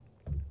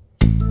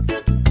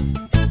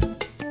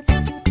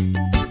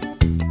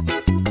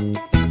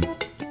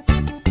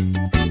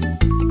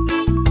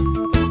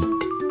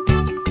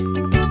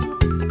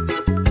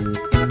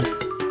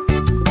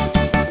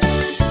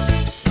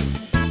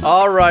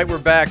right, we're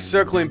back.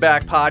 Circling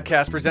Back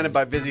podcast presented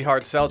by Vizzy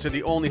Hard Seltzer,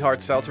 the only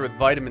hard seltzer with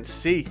vitamin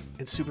C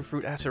and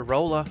superfruit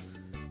acerola.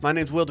 My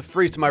name's Will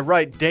DeFreeze. To my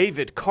right,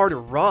 David Carter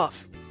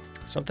Ruff.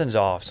 Something's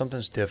off.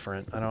 Something's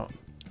different. I'm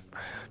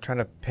trying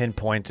to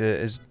pinpoint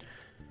it.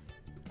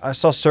 I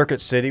saw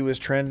Circuit City was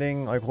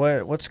trending. Like,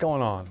 what's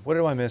going on? What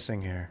am I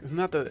missing here?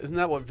 Isn't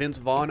that what Vince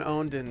Vaughn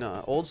owned in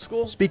Old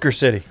School? Speaker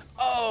City.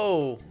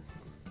 Oh,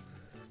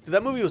 dude,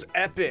 that movie was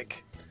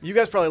epic. You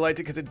guys probably liked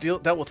it because it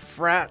dealt with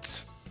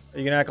frats. Are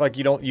you gonna act like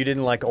you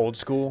didn't like Old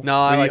School? No,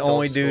 I liked the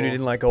only Old dude School. who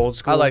didn't like Old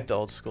School. I liked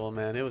Old School,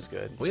 man. It was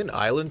good. We in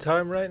Island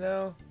Time right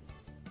now?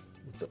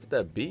 What's up with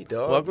that beat,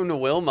 dog? Welcome to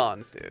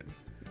Wilmons, dude.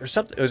 There's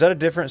something. Was that a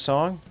different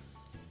song?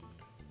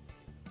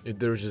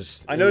 There was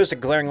just. I noticed a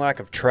glaring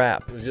lack of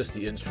trap. It was just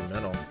the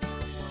instrumental.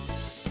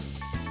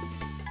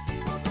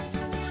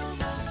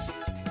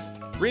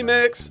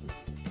 Remix.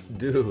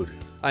 Dude.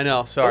 I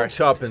know. Sorry. Don't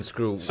chop and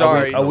screw.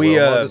 Sorry. Are we?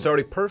 It's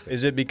already perfect.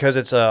 Is it because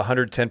it's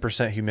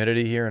 110%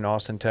 humidity here in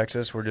Austin,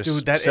 Texas? We're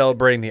just Dude,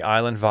 celebrating the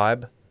island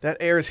vibe. That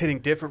air is hitting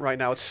different right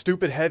now. It's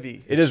stupid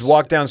heavy. It is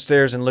walk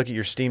downstairs and look at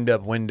your steamed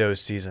up windows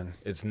season.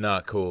 It's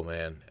not cool,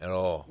 man, at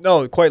all.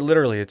 No, quite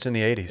literally, it's in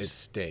the 80s. It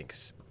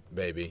stinks,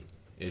 baby.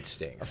 It A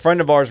stinks.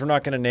 friend of ours, we're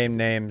not going to name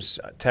names,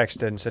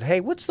 texted and said,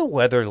 "Hey, what's the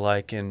weather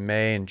like in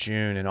May and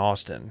June in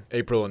Austin?"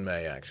 April and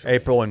May, actually.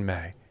 April and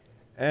May.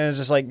 And it's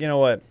just like, you know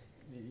what?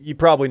 You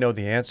probably know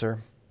the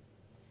answer.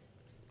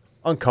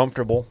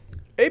 Uncomfortable.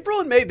 April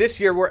and May this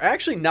year were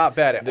actually not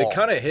bad at They all.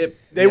 kind of hit.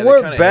 They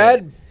weren't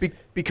bad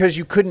because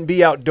you couldn't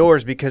be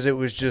outdoors because it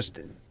was just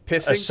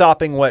Pissing? a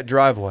sopping wet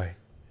driveway.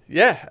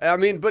 Yeah, I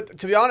mean, but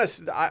to be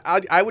honest,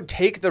 I would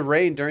take the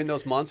rain during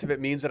those months if it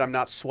means that I'm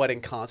not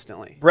sweating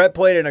constantly. Brett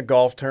played in a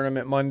golf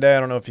tournament Monday.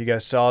 I don't know if you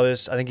guys saw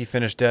this. I think he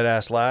finished dead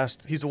ass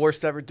last. He's the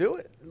worst to ever do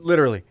it.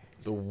 Literally.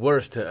 The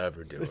worst to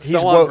ever do It's it.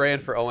 He's so on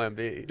brand for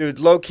OMB. Dude,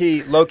 low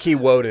key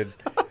woted.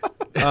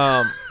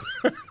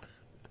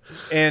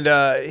 And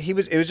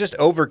it was just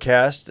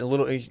overcast. A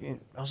little. I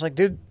was like,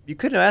 dude, you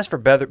couldn't ask for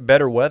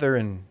better weather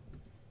in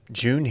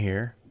June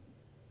here.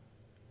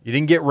 You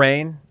didn't get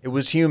rain. It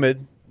was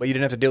humid, but you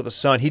didn't have to deal with the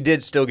sun. He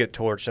did still get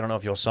torched. I don't know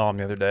if y'all saw him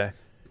the other day.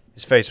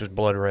 His face was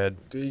blood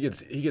red. Dude,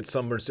 he gets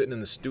sunburned sitting in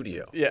the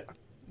studio. Yeah.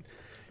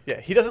 Yeah,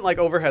 he doesn't like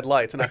overhead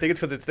lights, and I think it's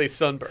because they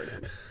sunburn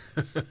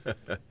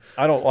him.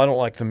 I don't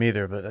like them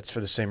either, but that's for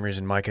the same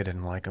reason Micah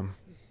didn't like them.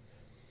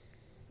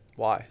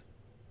 Why?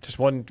 Just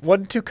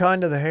wasn't too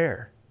kind to the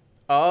hair.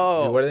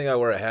 Oh. Dude, why do you think I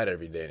wear a hat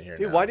every day in here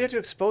Dude, now? why do you have to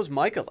expose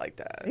Micah like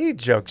that? He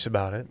jokes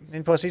about it.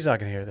 And plus, he's not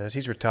going to hear this.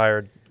 He's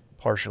retired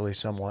partially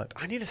somewhat.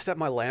 I need to step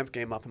my lamp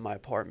game up in my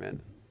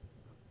apartment.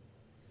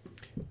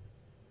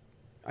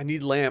 I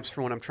need lamps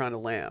for when I'm trying to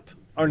lamp.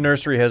 Our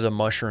nursery has a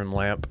mushroom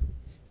lamp.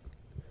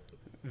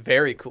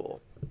 Very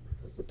cool.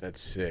 That's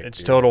sick. It's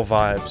dude. total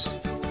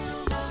vibes.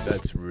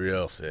 That's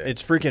real sick.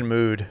 It's freaking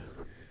mood.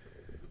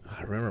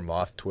 I remember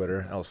Moth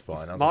Twitter. That was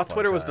fun. That was Moth a fun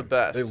Twitter was time. the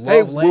best. They love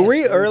Hey, Lance, were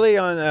we dude. early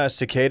on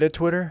Cicada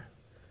Twitter?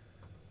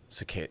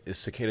 Is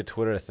Cicada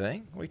Twitter a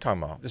thing? What are you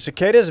talking about? The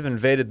cicadas have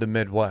invaded the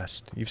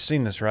Midwest. You've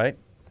seen this, right?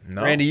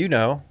 No. Randy, you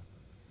know.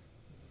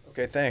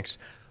 Okay, thanks.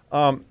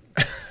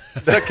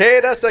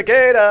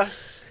 Cicada.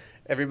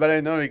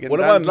 Everybody know you can What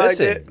am I dance like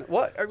missing? it.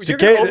 What? You're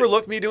Cicada- going to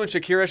overlook me doing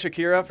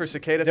Shakira for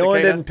Cicada? No one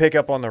Cicada? didn't pick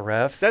up on the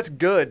ref. That's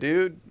good,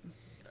 dude.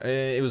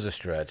 It was a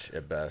stretch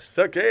at best.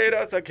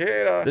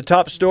 Cicada. The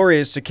top story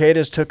is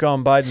cicadas took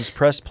on Biden's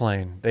press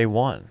plane. They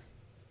won.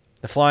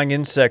 The flying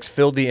insects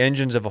filled the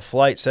engines of a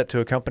flight set to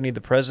accompany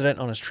the president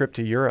on his trip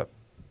to Europe.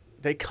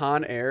 They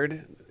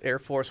con-aired Air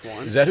Force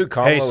One. Is that who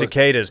Kamala Hey, was?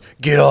 cicadas,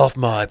 get off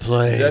my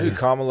plane. Is that who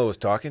Kamala was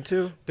talking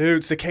to?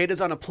 Dude,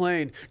 cicadas on a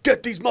plane.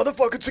 Get these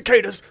motherfucking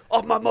cicadas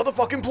off my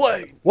motherfucking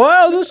plane.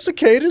 Wow, there's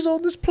cicadas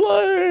on this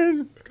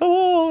plane. Come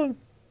on.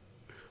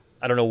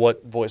 I don't know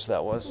what voice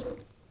that was.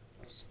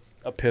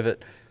 A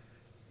pivot.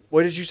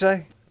 What did you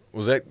say?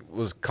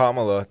 Was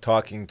Kamala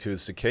talking to the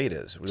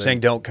cicadas?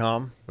 Saying don't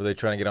come? Were they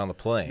trying to get on the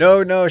plane?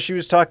 No, she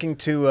was talking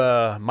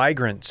to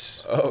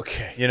migrants,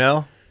 Okay. you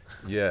know?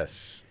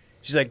 Yes.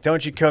 She's like,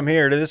 don't you come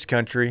here to this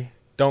country.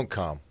 Don't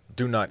come.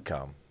 Do not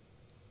come.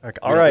 Like,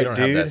 We all don't- right, we don't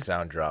dude. have that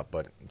sound drop,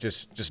 but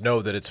just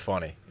know that it's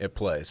funny. It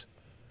plays.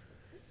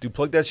 Dude,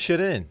 plug that shit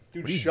in.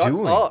 Dude, what are you shut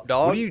doing? up,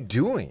 dog. What are you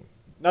doing?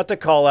 Not to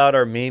call out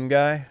our meme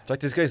guy. It's like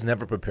this guy's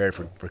never prepared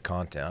for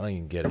content. I don't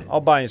even get it.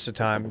 I'll buy you some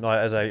time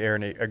as I air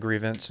a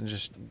grievance and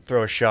just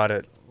throw a shot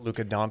at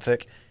Luka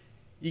Doncic.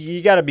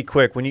 You got to be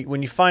quick. When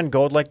you find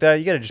gold like that,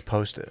 you got to just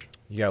post it.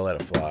 You gotta let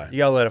it fly. You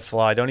got to let it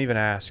fly. Don't even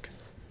ask.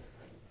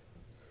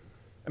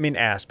 I mean,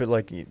 ask, but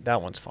like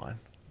that one's fine.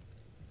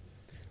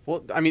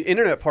 Well, I mean,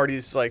 internet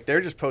parties, like, they're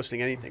just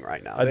posting anything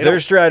right now. They Their don't-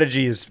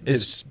 strategy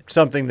is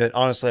something that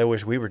honestly I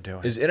wish we were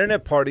doing. Is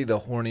Internet Party the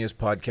horniest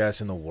podcast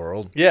in the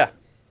world? Yeah.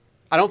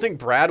 I don't think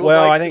Brad would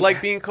Well, I think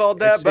like being called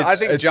that, but I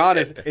think John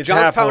is. it's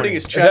John's half pounding horny.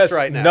 his It chest has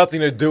right now. nothing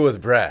to do with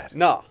Brad.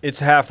 No. It's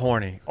half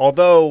horny.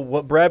 Although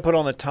what Brad put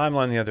on the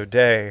timeline the other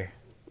day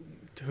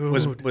Dude.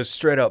 was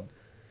straight up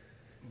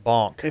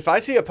bonk. If I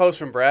see a post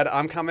from Brad,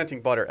 I'm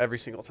commenting butter every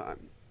single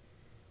time.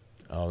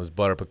 Oh, those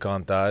butter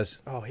pecan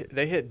thighs. Oh,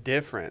 they hit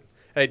different.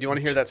 Hey, do you want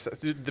to hear that?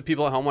 Do the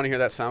people at home want to hear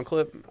that sound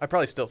clip? I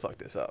probably still fucked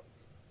this up.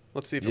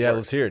 Let's see if it Yeah, works.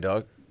 let's hear it,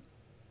 dog.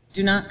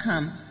 Do not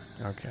come.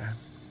 Okay.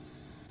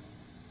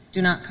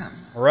 Do not come.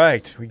 All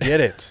right, we get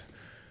it.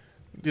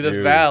 Dude, that's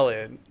Dude.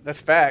 valid. That's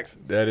facts.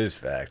 That is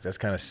facts. That's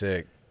kind of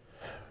sick.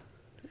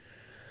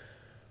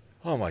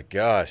 Oh my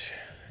gosh.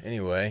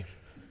 Anyway,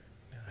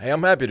 hey,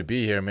 I'm happy to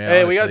be here, man.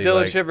 Hey, we got honestly. Dylan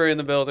like, Shiver in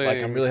the building.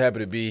 Like, I'm really happy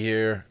to be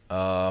here.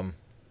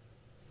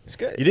 It's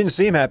good. You didn't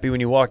seem happy when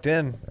you walked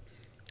in.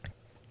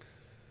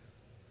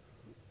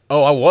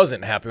 Oh, I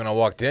wasn't happy when I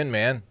walked in,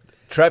 man.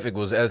 Traffic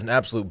was as an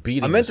absolute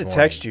beating. I meant to this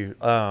text morning.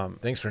 you.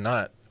 Thanks for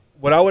not.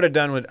 What I would have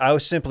done I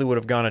simply would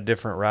have gone a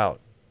different route.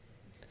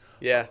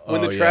 Yeah. When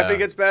Oh, the traffic yeah.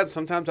 gets bad,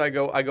 sometimes I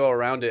go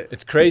around it.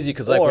 It's crazy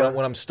because like Or-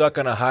 when I'm stuck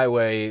on a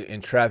highway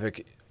in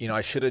traffic,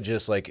 I should have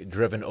just like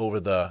driven over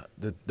the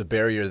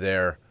barrier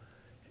there,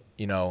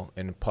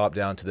 and popped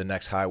down to the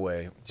next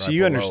highway. So right you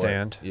below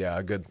understand. it. Yeah,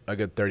 a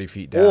good 30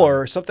 feet down.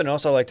 Or something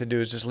else I like to do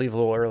is just leave a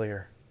little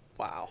earlier.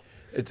 Wow.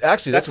 It's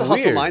actually That's that's the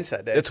hustle weird.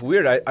 mindset, Dave. It's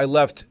weird. I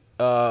left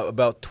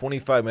about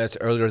 25 minutes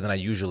earlier than I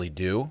usually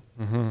do,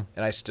 and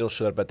I still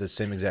showed up at the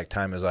same exact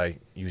time as I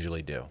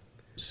usually do.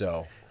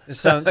 So This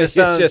sounds, It's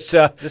just, this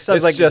sounds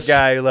it's like just- the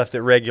guy who left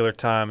at regular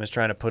time is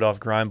trying to put off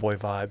Grind Boy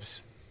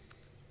vibes.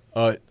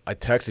 I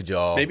texted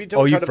y'all. Maybe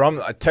don't Oh, try you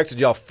to- I texted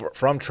y'all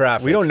from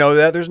traffic. We don't know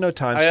that. There's no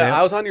timestamp.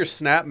 I was on your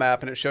Snap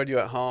map and it showed you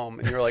at home,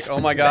 and you were like, "Oh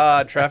my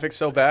God, traffic's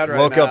so bad right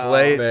Woke now." up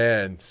late.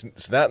 Man,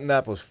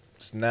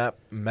 Snap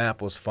Map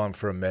was fun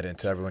for a minute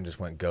until everyone just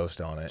went ghost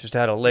on it. Just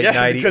had a late Yeah,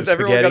 night because eating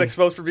everyone got spaghetti.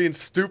 exposed for being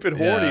stupid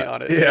horny Yeah.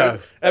 on it. Yeah.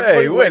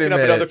 Everybody Hey, wait a waking up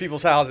at minute. other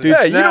people's houses. Dude,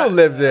 Yeah, you don't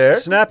live there.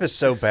 Snap is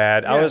so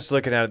bad. I Yeah. was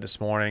looking at it this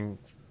morning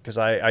because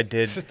I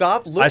did.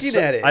 Stop looking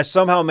at it. I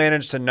somehow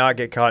managed to not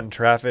get caught in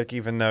traffic,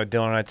 even though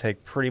Dylan and I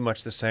take pretty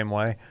much the same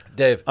way.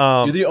 Dave,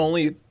 Um, you're the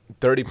only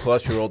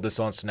 30-plus-year-old that's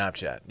on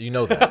Snapchat. You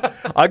know that.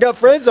 I got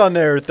friends on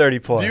there 30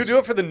 plus. Do you do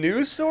it for the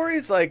news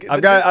stories? Like I've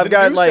the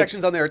got news like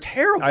sections on there are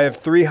terrible. I have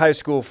 3 high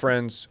school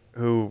friends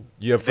who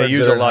You have they friends use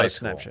that are a in lot high of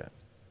school. Snapchat.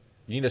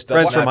 You need to stop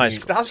Friends from high snapping.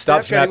 school.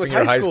 Stop Snapchatting snapping with your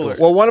high high schoolers. schoolers.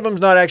 Well, one of them's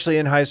not actually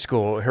in high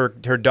school. Her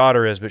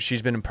daughter is, but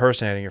she's been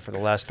impersonating her for the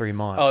last 3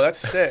 months. Oh, that's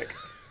sick.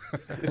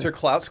 Is her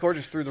clout score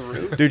just through the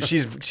roof? dude.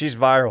 She's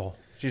viral.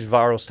 She's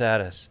viral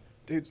status.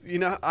 Dude,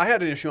 I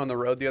had an issue on the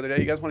road the other day.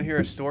 You guys want to hear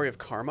a story of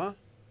karma?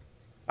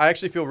 I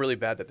actually feel really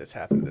bad that this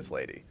happened to this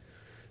lady.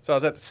 So I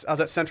was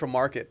at Central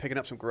Market picking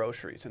up some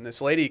groceries, and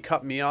this lady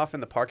cut me off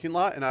in the parking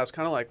lot, and I was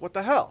kind of like, "What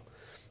the hell?"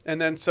 And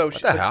then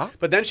the hell?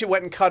 But then she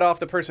went and cut off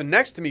the person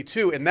next to me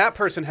too, and that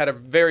person had a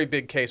very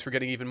big case for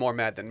getting even more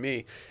mad than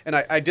me. And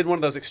I did one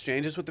of those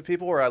exchanges with the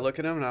people where I look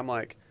at them and I'm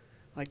like,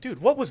 dude,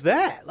 what was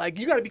that? Like,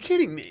 you got to be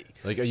kidding me.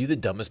 Like, are you the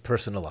dumbest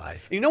person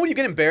alive? You know when you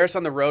get embarrassed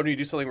on the road and you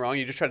do something wrong,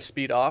 you just try to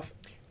speed off.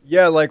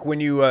 Yeah, like when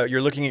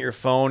you're looking at your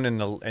phone and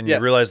Yes.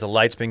 you realize the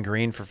light's been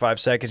green for 5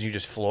 seconds, you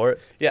just floor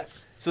it. Yeah.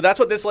 So that's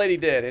what this lady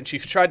did, and she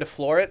tried to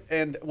floor it.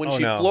 And when Oh,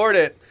 she no. floored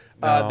it,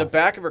 No. the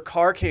back of her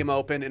car came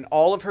open, and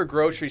all of her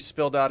groceries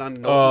spilled out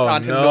onto Oh,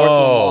 North no.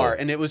 Lamar,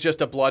 and it was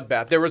just a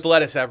bloodbath. There was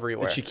lettuce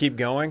everywhere. Did she keep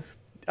going?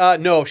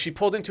 No, she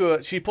pulled into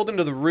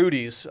the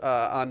Rudy's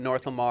on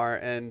North Lamar,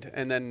 and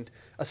then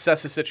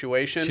assessed the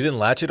situation. She didn't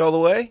latch it all the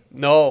way?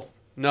 No.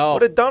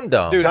 What a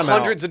dum-dum. Dude, Time out.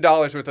 hundreds of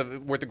dollars worth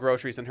of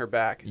groceries in her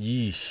back,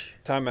 Yeesh.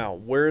 Time out.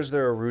 Where is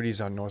there a Rudy's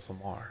on North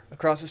Lamar?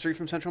 across the street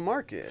from Central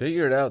Market.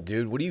 Figure it out,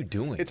 dude. What are you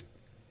doing?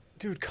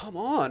 Dude, come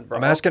on, bro.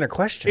 I'm asking a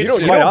question. you It's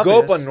don't, you quite don't go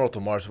up obvious. on North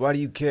Lamar, so why do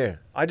you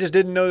care? I just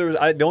didn't know there was.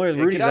 The only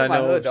Yeah, Rudy's get out I of my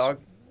know hood, is. dog.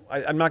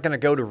 I'm not going to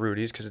go to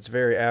Rudy's because it's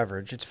very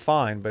average. It's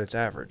fine, but it's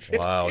average.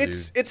 Wow,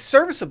 It's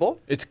serviceable.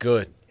 It's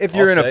good. If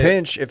you're I'll in a say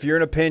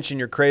it. pinch and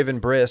you're craving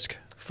brisk,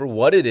 For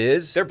what it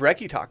is, They're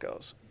brekkie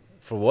tacos.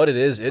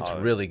 it's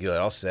really good.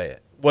 I'll say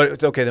it.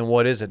 what? Okay, then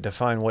what is it?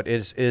 Define what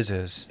is. It's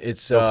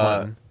Bill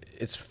Clinton.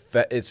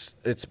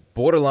 it's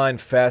borderline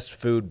fast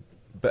food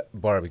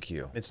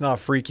barbecue. It's not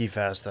freaky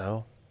fast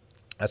though.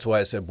 That's why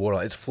I said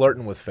borderline. It's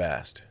flirting with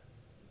fast.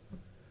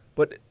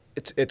 But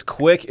it's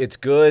quick, it's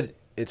good,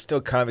 it's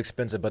still kind of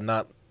expensive, but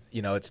not,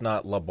 it's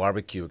not La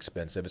Barbecue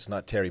expensive. It's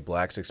not Terry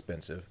Black's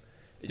expensive.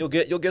 You'll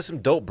get some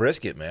dope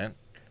brisket, man.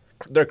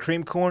 Their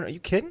cream corn, are you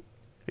kidding?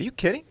 Are you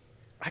kidding?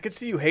 I could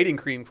see you hating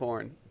cream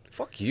corn.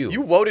 Fuck you.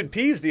 You voted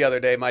peas the other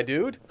day, my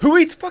dude. Who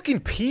eats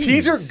fucking peas?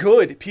 Peas are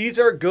good. Peas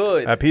are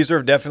good. Peas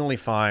are definitely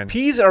fine.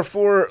 Peas are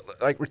for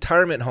like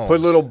retirement homes. Put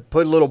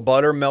a little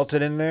butter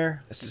melted in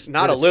there. It's just-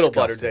 Not a they're little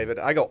butter, disgusting. David.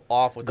 I go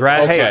off with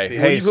Gra- the hey, Okay. peas.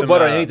 Well, hey, you put some,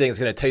 butter on uh, anything, it's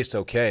gonna taste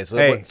okay. So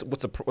Hey.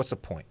 what's the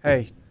point?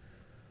 Hey,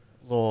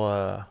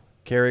 little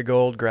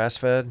Kerrygold grass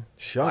fed,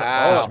 Shut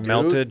Wow. just dude.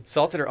 melted.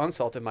 Salted or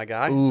unsalted, my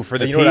guy. Ooh, for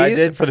the You know what I peas.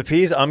 did? For the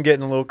peas, I'm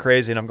getting a little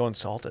crazy and I'm going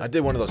salted. I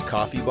did one of those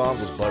coffee bombs,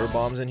 those butter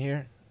bombs in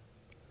here.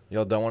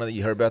 Y'all done one of that?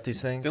 You heard about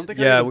these things? Don't think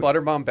Yeah, I need a we- butter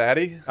bomb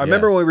baddie. I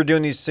remember when we were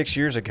doing these 6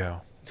 years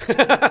ago.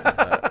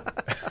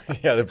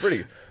 Yeah, they're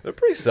pretty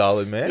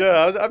solid, man.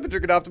 Yeah, I've been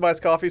drinking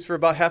optimized coffees for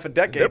about half a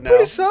decade They're now.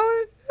 pretty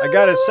solid. I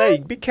gotta say,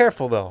 be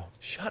careful though.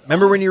 Shut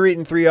Remember up. when you were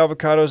eating 3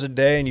 avocados a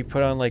day and you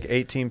put on like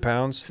 18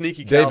 pounds?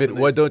 Sneaky David, cows in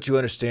what these. don't you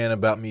understand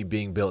about me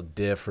being built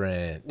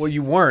different? Well,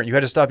 you weren't. You had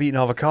to stop eating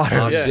avocados.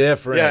 I'm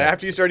different. Yeah,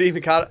 after you started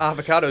eating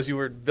avocados, you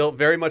were built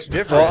very much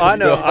different. Well, I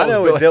know. No, I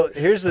know.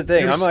 Here's the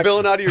thing. You were I'm like,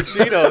 spilling out of your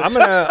Cheetos. I'm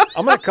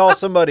gonna call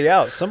somebody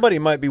out. Somebody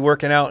might be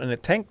working out in a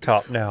tank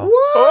top now.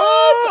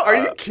 What? Are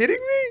you kidding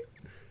me?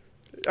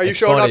 Are you It's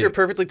showing off funny. your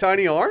perfectly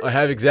tiny arms? I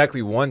have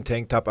exactly one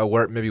tank top. I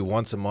wear it maybe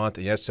once a month.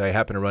 And yesterday I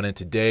happened to run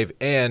into Dave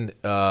and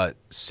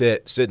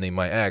Sydney,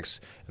 my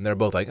ex, and they're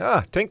both like,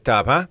 tank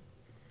top, huh?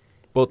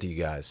 Both of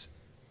you guys.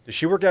 Does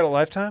she work out at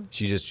Lifetime?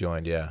 She just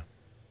joined, yeah.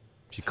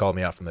 She called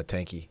me out from the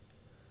tanky.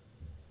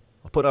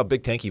 I'll put out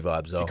big tanky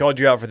vibes, though. She called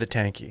you out for the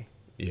tanky.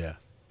 Yeah.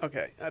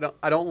 Okay,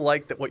 I don't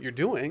like that what you're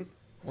doing.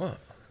 What?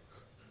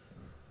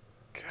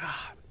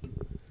 God,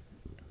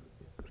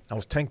 I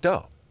was tanked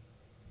up.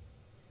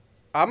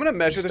 I'm gonna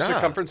measure the Stop.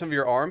 circumference of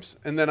your arms,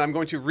 and then I'm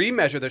going to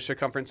remeasure the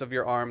circumference of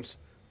your arms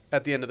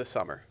at the end of the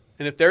summer.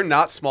 And if they're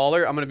not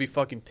smaller, I'm gonna be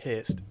fucking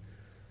pissed.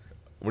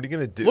 What are you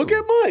going to do? Look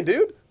at mine,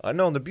 dude. I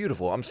know, they're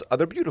beautiful.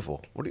 They're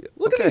beautiful. What are you,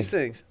 Look okay. at these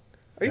things.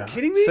 Are you Yeah.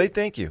 kidding me? Say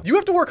thank you. You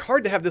have to work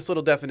hard to have this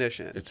little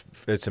definition.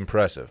 It's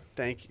impressive.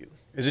 Thank you.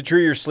 Is it true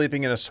you're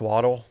sleeping in a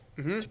swaddle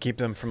to keep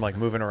them from like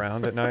moving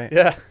around at night?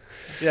 Yeah,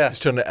 yeah, He's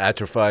trying to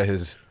atrophy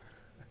his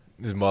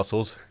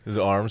muscles, his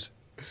arms.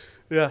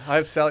 yeah. I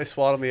have Sally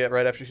swaddle me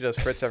right after she does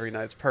Fritz every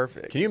night. It's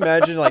perfect. Can you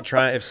imagine like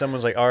trying if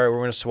someone's like, all right,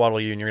 we're gonna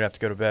swaddle you and you're gonna have to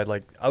go to bed?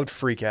 Like, I would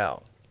freak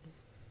out.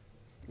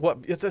 What?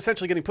 It's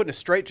essentially getting put in a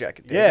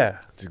straitjacket. dude. Yeah.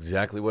 It's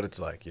exactly what it's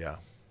like, yeah.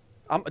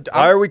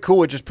 Why are we cool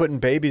with just putting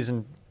babies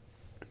in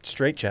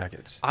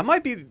straitjackets? I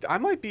might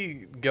be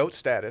goat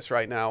status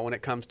right now when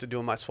it comes to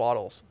doing my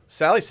swaddles.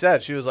 Sally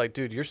said she was like,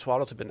 "Dude, your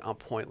swaddles have been on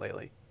point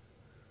lately."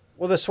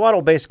 Well, the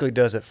swaddle basically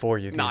does it for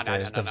you these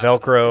days. The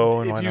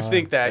Velcro and If you whatnot.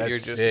 think that, That's you're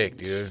just sick,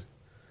 dude.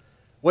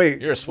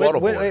 Wait, You're a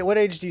swaddle boy. Wait, what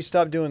age do you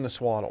stop doing the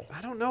swaddle?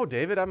 I don't know,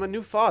 David. I'm a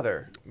new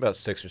father. About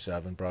 6 or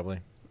 7, probably.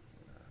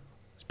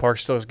 Is Park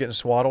still getting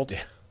swaddled?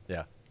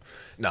 Yeah.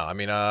 No, I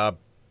mean, not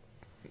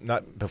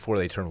before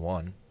they turn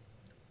 1.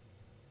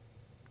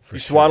 For You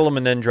sure. swaddle them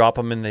and then drop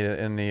them in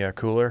the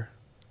cooler,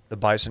 the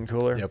bison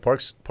cooler. Yeah,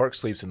 Park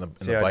sleeps in the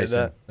See how I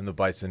did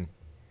bison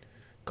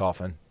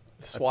coffin.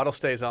 The swaddle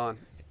stays on.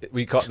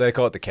 They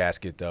call it the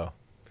casket though.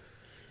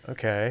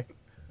 Okay.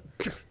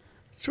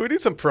 Should we do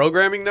some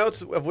programming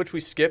notes of which we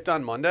skipped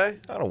on Monday?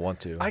 I don't want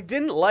to. I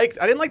didn't like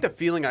the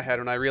feeling I had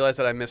when I realized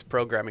that I missed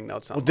programming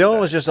notes on Well, Dylan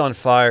Monday. was just on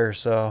fire,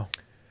 so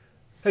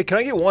Hey, can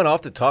I get one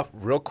off the top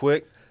real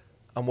quick?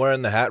 I'm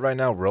wearing the hat right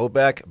now.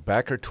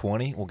 Backer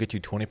 20 will get you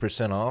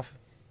 20% off.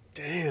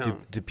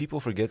 Damn. Do people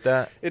forget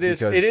that? It is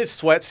Because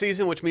sweat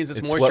season, which means it's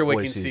it's moisture sweat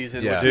wicking boy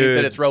season, yeah. which means that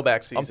Dude, it's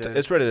rowback I'm season.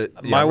 it's ready to.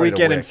 my I'm ready to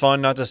weekend in wick.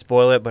 fun, not to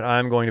spoil it, but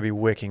I'm going to be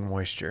wicking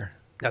moisture.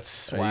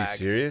 That's Are you swag.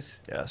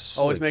 serious? Yes.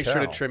 Always Holy make sure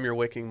to cow. trim your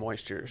wicking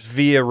moistures.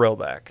 Via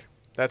Rollback.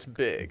 That's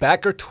big.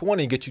 Backer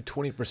 20 get you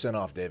 20%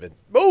 off, David.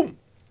 Boom.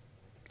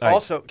 All right,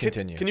 Also,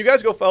 continue. Can you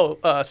guys go follow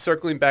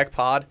Circling Back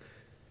Pod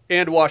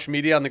and Wash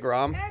Media on the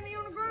Grom?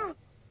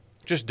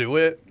 Just do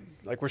it.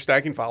 Like, we're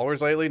stacking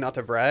followers lately, not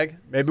to brag.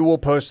 Maybe we'll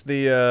post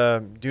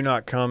the "Do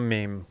Not Come"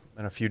 meme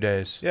in a few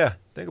days. Yeah,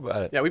 think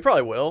about it. Yeah, we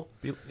probably will.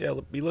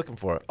 Be looking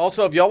for it.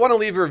 Also, if y'all want to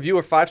leave a review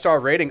or 5-star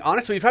rating,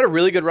 honestly, we've had a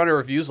really good run of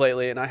reviews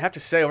lately, and I have to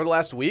say, over the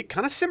last week,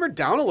 kind of simmered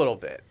down a little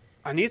bit.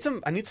 I need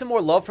some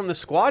more love from the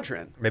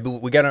squadron. Maybe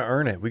we got to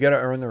earn it. We got to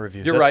earn the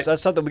reviews. You're that's, right.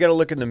 That's something we got to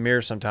look in the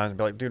mirror sometimes and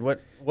be like, dude,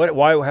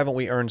 why haven't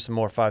we earned some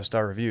more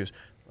 5-star reviews?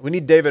 We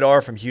need David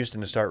R. from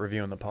Houston to start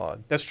reviewing the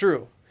pod. That's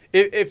true.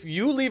 If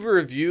you leave a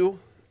review,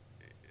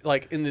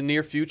 like in the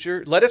near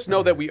future, let us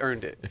know that we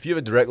earned it. If you have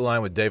a direct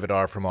line with David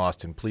R. from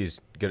Austin,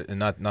 please get it. And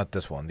not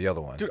this one, the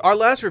other one. Dude, our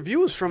last review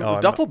was from No,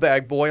 I'm Duffel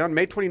Bag Boy on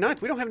May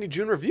 29th. We don't have any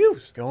June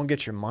reviews. Go and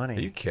get your money. Are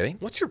you kidding?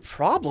 What's your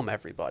problem,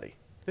 everybody?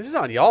 This is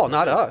on y'all,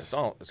 not us.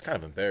 It's kind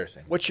of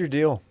embarrassing. What's your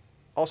deal?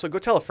 Also, go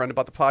tell a friend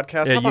about the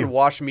podcast. Yeah, Hop on you.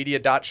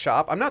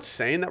 washmedia.shop. I'm not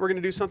saying that we're going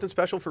to do something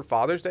special for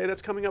Father's Day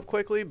that's coming up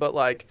quickly, but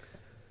like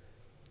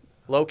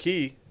low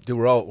key, Dude,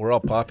 we're all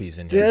poppies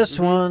in here. This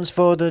one's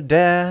for the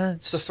dads.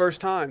 it's the first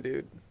time,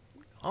 dude.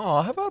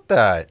 Oh, how about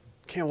that?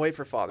 Can't wait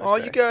for Father's Oh,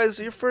 Day. you guys,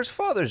 your first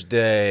Father's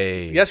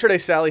Day. Yesterday,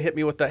 Sally hit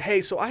me with the,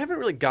 hey, so I haven't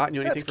really gotten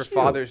you anything That's for cute.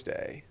 Father's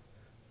Day.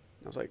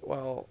 I was like,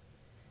 well,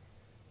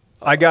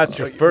 I got It's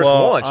your first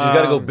one. She's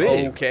got to go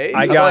big. okay.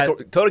 I Tell got-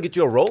 her to get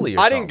you a rollie or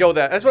I something. didn't go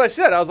that. That's what I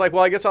said. I was like,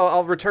 well, I guess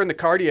I'll return the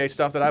Cartier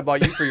stuff that I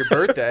bought you for your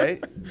birthday.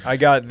 I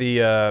got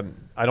the.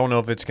 I don't know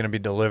if it's going to be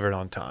delivered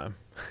on time.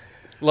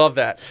 Love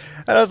that.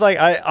 And I was like,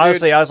 I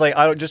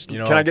don't just. You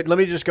know, Let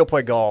me just go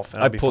play golf.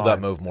 And I I'll be pulled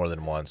fine. that move more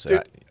than once.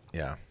 Dude.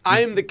 Yeah.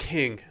 I am the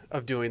king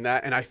of doing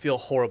that, and I feel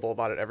horrible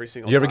about it every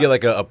single You ever time. get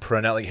like a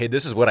printout? Like, hey,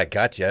 this is what I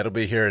got you. It'll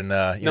be here in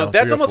No, know,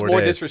 that's 3 or almost 4 more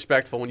days.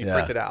 disrespectful when you Yeah.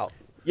 print it out.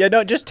 Yeah,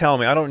 no, just tell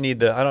me. I don't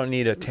need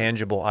a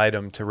tangible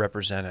item to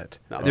represent it.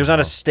 No. There's not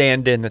a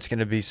stand-in that's going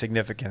to be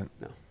significant.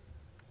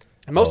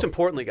 And most Oh.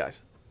 importantly,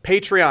 guys,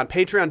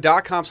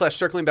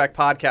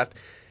 patreon.com/circlingbackpodcast.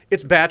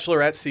 It's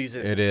Bachelorette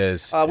season. It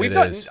is. We've It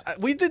done. is.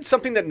 We did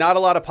something that not a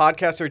lot of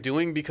podcasts are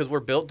doing because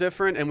we're built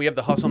different and we have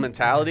the hustle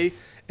mentality.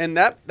 And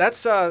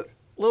that's a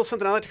little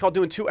something I like to call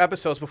doing 2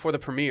 episodes before the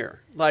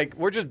premiere. Like,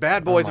 we're just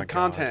bad boys my of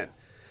content.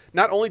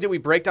 Not only did we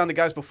break down the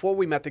guys before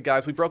we met the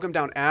guys, we broke them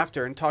down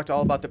after and talked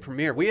all about the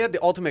premiere. We had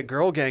the Ultimate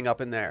Girl Gang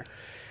up in there.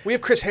 We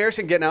have Chris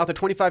Harrison getting out the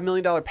 $25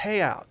 million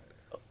payout.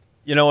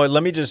 You know what?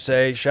 Let me just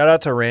say, shout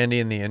out to Randy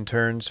and the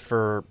interns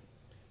for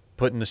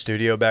putting the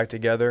studio back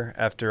together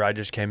after I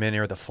just came in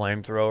here with a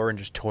flamethrower and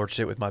just torched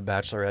it with my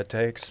Bachelorette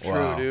takes. True,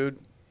 Wow. dude.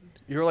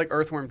 You're like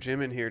Earthworm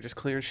Jim in here, just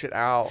clearing shit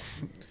out.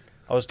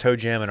 I was toe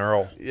jamming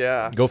Earl.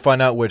 Yeah. Go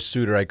find out which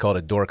suitor I called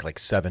a dork like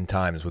 7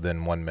 times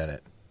within 1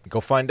 minute. Go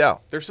find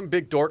out. There's some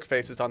big dork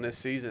faces on this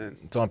season.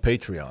 It's on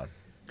Patreon.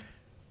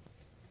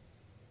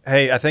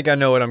 Hey, I think I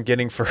know what I'm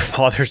getting for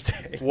Father's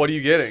Day. What are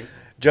you getting?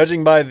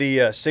 Judging by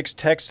the 6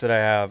 texts that I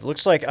have,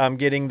 looks like I'm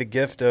getting the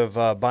gift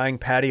of buying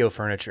patio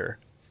furniture.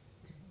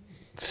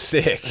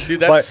 Sick. Dude,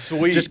 that's But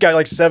sweet. Just got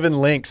like 7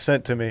 links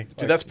sent to me.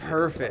 Dude, that's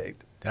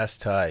perfect. That's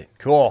tight.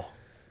 Cool.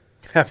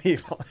 Happy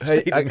Father's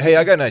Hey, Day.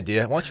 I got an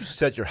idea. Why don't you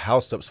set your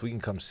house up so we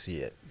can come see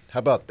it? How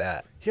about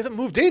that? He hasn't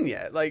moved in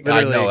yet. Like, I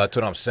Literally. know. That's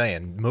what I'm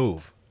saying.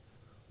 Move,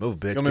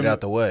 bitch. want me Get to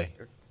out the way.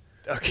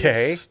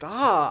 Okay.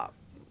 Stop.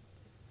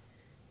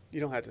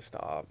 You don't have to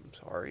stop. I'm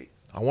sorry.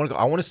 I want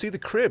to see the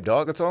crib,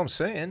 dog. That's all I'm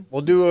saying.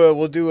 We'll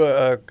do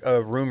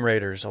a room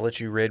raiders. I'll let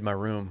you raid my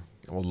room.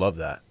 We'll love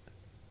that.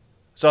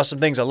 Saw some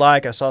things I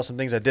like. I saw some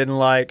things I didn't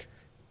like.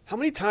 How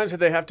many times did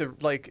they have to,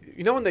 like,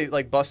 you know when they,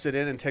 like, busted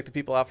in and take the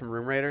people out from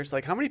Room Raiders?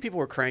 Like, how many people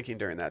were cranking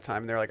during that time?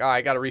 And they're like,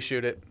 I got to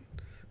reshoot it.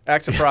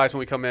 Act surprised when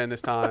we come in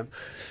this time.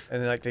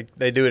 And then, like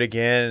they do it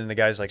again, and the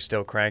guy's like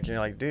still cranking.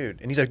 You're like,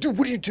 dude, and he's like, dude,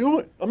 what are you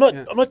doing? I'm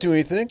not doing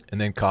anything. And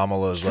then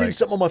Kamala's Just reading like,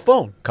 something on my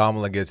phone.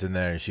 Kamala gets in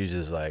there and she's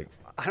just like,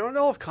 I don't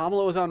know if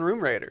Kamala was on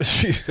Room Raiders.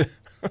 she.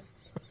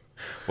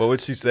 What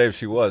would she say if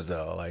she was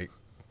though? Like,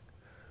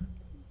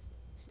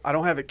 I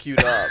don't have it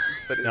queued up.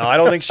 But No, I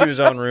don't think she was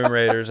on room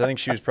raiders. I think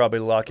she was probably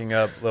locking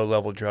up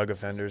low-level drug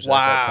offenders at that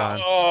Wow. time.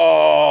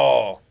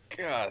 oh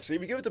god. See,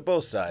 we give it to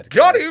both sides.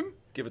 Got guys. him.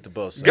 Give it to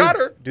both sides. Got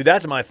her. Dude,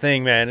 that's my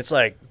thing, man. It's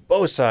like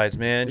both sides,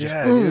 man. Just,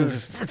 Yeah, dude.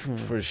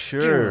 For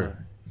sure.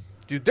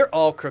 Dude, they're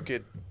all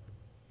crooked.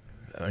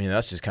 I mean,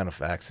 that's just kind of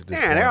facts at this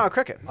Yeah, point. they're all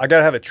crooked. I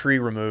gotta have a tree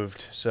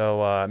removed.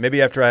 So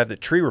maybe after I have the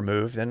tree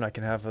removed, then I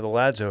can have the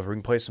lads over. We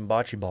can play some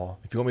bocce ball.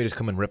 If you want me to just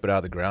come and rip it out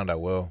of the ground, I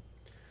will.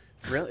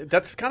 Really?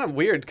 That's kind of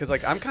weird because,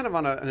 like, I'm kind of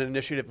on an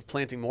initiative of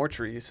planting more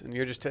trees, and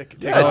you're just taking.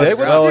 Yeah, Oh, Dave, it's-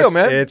 what's the deal, it's-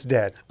 man? It's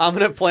dead. I'm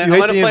gonna plant. You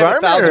I'm hate gonna the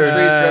plant 1,000 environment,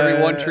 trees or- for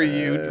every one tree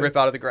you rip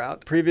out of the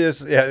ground.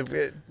 Previous, yeah.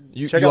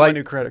 Check out my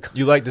new credit card.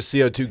 You like the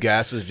CO2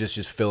 gases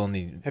just filling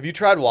the. Have you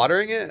tried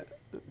watering it?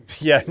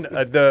 Yeah,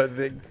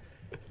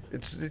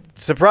 it's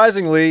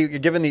surprisingly,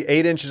 given the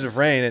 8 inches of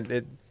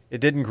rain, it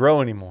didn't grow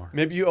anymore.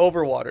 Maybe you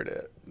overwatered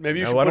it. Maybe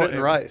you No, should I put it don't-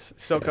 in rice.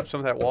 Soak up some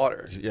of that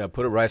water. Yeah,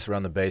 put a rice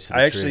around the base of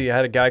the I actually tree.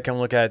 had a guy come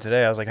look at it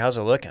today. I was like, "How's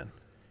it looking?"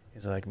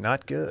 He's like,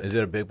 "Not good." Is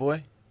it a big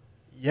boy?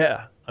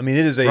 Yeah, I mean,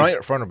 it is a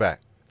Front or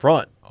back?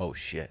 front. Oh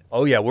shit!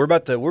 Oh yeah, we're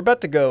about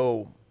to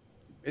go.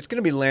 It's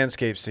gonna be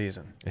landscape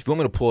season. If you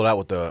want me to pull it out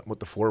with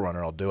the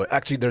 4Runner, I'll do it.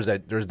 Actually, there's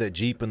that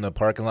Jeep in the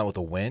parking lot with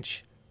a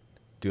winch.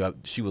 Dude,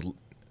 she would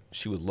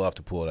love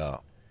to pull it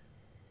out.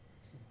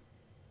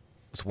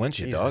 Let's winch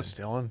it, dog. Jesus,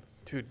 Dylan.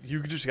 Dude,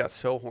 you just got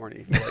so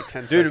horny for like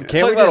 10 Dude, seconds. can't we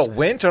Talking about just- a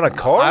winch on a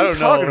car? I What are don't you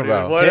talking know, dude.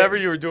 about? Whatever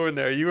you were doing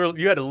there, you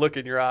had a look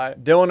in your eye.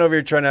 Dylan over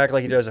here trying to act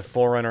like he does a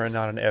 4Runner and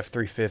not an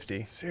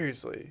F350.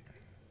 Seriously.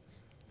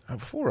 I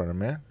have a 4Runner,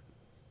 man.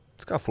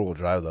 It's got 4-wheel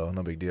drive though,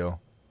 no big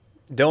deal.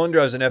 Dylan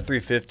drives an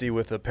F350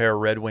 with a pair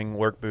of Red Wing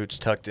work boots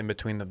tucked in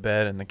between the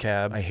bed and the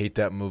cab. I hate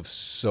that move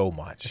so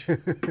much.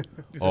 Dude,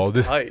 Oh,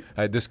 that's tight.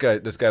 this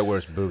guy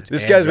wears boots.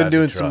 This and guy's been drives a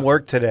doing some truck.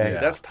 work today. Yeah.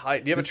 That's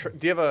tight. Do you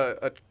have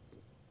a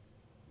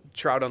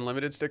Trout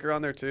Unlimited sticker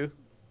on there too?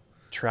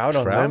 Trout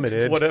Trout?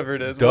 Unlimited. Whatever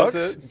it is. Ducks?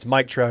 What's it? It's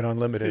Mike Trout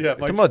Unlimited. Yeah, You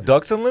talking about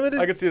Ducks Unlimited?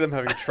 I could see them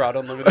having a Trout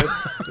Unlimited.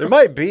 There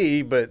might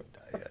be, but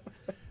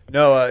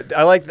no.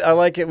 I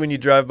like it when you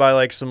drive by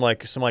like some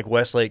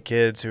Westlake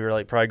kids who are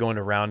like probably going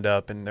to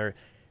Roundup and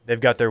they've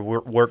got their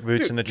work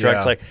boots Dude, in the truck. yeah.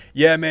 It's like,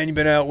 yeah, man, you've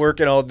been out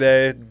working all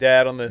day,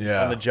 Dad, on the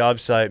Yeah. job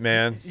site,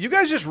 man. You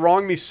guys just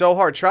wronged me so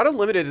hard. Trout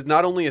Unlimited is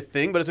not only a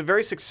thing, but it's a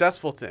very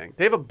successful thing.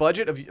 They have a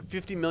budget of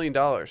 $50 million.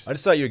 I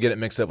just thought you were getting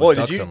it mixed up Boy, with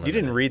did Ducks you Unlimited.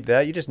 didn't read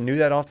that? You just knew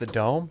that off the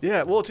dome?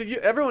 Yeah, well,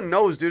 everyone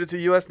knows, dude, it's a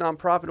U.S.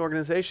 nonprofit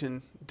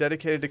organization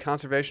dedicated to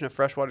conservation of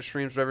freshwater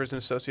streams, rivers, and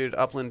associated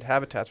upland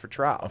habitats for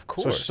trout. Of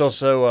course.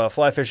 So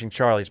Fly Fishing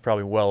Charlie's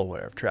probably well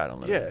aware of Trout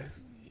Unlimited. Yeah.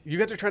 You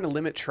guys are trying to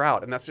limit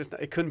trout, and that's just,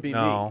 it couldn't be me.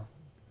 No.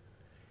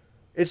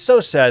 It's so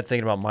sad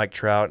thinking about Mike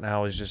Trout and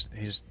how he's just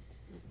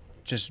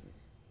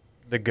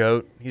the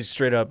GOAT. He's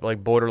straight up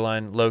like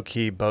borderline low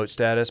key BOAT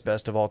status,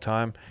 best of all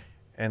time.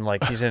 And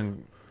like he's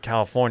in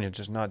California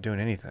just not doing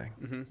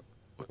anything.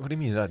 What do you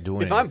mean he's not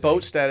doing If I'm anything?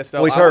 boat status, though,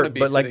 Well, he's I wanna hurt, be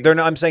but like sitting- they're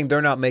not I'm saying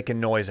they're not making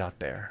noise out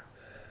there.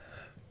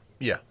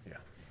 Yeah.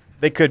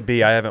 They could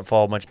be. I haven't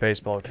followed much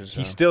baseball because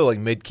He's still like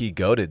mid-key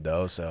goated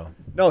though, so.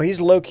 no,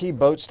 he's low key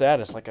BOAT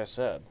status, like I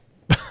said.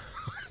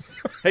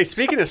 Hey,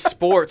 speaking of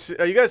sports,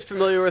 are you guys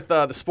familiar with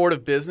the sport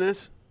of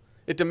business?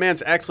 It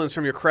demands excellence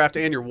from your craft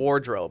and your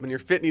wardrobe, and your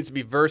fit needs to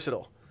be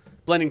versatile,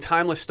 blending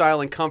timeless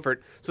style and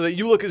comfort so that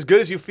you look as good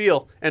as you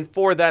feel. And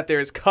for that, there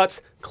is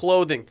Cuts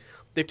Clothing.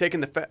 They've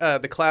taken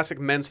the classic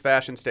men's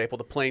fashion staple,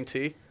 the plain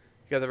tee.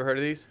 You guys ever heard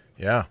of these?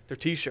 Yeah. They're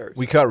T-shirts.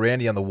 We caught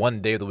Randy on the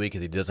one day of the week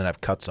that he doesn't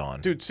have cuts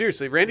on. Dude,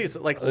 seriously, Randy's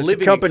like It's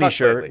living a company in cuts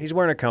shirt. lately. He's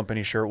wearing a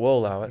company shirt. We'll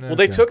allow it. Well,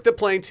 they took the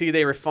plain tee,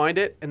 they refined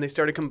it, and they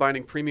started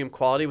combining premium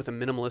quality with a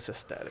minimalist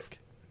aesthetic.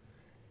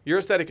 Your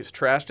aesthetic is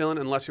trash, Dylan,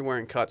 unless you're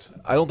wearing cuts.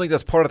 I don't think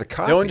that's part of the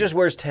copy. Dylan just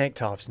wears tank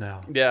tops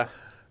now. Yeah.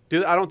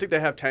 Dude, I don't think they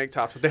have tank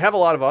tops, but they have a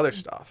lot of other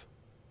stuff.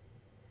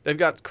 They've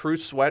got crew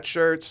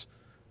sweatshirts,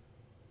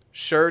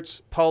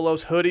 shirts,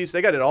 polos, hoodies.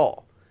 They got it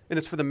all. And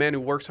it's for the man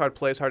who works hard,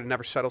 plays hard, and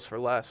never settles for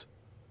less.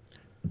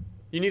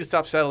 You need to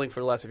stop settling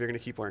for less if you're going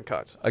to keep wearing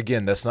cuts.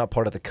 Again, that's not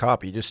part of the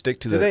copy. You just stick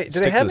to Do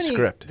they have the any?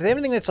 script. Do they have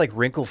anything that's like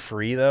wrinkle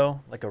free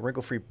though? Like a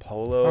wrinkle free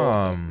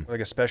polo,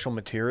 like a special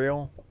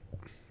material?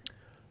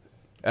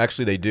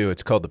 Actually, they do.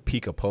 It's called the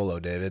Pika Polo,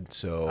 David.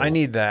 So I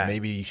need that.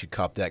 Maybe you should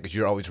cop that because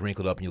you're always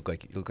wrinkled up and you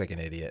look like an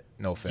idiot.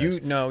 No offense.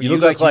 You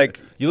look like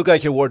you look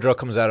like your wardrobe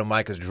comes out of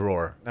Micah's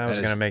drawer. I was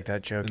and gonna it's make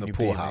that joke in the you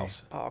pool beat me.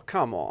 house. Oh,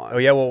 come on. Oh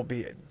yeah,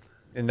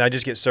 and I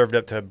just get served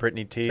up to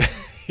Brittany T.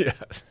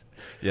 Yes.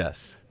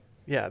 Yes.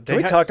 Yeah. Can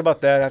we talk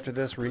about that after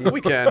this, Reed?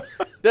 We can.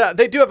 Yeah,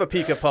 they do have a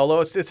Pika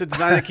Polo. It's a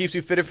design that keeps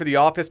you fitted for the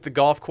office, the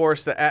golf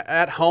course,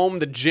 at home,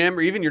 the gym,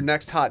 or even your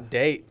next hot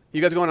date.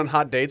 You guys going on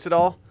hot dates at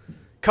all?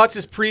 Cuts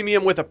is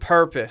premium with a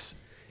purpose.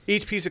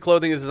 Each piece of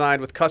clothing is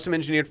designed with custom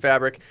engineered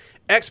fabric,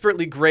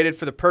 expertly graded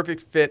for the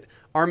perfect fit,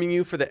 arming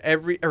you for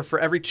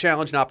every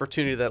challenge and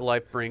opportunity that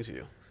life brings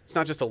you. It's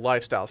not just a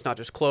lifestyle. It's not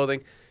just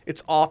clothing.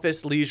 It's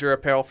office leisure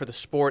apparel for the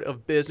sport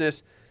of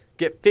business.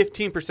 Get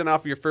 15%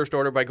 off of your first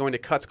order by going to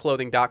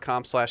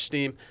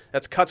cutsclothing.com/steam.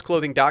 That's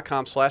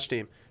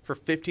cutsclothing.com/steam for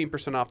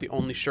 15% off the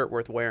only shirt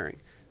worth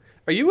wearing.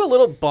 Are you a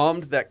little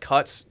bummed that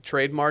Cuts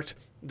trademarked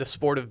the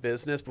sport of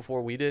business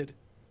before we did?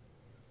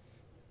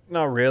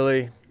 Not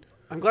really.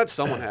 I'm glad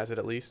someone has it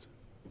at least.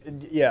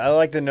 Yeah, I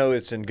like to know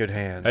it's in good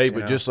hands. Hey, you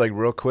but know? just like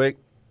real quick,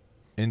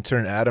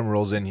 intern Adam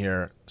rolls in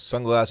here,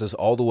 sunglasses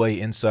all the way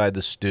inside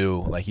the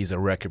stew, like he's a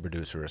record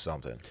producer or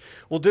something.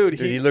 Well, dude,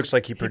 he looks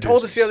like he told us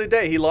produces. the other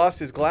day he lost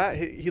his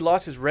he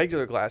lost his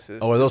regular glasses.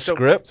 Oh, are those so,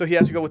 script? So he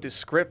has to go with his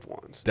script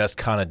ones. That's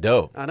kind of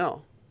dope. I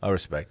know. I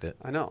respect it.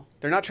 I know.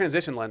 They're not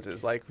transition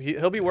lenses. Like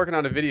he'll be working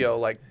on a video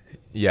like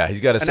Yeah,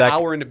 he's got an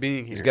hour into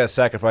being here. He's got to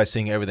sacrifice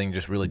seeing everything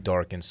just really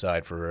dark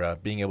inside for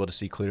being able to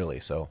see clearly.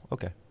 So,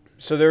 okay.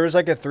 So there was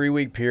like a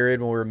 3-week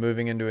period when we were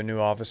moving into a new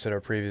office at our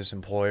previous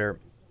employer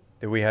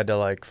that we had to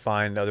like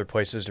find other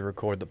places to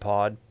record the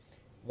pod.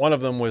 One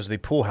of them was the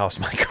pool house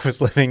Mike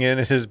was living in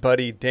at his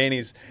buddy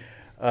Danny's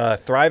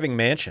thriving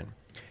mansion.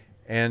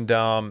 And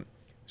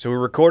so we're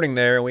recording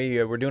there, and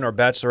we're doing our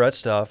bachelor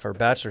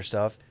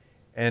stuff.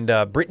 And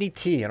Brittany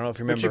T, I don't know if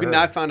you remember Which you can her.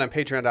 now find on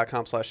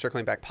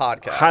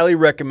patreon.com/circlingbackpodcast. Highly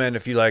recommend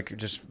if you like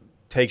just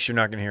takes you're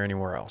not going to hear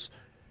anywhere else.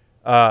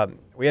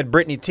 We had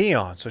Brittany T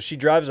on, so she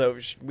drives over.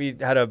 We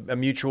had a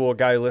mutual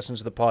guy who listens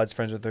to the pod's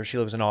friends with her. She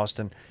lives in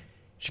Austin.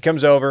 She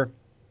comes over,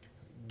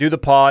 do the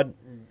pod,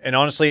 and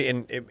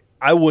honestly,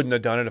 I wouldn't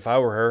have done it if I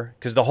were her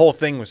because the whole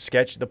thing was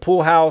sketchy. The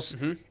pool house,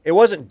 it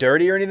wasn't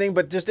dirty or anything,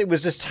 but it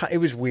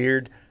was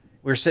weird.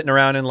 We were sitting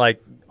around in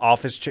like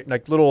office,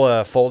 like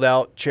little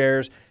fold-out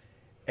chairs,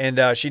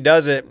 and she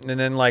does it, and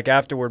then like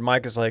afterward,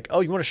 Mike is like,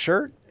 "Oh, you want a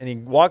shirt?" And he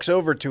walks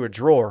over to a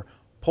drawer,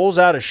 pulls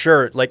out a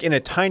shirt, like in a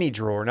tiny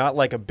drawer, not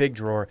like a big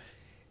drawer,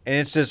 and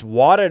it's this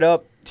wadded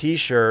up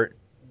T-shirt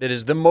that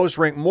is the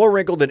more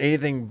wrinkled than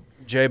anything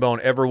J-Bone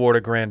ever wore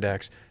to Grand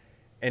X.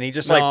 And he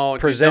just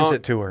presents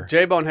it to her.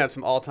 J-Bone had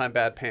some all-time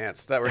bad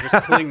pants that were just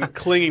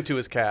clinging to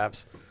his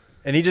calves.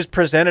 And he just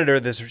presented her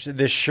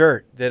this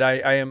shirt that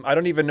I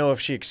don't even know if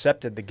she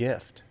accepted the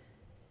gift.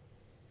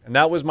 And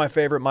that was my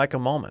favorite Micah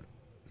moment.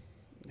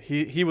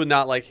 He would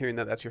not like hearing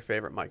that that's your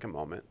favorite Micah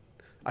moment.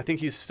 I think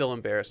he's still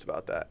embarrassed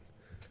about that.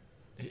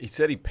 He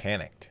said he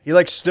panicked. He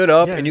like stood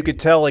up, Yeah. and you could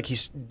tell like he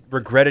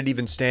regretted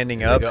even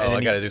standing up. Like, and I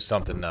then got to do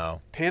something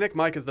now. Panic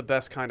Mike is the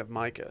best kind of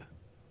Micah.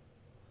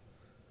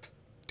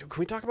 Dude, can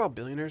we talk about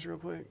billionaires real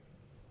quick?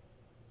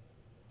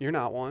 You're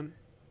not one.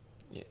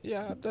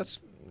 Yeah,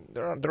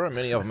 there are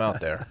many of them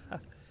out there.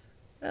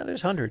 Yeah,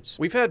 there's hundreds.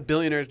 We've had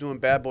billionaires doing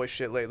bad boy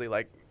shit lately,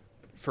 like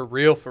for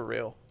real, for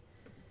real.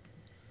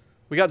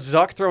 We got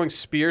Zuck throwing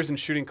spears and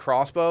shooting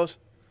crossbows.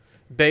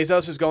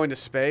 Bezos is going to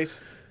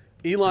space.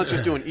 Elon's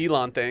just doing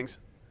Elon things.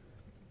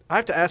 I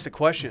have to ask the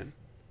question,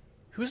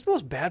 who's the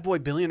most bad boy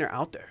billionaire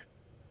out there?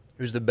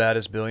 Who's the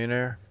baddest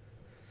billionaire?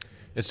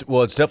 It's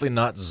definitely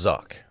not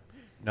Zuck.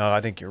 No,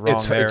 I think you're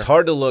wrong there. It's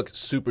hard to look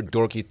super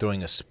dorky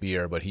throwing a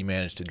spear, but he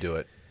managed to do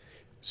it.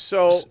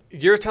 So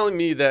you're telling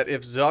me that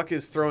if Zuck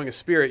is throwing a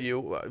spear at you,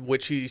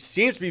 which he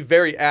seems to be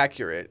very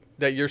accurate,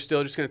 that you're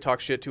still just going to talk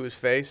shit to his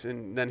face,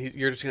 and then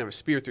you're just going to have a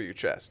spear through your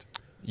chest?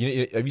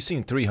 Have you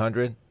seen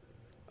 300?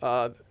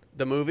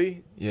 The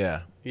movie?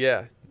 Yeah.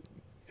 Yeah.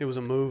 It was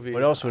a movie.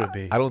 What else would it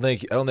be? I don't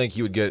think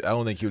he would get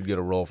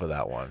a role for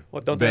that one.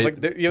 What don't they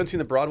like? You haven't seen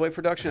the Broadway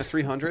production of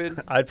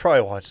 300? I'd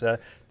probably watch that.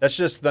 That's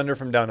just Thunder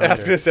from Down I was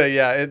Under. gonna say,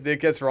 yeah, it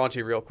gets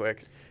raunchy real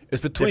quick.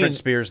 It's between Different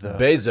spears, though.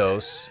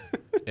 Bezos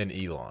and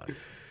Elon.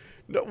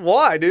 No,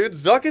 why, dude?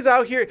 Zuck is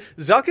out here.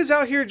 Zuck is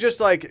out here just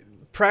like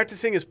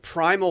practicing his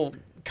primal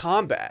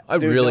combat. I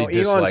Dude, really no,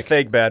 Elon's dislike.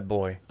 fake bad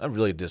boy. I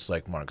really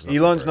dislike Mark Zuckerberg.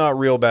 Elon's not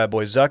real bad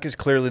boy. Zuck is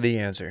clearly the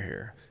answer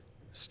here.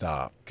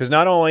 Stop. Because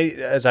not only,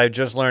 as I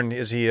just learned,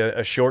 is he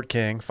a short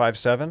king,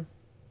 5'7"?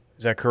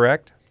 Is that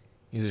correct?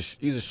 He's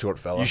a short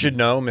fella. You should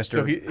know, Mr.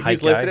 So Height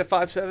he's listed Guy. at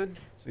 5'7".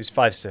 He's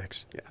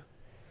 5'6".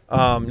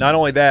 Yeah. Not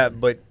only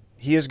that, but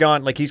he has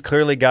gone, like, he's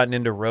clearly gotten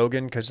into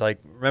Rogan because, like,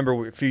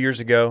 remember a few years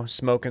ago,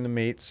 smoking the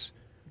meats,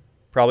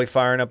 probably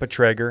firing up a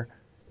Traeger,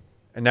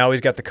 and now he's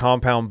got the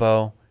compound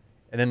bow,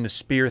 and then the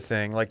spear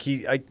thing. Like,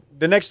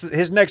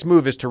 his next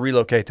move is to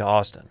relocate to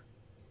Austin.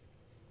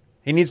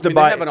 He needs to They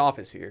buy. have an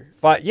office here.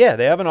 Yeah,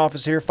 they have an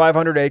office here,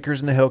 500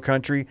 acres in the hill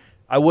country.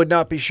 I would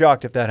not be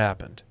shocked if that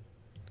happened.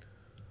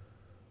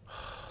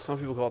 Some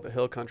people call it the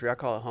hill country. I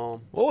call it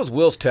home. What was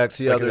Will's text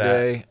the Look other at that.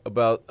 day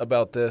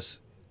about this?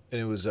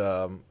 And it was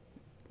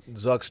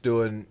Zuck's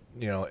doing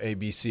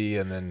ABC,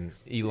 and then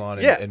Elon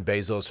Yeah. and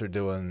Bezos are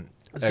doing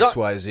Zuck-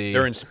 XYZ.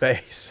 They're in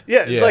space.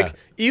 Yeah, Yeah. like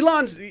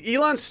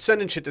Elon's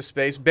sending shit to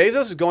space.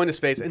 Bezos is going to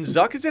space, and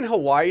Zuck is in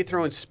Hawaii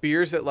throwing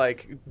spears at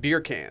like beer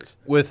cans.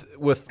 with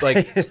like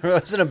It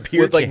wasn't a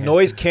beer with like can.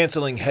 noise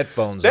canceling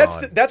headphones That's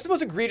on. that's the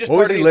most egregious What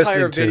part was of he the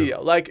entire listening to?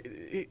 video. Like,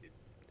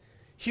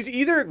 he's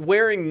either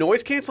wearing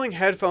noise canceling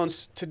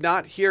headphones to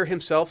not hear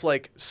himself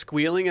like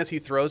squealing as he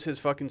throws his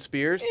fucking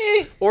spears,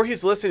 or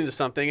he's listening to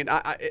something, and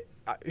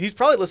he's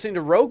probably listening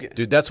to Rogan.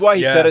 Dude, that's why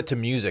he Yeah. set it to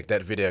music,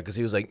 that video, because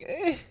he was like,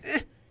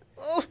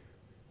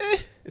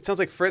 It sounds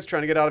like Fritz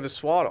trying to get out of his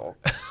swaddle.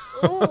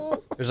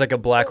 There's like a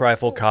Black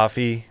Rifle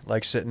coffee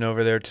like sitting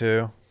over there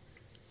too.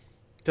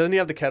 Doesn't he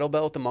have the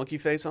kettlebell with the monkey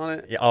face on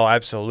it? Yeah, oh,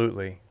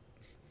 absolutely.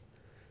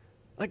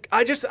 Like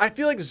I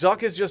feel like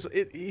Zuck is just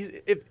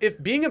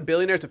if being a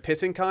billionaire is a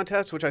pissing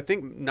contest, which I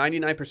think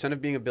 99%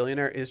 of being a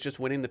billionaire is just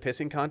winning the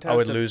pissing contest. I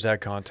would lose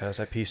that contest.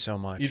 I pee so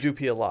much. You do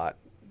pee a lot.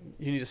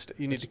 You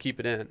need to keep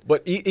it in.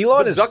 but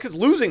Elon But Zuck is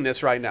losing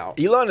this right now.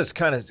 Elon is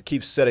kind of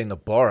keeps setting the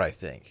bar, I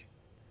think,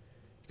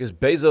 because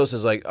Bezos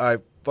is like, all right,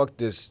 fuck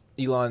this.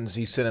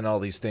 He's sending all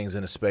these things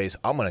into space.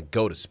 I'm gonna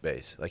go to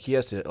space. Like he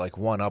has to like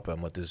one up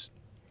him with this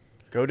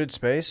Goated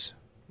space?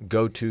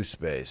 go to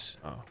space.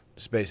 Oh.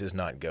 Space is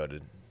not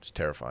goated. It's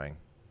terrifying.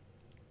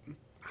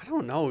 I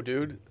don't know,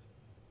 dude.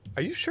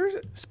 Are you sure?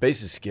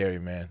 Space is scary,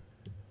 man.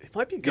 It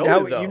might be Dude,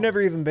 goated, though. you've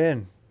never even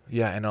been.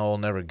 Yeah, and I'll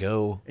never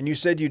go. And you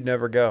said you'd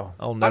never go.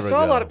 I'll I never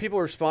saw a go. lot of people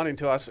responding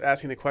to us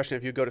asking the question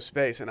if you go to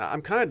space, and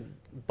I'm kind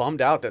of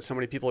bummed out that so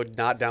many people are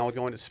not down with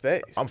going to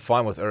space. I'm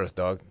fine with Earth,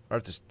 dog.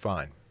 Earth is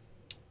fine.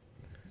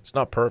 It's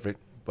not perfect,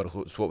 but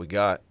it's what we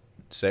got.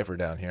 It's safer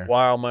down here.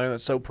 Wow, man,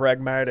 that's so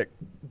pragmatic.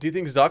 Do you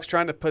think Zuck's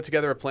trying to put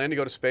together a plan to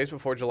go to space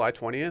before July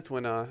 20th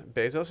when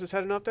Bezos is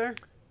heading up there?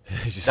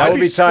 That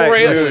would be tight,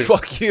 scram- dude.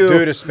 Fuck you.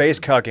 Dude, a space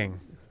cucking.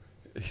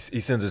 He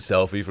sends a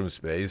selfie from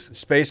space.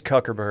 Space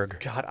Cuckerberg.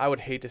 God, I would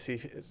hate to see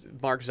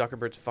Mark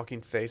Zuckerberg's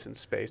fucking face in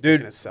space taking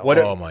Dude, a selfie. what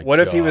if, Oh my what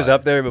if he was God.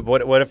 up there, but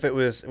what if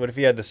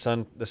he had the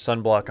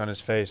sunblock on his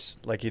face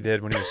like he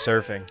did when he was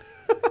surfing?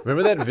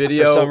 Remember that For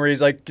video? some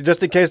reason, like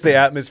just in case the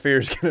atmosphere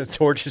is gonna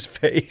torch his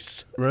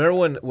face.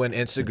 Remember when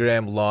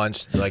Instagram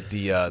launched like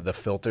the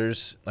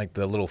filters, like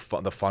the little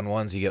the fun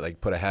ones? You get like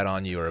put a hat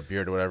on you or a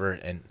beard or whatever,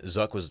 and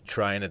Zuck was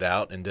trying it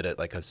out and did it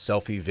like a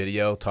selfie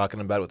video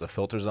talking about it with the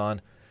filters on.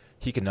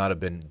 He could not have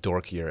been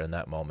dorkier in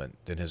that moment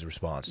than his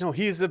response. No,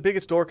 he's the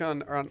biggest dork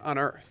on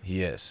Earth.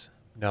 He is.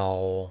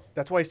 No,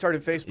 That's why he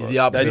started Facebook. He's the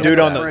opposite. that dude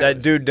of on that.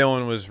 that dude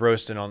Dylan was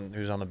roasting on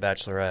who's on the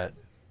Bachelorette.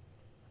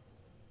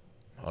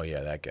 Oh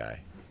yeah, that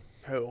guy.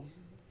 Who?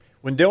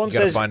 When Dylan You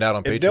gotta says, find out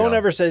on if Patreon. Dylan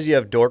ever says you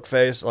have dork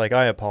face, like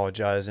I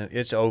apologize, and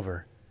it's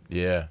over.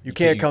 Yeah. You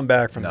can't come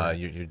back from no, that.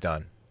 you're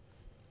done.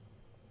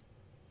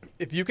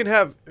 If you can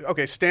have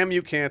Stan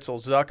Mute cancel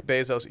Zuck,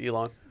 Bezos,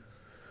 Elon.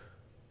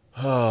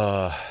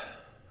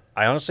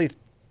 I honestly,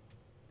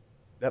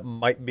 that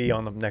might be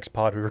on the next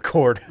pod we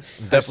record.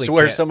 Definitely I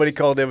swear can't- somebody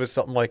called it with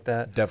something like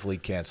that. Definitely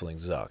canceling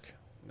Zuck.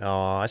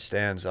 No, I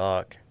stand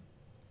Zuck.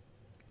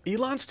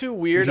 Elon's too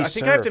weird. He I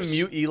think I have to surfs.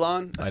 mute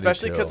Elon, I do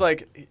especially too.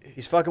 because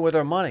He's fucking with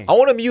our money. I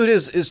want to mute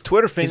his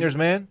Twitter fingers,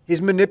 man.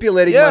 He's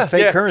manipulating Yeah, my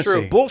fake yeah, currency.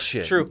 true.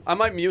 Bullshit. True. I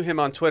might mute him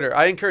on Twitter.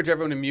 I encourage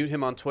everyone to mute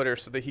him on Twitter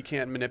so that he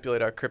can't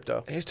manipulate our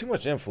crypto. He's too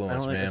much I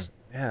influence, don't think man. it's-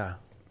 yeah.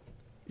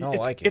 I don't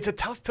like it. It's a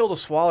tough pill to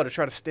swallow to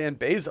try to stand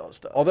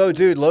Bezos, though. Although,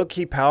 dude, low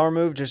key power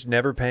move, just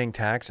never paying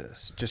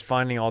taxes, just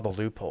finding all the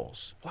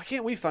loopholes. Why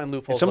can't we find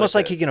loopholes? It's almost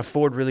like he this? can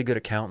afford really good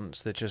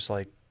accountants that just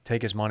like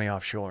take his money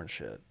offshore and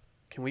shit.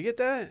 Can we get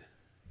that?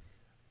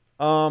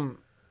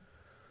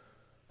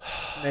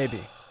 Maybe.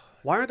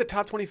 Why aren't the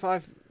top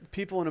 25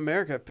 people in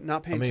America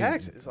not paying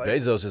taxes? Like,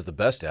 Bezos is the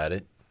best at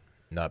it,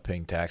 not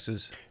paying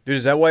taxes. Dude,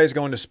 is that why he's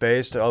going to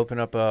space to open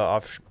up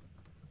a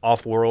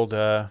off-world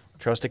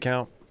trust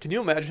account? Can you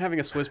imagine having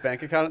a Swiss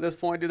bank account at this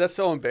point, dude? That's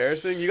so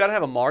embarrassing. You got to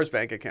have a Mars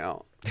bank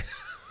account.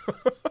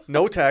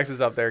 No taxes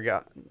up there,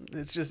 guy.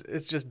 It's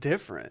just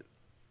different.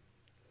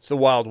 It's the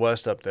Wild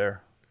West up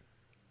there,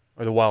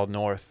 or the Wild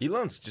North.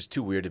 Elon's just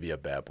too weird to be a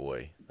bad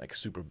boy, like a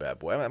super bad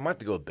boy. I might have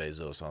to go with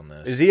Bezos on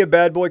this. Is he a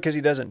bad boy because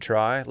he doesn't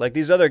try? Like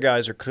these other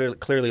guys are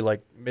clearly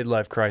like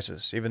midlife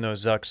crisis, even though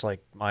Zuck's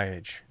like my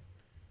age.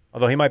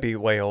 Although he might be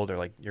way older,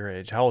 like your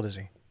age. How old is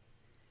he?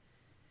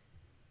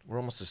 We're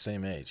almost the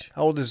same age.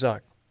 How old is Zuck?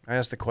 I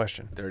asked the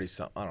question.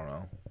 30-something. I don't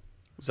know.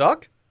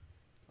 Zuck?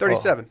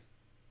 37.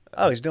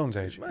 Oh, he's Dylan's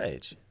age. My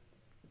age.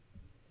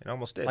 It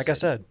almost is. Like I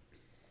said.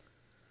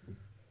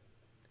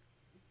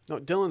 No,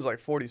 Dylan's like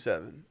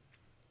 47.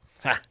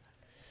 Ha.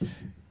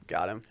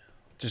 Got him.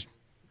 Just,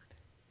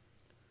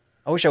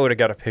 I wish I would have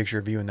got a picture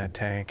of you in that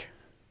tank.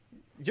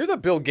 You're the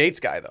Bill Gates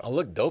guy, I though.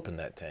 look dope in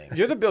that tank.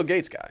 You're the Bill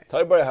Gates guy. Tell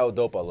everybody how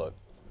dope I look.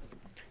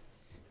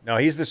 No,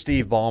 he's the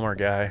Steve Ballmer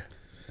guy.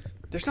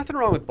 There's nothing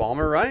wrong with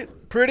Ballmer, right?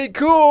 Pretty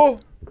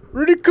cool.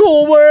 Pretty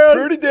cool, man.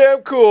 Pretty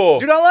damn cool.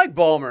 Dude, I like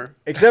Ballmer.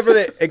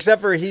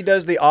 Except for he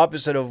does the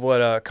opposite of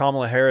what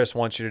Kamala Harris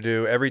wants you to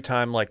do every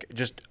time, like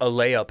just a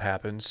layup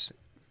happens,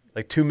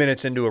 like 2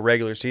 minutes into a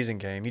regular season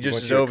game. He just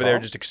wants is you to over there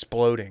call? just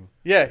exploding,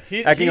 Yeah,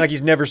 acting like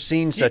he's never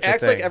seen he such a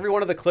acts thing. like every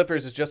one of the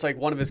Clippers is just like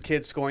one of his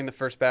kids scoring the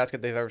first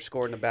basket they've ever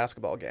scored in a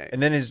basketball game.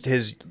 And then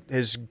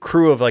his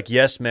crew of like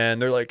yes men,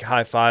 they're like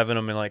high fiving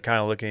him and like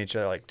kind of looking at each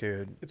other like,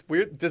 dude, It's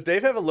weird. Does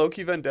Dave have a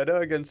low-key vendetta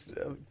against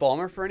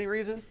Ballmer for any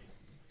reason?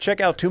 check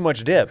out Too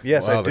Much Dip.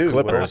 Yes, Wow, I do. the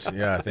Clippers. Will.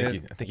 Yeah, I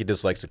think he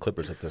dislikes the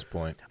Clippers at this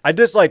point. I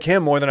dislike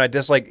him more than I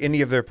dislike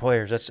any of their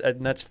players.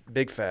 That's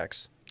big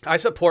facts. I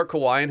support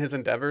Kawhi in his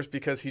endeavors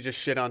because he just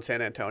shit on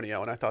San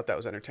Antonio, and I thought that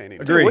was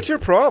entertaining. Agree. Dude, what's your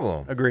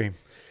problem? Agree.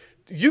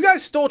 You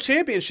guys stole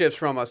championships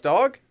from us,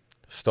 dog.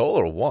 Stole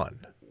or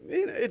won?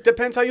 It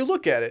depends how you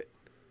look at it.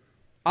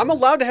 I'm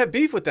allowed to have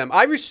beef with them.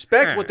 I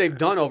respect what they've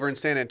done over in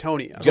San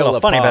Antonio. It's a little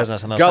funny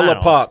business in those Gala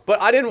finals. pop.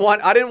 But I didn't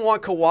want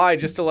Kawhi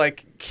just to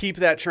like keep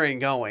that train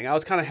going. I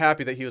was kind of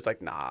happy that he was like,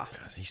 nah.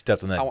 He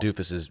stepped on that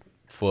doofus's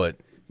foot.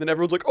 Then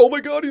everyone's like, oh my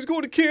God, he's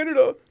going to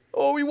Canada.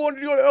 Oh, he wanted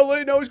to go to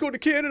LA. Now he's going to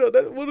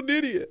Canada. What an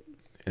idiot.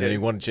 And then he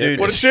won a Dude.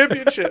 What a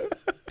championship.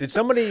 championship. Did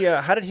somebody?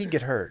 How did he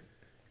get hurt?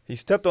 He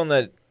stepped on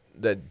that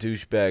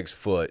douchebag's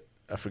foot.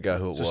 I forgot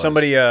who it So was.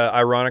 somebody,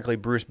 ironically,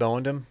 Bruce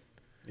Bowened him.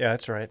 Yeah,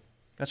 that's right.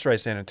 That's right,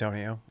 San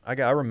Antonio. I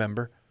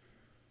remember.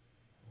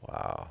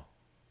 Wow.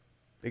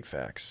 Big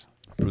facts.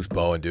 Bruce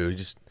Bowen, dude. He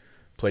just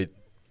played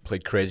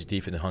crazy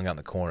defense and hung out in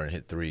the corner and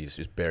hit threes.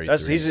 Just buried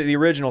He's threes. the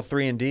original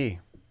 3-and-D.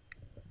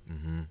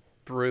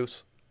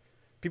 Bruce.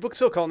 People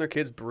still calling their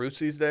kids Bruce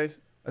these days.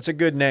 That's a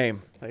good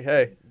name. Like,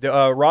 hey,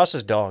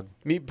 Ross's dog.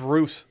 meet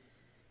Bruce.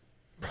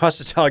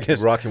 Ross's dog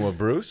is Rocking with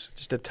Bruce?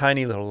 just a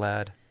tiny little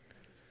lad.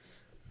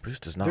 Bruce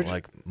does not They're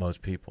like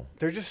most people.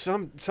 There's just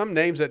some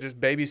names that just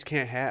babies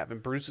can't have,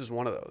 and Bruce is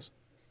one of those.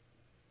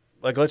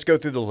 Like, let's go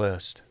through the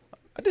list.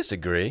 I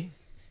disagree.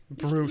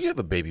 Bruce. You have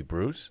a baby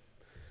Bruce.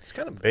 It's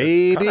kind of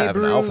Baby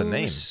an alpha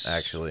name, Bruce.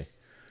 actually.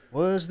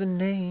 Was the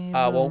name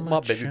I of want my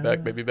baby child.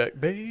 back, baby back,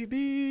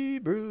 baby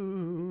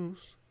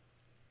Bruce.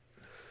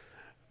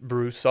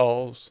 Bruce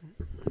Sauls.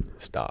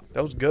 Stop.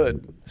 That was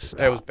good. Stop.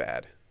 That was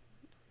bad.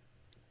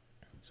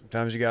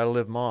 Sometimes you gotta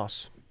live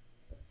Moss.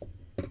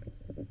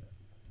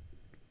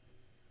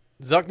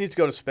 Zuck needs to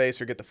go to space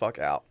or get the fuck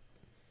out.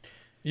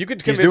 You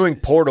could He's convince doing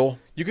Portal,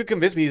 You could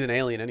convince me he's an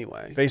alien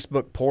anyway.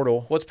 Facebook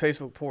Portal. What's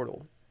Facebook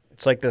Portal?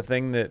 It's like the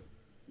thing that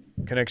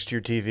connects to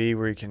your TV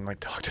where you can like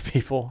talk to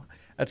people.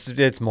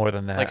 It's more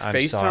than that. Like I'm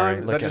FaceTime? sorry.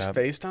 Is Look that it just up.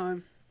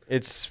 FaceTime?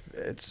 It's.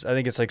 I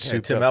think it's like Yeah,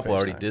 souped Tim up Apple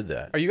already FaceTime. did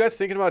that. Are you guys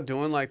thinking about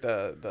doing like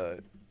the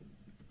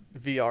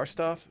VR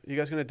stuff? You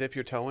guys gonna dip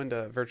your toe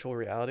into virtual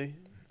reality?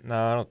 No,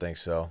 I don't think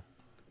so.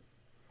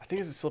 I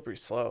think it's a slippery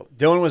slope.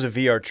 Dylan was a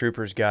VR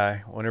Troopers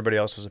guy when everybody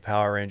else was a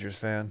Power Rangers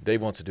fan.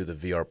 Dave wants to do the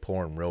VR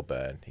porn real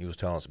bad. He was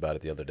telling us about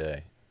it the other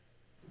day.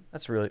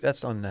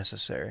 That's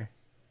unnecessary.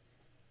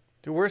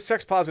 Dude, we're a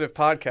sex positive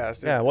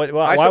podcast. Yeah, why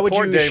I would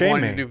support you Dave shame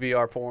wanting me? to do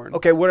VR porn.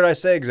 Okay, what did I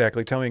say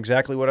exactly? Tell me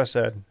exactly what I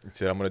said. He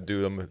said, I'm gonna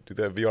do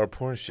that VR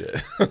porn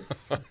shit.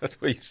 That's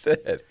what you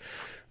said.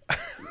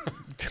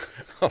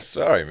 I'm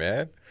sorry,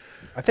 man.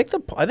 I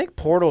think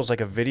Portal's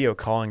like a video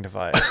calling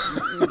device.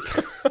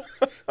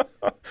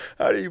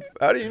 How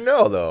do you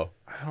know though?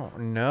 I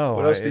don't know.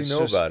 What else do you It's know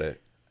just- about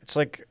it? It's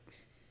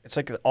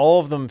like all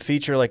of them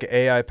feature like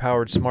AI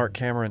powered smart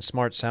camera and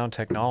smart sound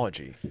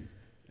technology,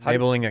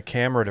 enabling a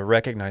camera to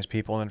recognize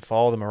people and then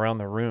follow them around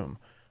the room.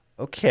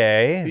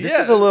 Okay, this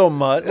Yeah, is a little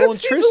little It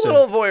seems intrusive. a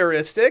little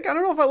voyeuristic. I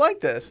don't know if I like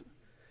this.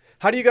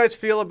 How do you guys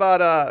feel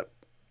about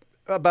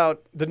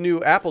the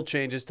new Apple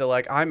changes to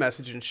like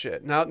iMessage and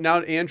shit? Now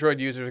Android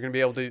users are gonna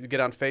be able to get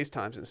on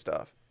FaceTimes and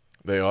stuff.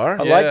 They are?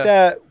 I Yeah. like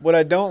that. What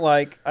I don't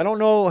like, I don't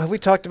know. Have we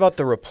talked about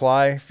the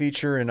reply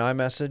feature in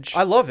iMessage?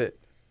 I love it.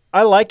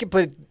 I like it,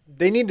 but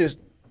they need to.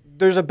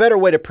 There's a better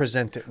way to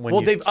present it.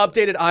 Well, they've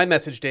updated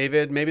iMessage,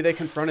 David. Maybe they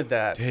confronted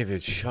that.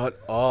 David, shut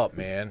up,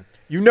 man.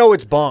 You know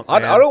it's bunk, I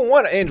man. don't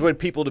want Android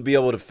people to be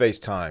able to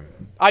FaceTime.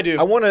 I do.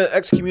 I want to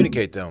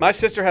excommunicate them. My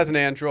sister has an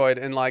Android,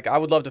 and like I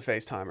would love to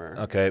FaceTime her.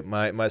 Okay,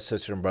 my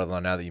sister and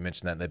brother-in-law. Now that you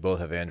mentioned that, they both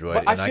have Android,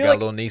 But I and I feel got a like-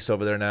 little niece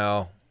over there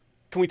now.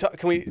 Can we talk?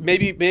 Can we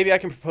maybe I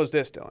can propose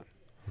this, Dylan?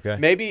 Okay.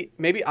 Maybe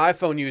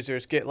iPhone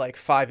users get like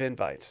 5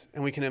 invites,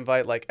 and we can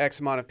invite like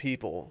X amount of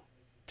people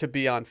to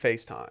be on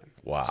FaceTime.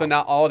 Wow. So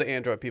now all the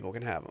Android people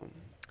can have them.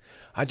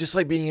 I just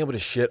like being able to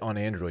shit on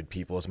Android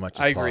people as much as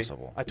I agree.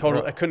 possible. I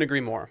couldn't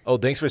agree more. Oh,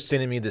 thanks for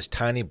sending me this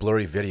tiny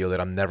blurry video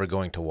that I'm never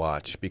going to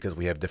watch because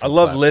we have I different.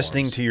 love platforms.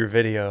 listening to your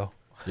video.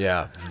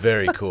 Yeah,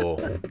 very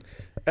cool.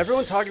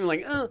 Everyone talking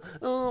like,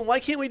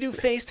 why can't we do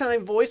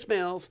FaceTime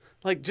voicemails?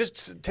 Like,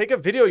 just take a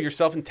video of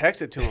yourself and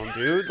text it to them,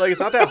 dude. Like, it's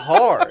not that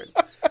hard.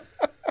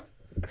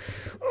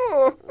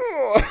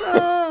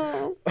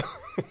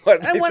 Why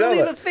do I they want to sound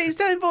leave like- a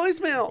FaceTime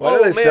voicemail. Why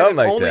do they man, sound if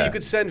like only that? you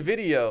could send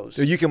videos.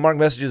 Dude, you can mark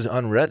messages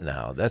unread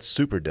now. That's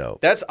super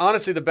dope. That's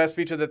honestly the best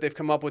feature that they've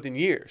come up with in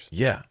years.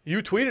 Yeah,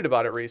 You tweeted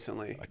about it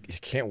recently. I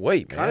can't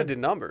wait, man. Kind of did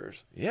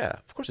numbers. Yeah,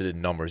 of course it did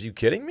numbers. You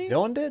kidding me?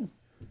 Dylan did.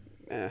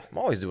 I'm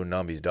always doing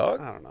numbies,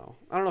 dog. I don't know.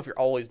 I don't know if you're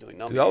always doing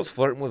numbers. Dude, I was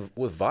flirting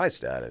with Vi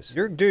status.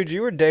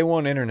 You were day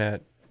one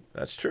internet.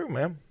 That's true,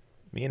 man.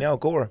 Me and Al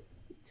Gore.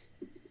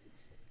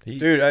 He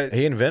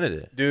invented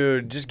it.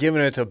 Dude, just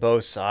giving it to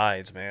both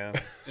sides, man.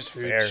 Just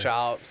Dude, fair.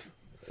 shouts.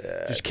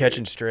 Just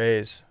catching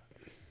strays.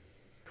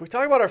 Can we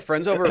talk about our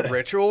friends over at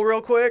Ritual real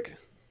quick?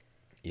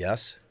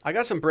 Yes, I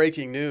got some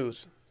breaking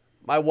news.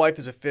 My wife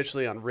is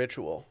officially on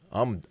Ritual.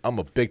 I'm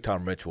a big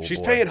time Ritual. She's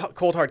boy. paying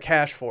cold hard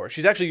cash for it.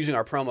 She's actually using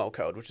our promo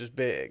code, which is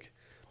big.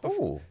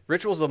 Oh,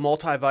 Ritual is a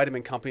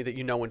multivitamin company that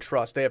you know and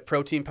trust. They have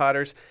protein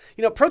powders.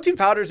 You know, protein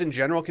powders in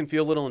general can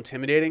feel a little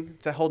intimidating.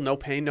 It's that whole no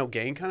pain, no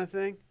gain kind of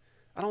thing.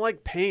 I don't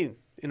like pain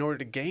in order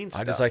to gain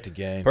stuff. I just like to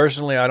gain.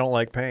 Personally, I don't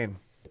like pain.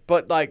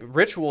 But like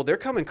Ritual, they're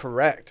coming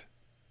correct.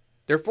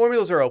 Their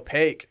formulas are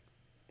opaque.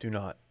 Do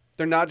not.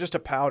 They're not just a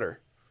powder.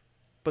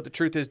 But the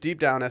truth is, deep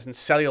down, as in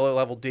cellular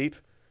level deep,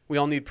 we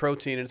all need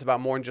protein, and it's about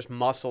more than just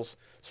muscles.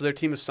 So their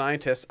team of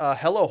scientists,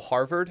 hello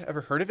Harvard,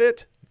 ever heard of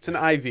it? It's an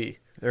IV.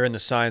 They're in the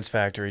science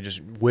factory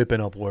just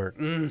whipping up work.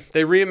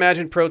 They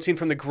reimagined protein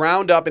from the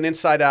ground up and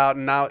inside out,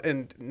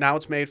 and now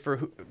it's made for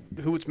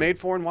who it's made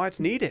for and why it's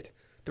needed.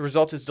 The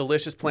result is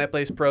delicious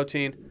plant-based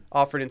protein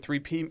offered in 3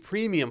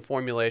 premium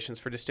formulations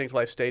for distinct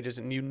life stages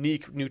and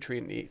unique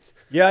nutrient needs.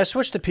 Yeah, I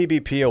switched to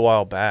PBP a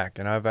while back,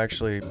 and I've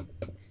actually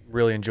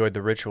really enjoyed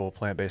the Ritual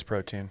plant-based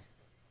protein.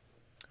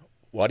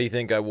 Why do you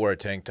think I wore a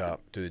tank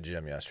top to the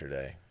gym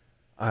yesterday?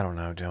 I don't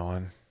know,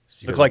 Dylan.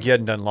 Because Looked like you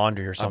hadn't done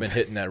laundry or I've something. been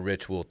hitting that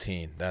Ritual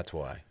teen. That's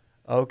why.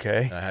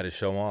 Okay. I had to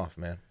show them off,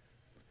 man.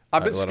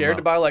 I've been Let 'em scared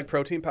to out. buy like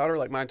protein powder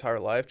like my entire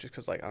life just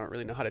because like I don't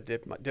really know how to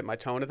dip my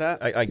toe into that.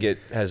 I get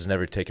has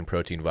never taken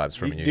protein vibes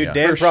from you. Dude, Yeah.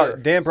 Dan, For sure.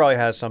 Dan probably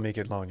has some he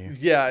could loan you.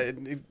 Yeah,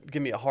 it'd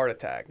give me a heart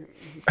attack.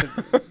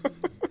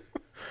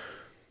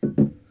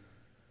 What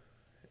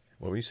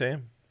were you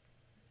saying?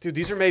 Dude,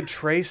 these are made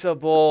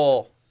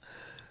traceable.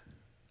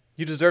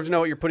 You deserve to know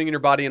what you're putting in your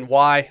body and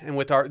why. And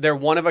with their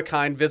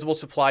one-of-a-kind visible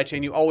supply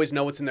chain, you always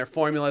know what's in their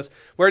formulas,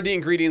 where the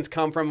ingredients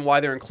come from, and why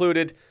they're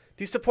included.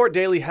 These support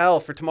daily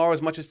health for tomorrow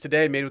as much as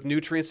today, made with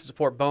nutrients to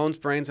support bones,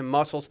 brains, and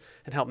muscles,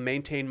 and help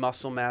maintain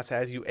muscle mass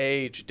as you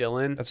age,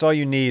 Dylan. That's all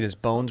you need is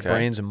bones, Okay.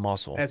 brains, and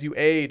muscle. As you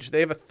age, they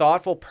have a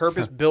thoughtful,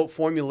 purpose-built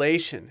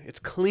formulation. It's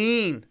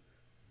clean.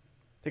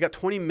 They got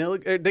 20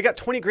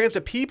 grams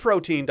of pea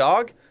protein,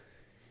 dog.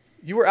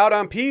 You were out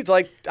on peas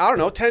like, I don't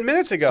know, 10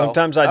 minutes ago.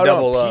 Sometimes I Out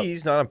double on up.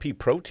 peas, not on pea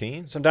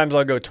protein. Sometimes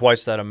I'll go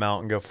twice that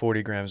amount and go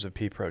 40 grams of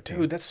pea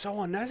protein. Dude, that's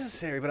so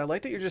unnecessary, but I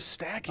like that you're just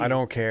stacking. I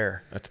don't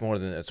care. That's more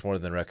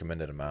than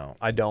recommended amount.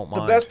 I don't The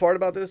mind. best part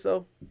about this,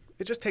 though,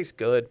 it just tastes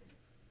good.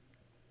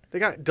 They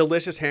got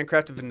delicious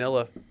handcrafted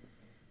vanilla.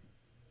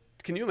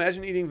 Can you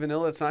imagine eating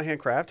vanilla that's not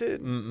handcrafted?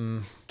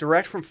 Mm-mm.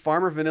 Direct from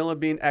farmer vanilla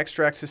bean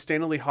extract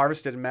sustainably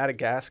harvested in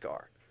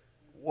Madagascar.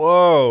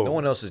 Whoa. No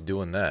one else is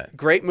doing that.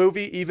 Great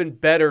movie, even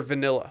better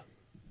vanilla.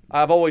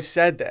 I've always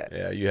said that.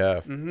 Yeah, you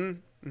have.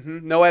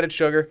 No added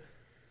sugar.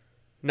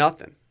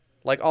 Nothing.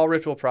 Like all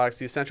Ritual products,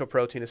 the essential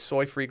protein is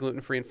soy-free,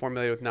 gluten-free, and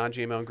formulated with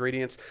non-GMO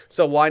ingredients.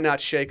 So why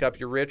not shake up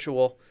your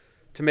Ritual?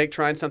 To make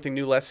trying something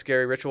new less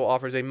scary, Ritual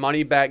offers a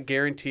money-back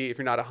guarantee if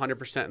you're not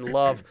 100% in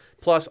love.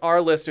 Plus, our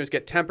listeners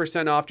get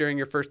 10% off during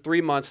your first 3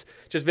 months.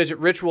 Just visit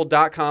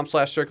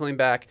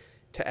ritual.com/circlingback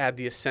to add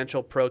the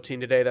essential protein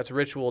today. That's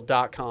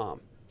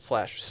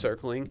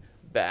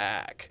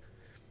ritual.com/circlingback.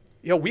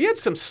 Yo, we had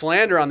some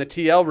slander on the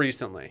TL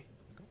recently.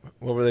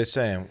 What were they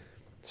saying?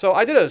 So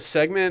I did a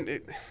segment.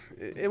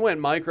 It went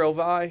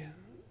micro-vi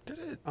Did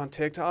it? on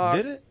TikTok.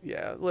 Did it?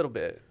 Yeah, a little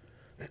bit.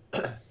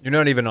 You're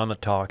not even on the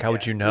talk. How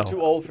would you know? You're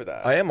too old for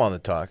that. I am on the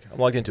talk. I'm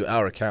logged into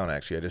our account,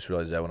 actually. I just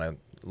realized that when I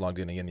logged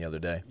in again the other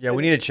day. Yeah,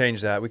 we need to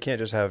change that. We can't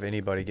just have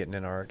anybody getting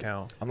in our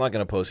account. I'm not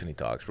going to post any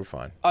talks. We're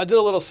fine. I did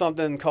a little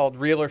something called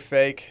Real or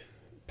Fake.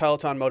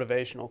 Peloton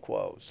motivational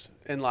quotes,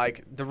 and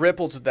like the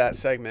ripples of that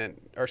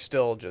segment are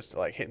still just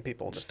like hitting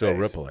people in the Still face.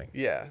 rippling.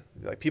 Yeah,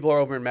 like people are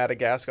over in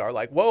Madagascar,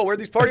 like, whoa, where'd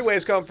these party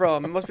waves come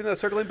from? It must be in that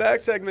circling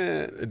back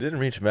segment. It didn't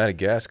reach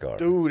Madagascar.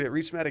 Dude, it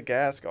reached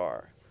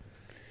Madagascar.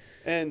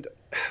 And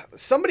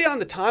somebody on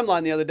the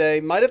timeline the other day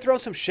might have thrown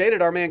some shade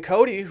at our man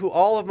Cody, who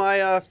all of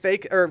my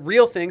fake or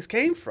real things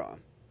came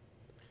from.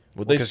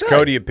 What they Because say?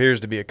 Cody appears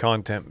to be a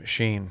content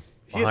machine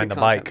He is a behind the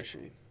content bike.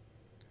 machine.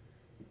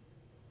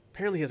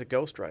 Apparently, he has a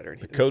ghostwriter.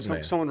 The code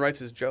man. Someone writes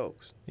his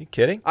jokes. You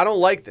kidding? I don't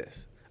like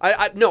this.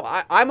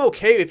 I'm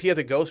okay if he has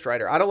a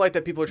ghostwriter. I don't like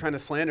that people are trying to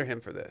slander him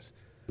for this.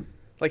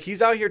 Like,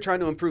 he's out here trying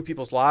to improve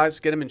people's lives,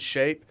 get them in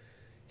shape.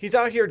 He's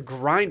out here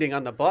grinding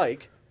on the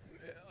bike.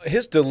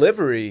 His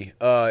delivery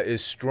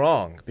is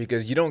strong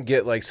because you don't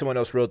get like someone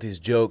else wrote these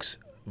jokes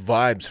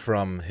vibes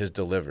from his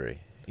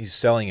delivery. He's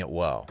selling it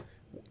well.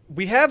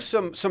 We have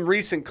some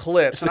recent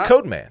clips. It's the and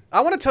code man.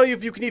 I want to tell you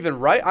if you can even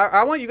write.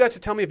 I want you guys to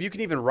tell me if you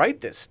can even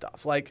write this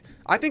stuff. Like,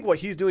 I think what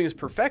he's doing is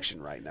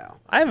perfection right now.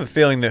 I have a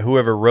feeling that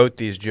whoever wrote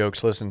these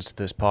jokes listens to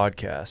this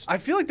podcast. I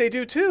feel like they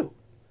do too.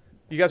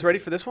 You guys ready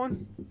for this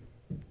one?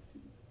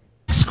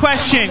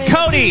 Question,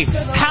 Cody,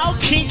 how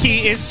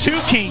kinky is too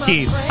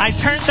kinky? I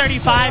turned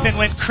 35 and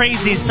went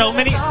crazy. So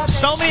many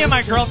of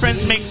my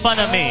girlfriends make fun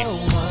of me.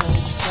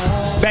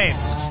 Babe,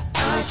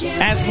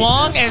 as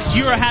long as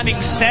you are having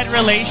said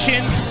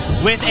relations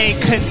with a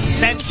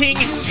consenting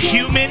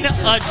human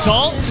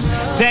adult,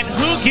 then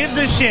who gives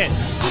a shit?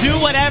 Do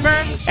whatever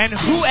and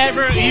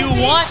whoever you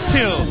want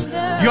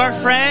to. Your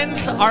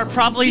friends are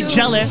probably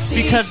jealous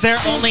because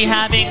they're only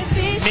having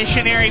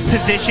missionary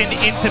position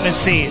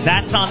intimacy.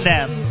 That's on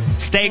them.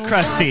 Stay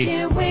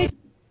crusty.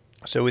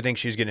 So we think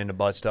she's getting into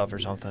butt stuff or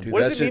something. Dude, What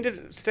does that's it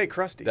mean to stay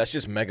crusty? That's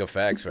just mega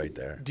facts right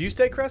there. Do you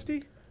stay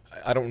crusty?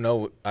 I don't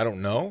know. I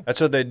don't know.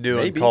 That's what they do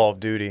Maybe. in Call of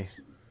Duty.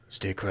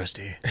 Stay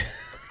crusty.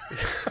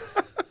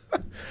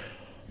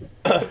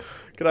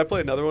 Could I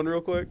play another one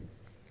real quick?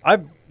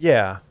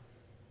 Yeah.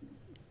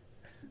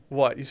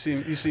 What? You seem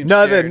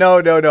Nothing. scared. No.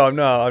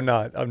 I'm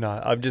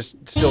not. I'm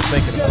just still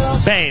thinking about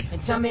it. Babe,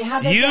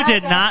 you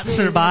did not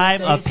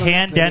survive a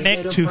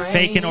pandemic to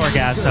fake an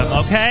orgasm,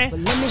 okay?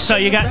 So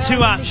you got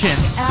two options.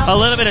 A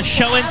little bit of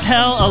show and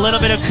tell, a little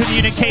bit of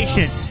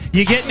communication.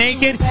 You get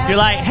naked, you're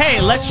like,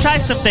 hey, let's try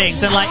some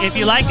things. And like, if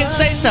you like it,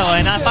 say so.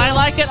 And if I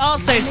like it, I'll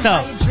say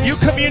so. You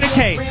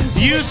communicate.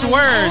 Use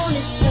words.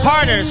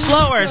 Harder,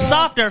 slower,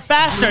 softer,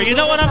 faster. You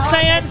know what I'm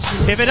saying?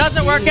 If it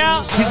doesn't work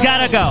out, he's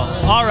got to go.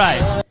 All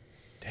right.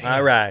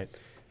 All right.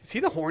 Is he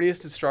the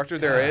horniest instructor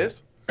there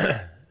is?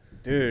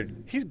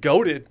 Dude, He's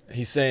goated.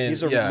 He's saying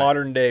he's a yeah,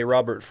 modern day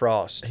Robert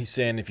Frost. He's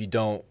saying if you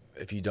don't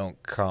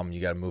come, you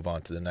got to move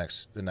on to the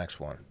next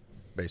one.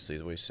 Basically,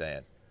 is what he's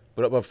saying.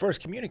 But first,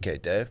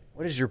 communicate, Dave.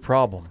 What is your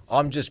problem?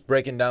 I'm just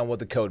breaking down what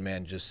the code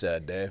man just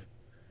said, Dave.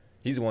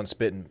 He's the one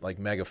spitting like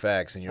mega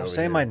facts, and you're I'm over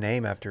saying here. my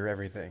name after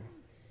everything.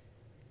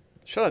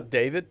 Shut up,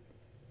 David.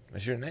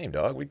 What's your name,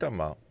 dog? What are you talking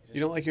about?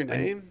 You don't like your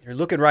name? You're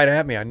looking right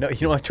at me. I know you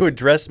don't have to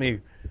address me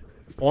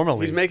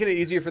formally. He's making it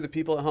easier for the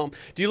people at home.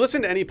 Do you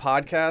listen to any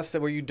podcasts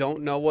where you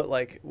don't know what,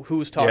 like,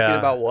 who's talking Yeah,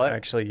 about what?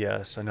 Actually,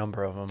 yes, a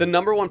number of them. The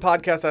number one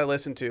podcast I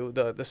listen to,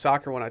 the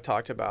soccer one I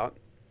talked about,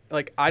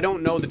 like, I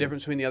don't know the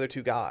difference between the other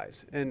two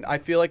guys. And I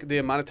feel like the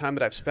amount of time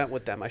that I've spent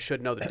with them, I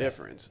should know the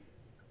difference.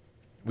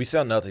 We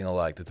sound nothing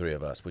alike, the three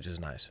of us, which is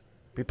nice.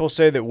 People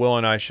say that Will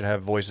and I should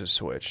have voices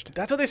switched.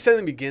 That's what they said in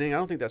the beginning. I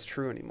don't think that's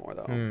true anymore,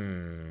 though.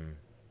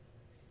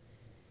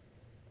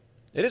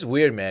 It is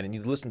weird, man. And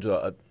you listen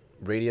to a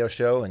radio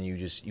show, and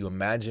you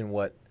imagine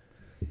what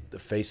the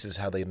faces,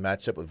 how they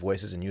match up with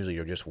voices, and usually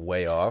you're just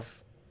way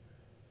off.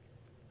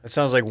 It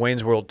sounds like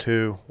Wayne's World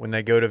 2 when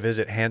they go to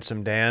visit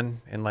Handsome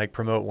Dan and like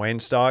promote Wayne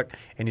stock,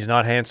 and he's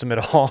not handsome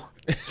at all.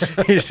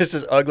 He's just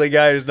this ugly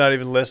guy who's not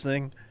even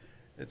listening.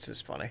 It's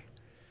just funny.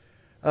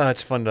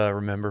 It's fun to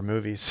remember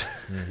movies.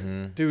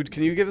 Dude,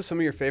 can you give us some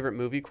of your favorite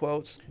movie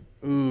quotes?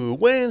 Ooh,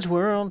 Wayne's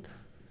World.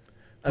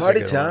 That's a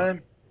Party good one.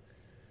 time.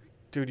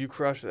 Dude, you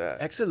crushed that.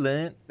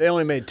 Excellent. They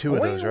only made 2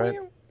 of those, right?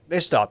 They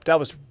stopped. That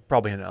was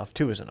probably enough.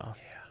 2 is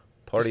enough.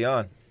 Party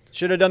on.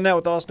 Should have done that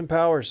with Austin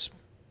Powers.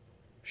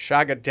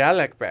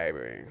 Shagadelic,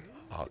 baby.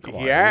 Oh, come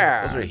on.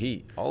 Yeah. Dude. Those are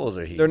heat. All those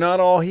are heat. They're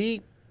not all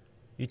heat.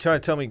 You trying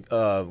to tell me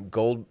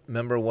Gold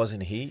member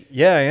wasn't heat?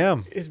 Yeah, I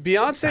am. Is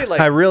Beyonce like?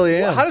 I really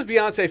am. How does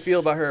Beyonce feel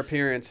about her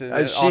appearance in?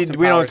 Austin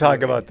We don't Powers talk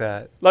movie? about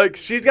that. Like,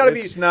 she's got to be.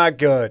 It's not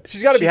good.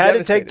 She's gotta She be had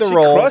to take the devastated. She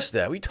role. crushed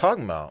that. What are you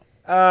talking about?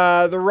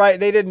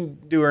 They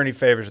didn't do her any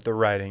favors with the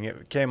writing.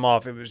 It came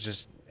off. It was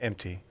just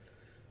empty.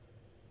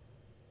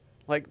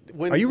 Like,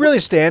 when Are you really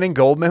standing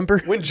Gold member?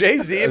 When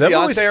Jay-Z and That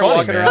movie's Beyonce are funny,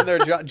 walking man. around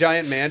their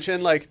giant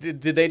mansion, like,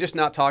 did they just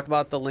not talk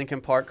about the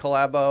Linkin Park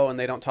collabo, and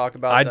they don't talk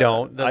about? I the,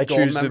 don't. The I Gold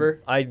choose member?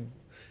 to. I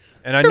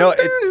know.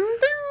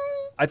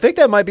 I think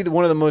that might be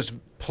one of the most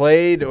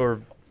played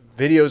or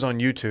videos on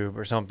YouTube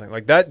or something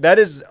like that. That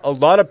is a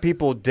lot of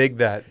people dig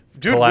that.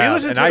 Dude, collab, we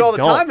listened and to it I all the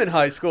don't. time in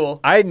high school.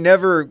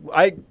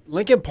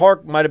 Linkin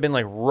Park might have been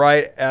like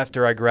right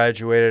after I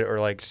graduated or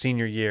like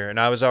senior year, and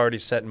I was already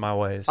set in my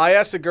ways. I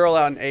asked a girl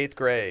out in 8th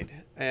grade,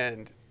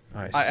 and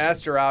Nice. I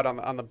asked her out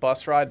on the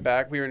bus ride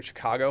back. We were in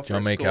Chicago for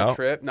y'all a make school out?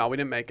 trip. No, we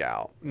didn't make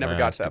out. Never Nah,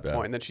 got that's to that too bad.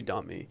 point, and then she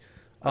dumped me.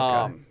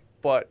 Okay.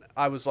 But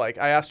I was like,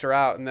 I asked her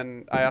out, and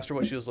then I asked her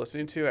what she was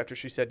listening to after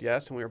she said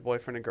yes, and we were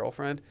boyfriend and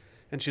girlfriend.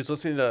 And she was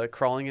listening to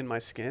 "Crawling in My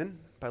Skin"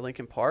 by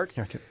Linkin Park.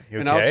 You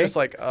And I was okay? just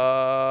like,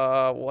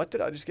 what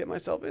did I just get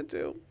myself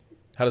into?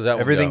 How does that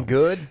Everything one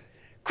go? good?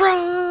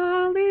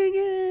 Crawling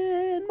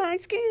in my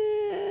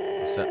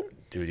skin.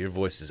 Dude, your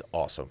voice is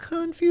awesome.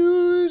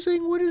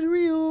 Confusing what is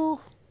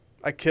real.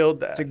 I killed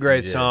that. It's a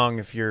great did. song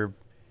if you're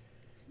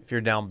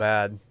down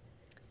bad.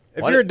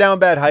 If Why you're a did- down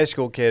bad high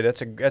school kid, that's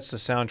the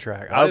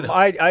soundtrack.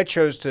 Why did- I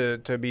chose to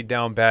be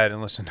down bad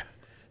and listen.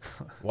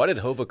 Why did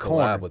Hova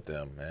Corn. collab with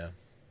them, man?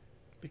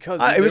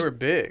 Because it they was- were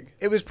big.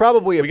 It was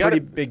probably a We gotta-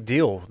 pretty big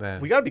deal then.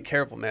 We got to be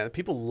careful, man.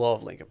 People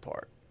love Linkin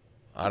Park.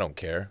 I don't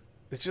care.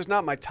 It's just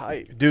not my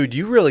type. Dude,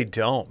 you really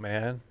don't,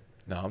 man.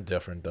 No, I'm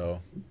different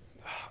though.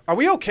 Are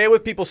we okay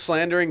with people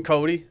slandering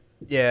Cody?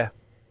 Yeah.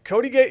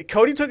 Cody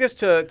took us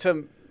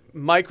to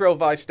micro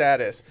vice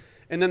status,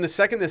 and then the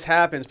second this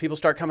happens, people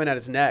start coming at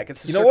his neck.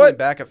 It's the You know circling what?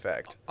 back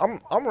effect. I'm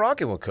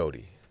rocking with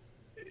Cody.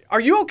 Are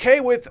you okay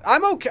with?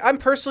 I'm okay. I'm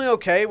personally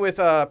okay with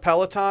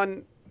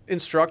Peloton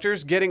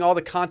instructors getting all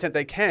the content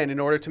they can in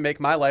order to make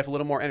my life a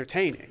little more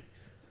entertaining.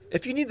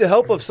 If you need the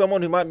help of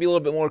someone who might be a little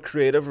bit more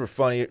creative or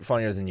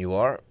funnier than you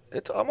are,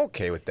 I'm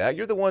okay with that.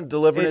 You're the one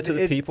delivering it to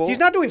the people. He's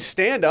not doing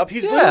stand up.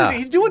 He's Yeah. literally,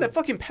 he's doing a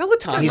fucking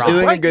Peloton. He's ride.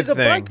 doing a bike- good he's a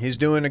thing. bike- He's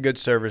doing a good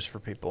service for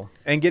people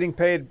and getting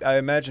paid, I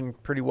imagine,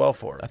 pretty well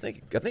for I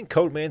it. think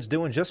Code Man's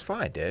doing just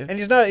fine, Dave. And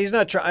he's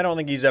not trying. I don't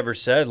think he's ever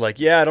said like,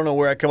 yeah, I don't know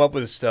where I come up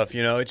with this stuff.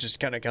 You know, it just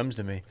kind of comes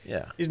to me.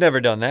 Yeah. He's never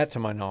done that to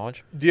my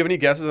knowledge. Do you have any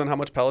guesses on how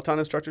much Peloton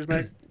instructors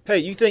make? Hey,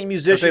 you think If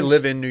musicians they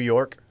live in New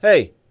York,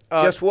 Hey,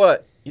 Uh, guess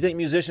what? You think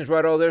musicians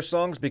write all their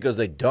songs because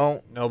they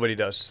don't? nobody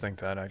does think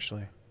that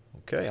actually.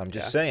 Okay, I'm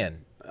just Yeah. saying.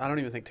 I don't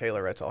even think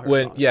Taylor writes all her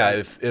When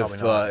songs. Probably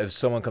not. if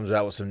someone comes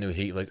out with some new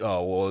heat, like,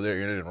 oh well, you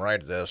didn't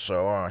write this,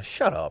 so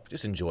shut up,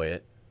 just enjoy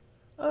it.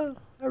 I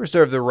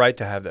reserve the right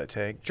to have that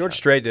take. George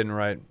Strait didn't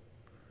write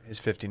his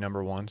 50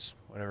 number ones,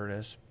 whatever it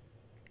is.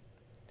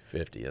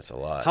 50, that's a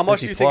lot. How much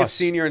 50 do you think a plus.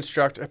 senior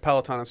instructor, a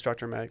Peloton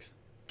instructor makes?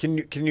 Can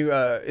you?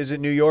 Is it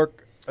New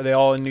York? Are they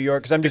all in New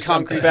York? Because I'm just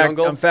concrete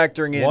jungle? I'm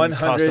factoring in 100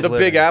 cost of The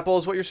living. Big Apple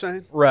is what you're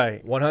saying?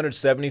 Right.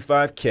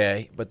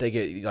 175K, but they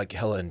get like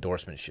hella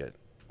endorsement shit.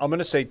 I'm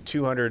gonna say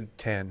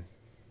 210.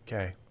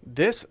 Okay.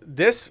 This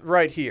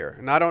right here,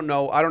 and I don't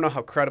know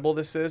how credible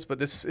this is, but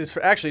this is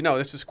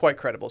this is quite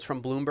credible. It's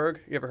from Bloomberg.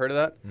 You ever heard of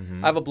that?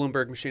 I have a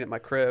Bloomberg machine at my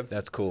crib.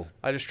 That's cool.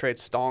 I just trade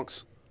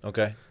stonks.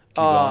 Okay. Keep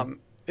going.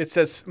 It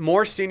says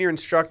more senior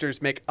instructors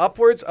make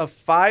upwards of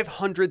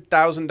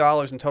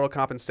 $500,000 in total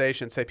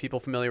compensation, say people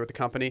familiar with the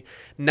company,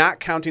 not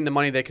counting the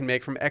money they can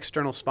make from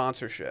external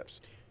sponsorships.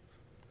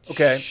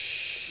 Okay.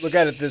 Look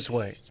at it this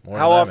way. more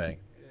How than I often?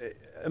 make.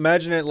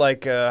 Imagine it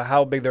like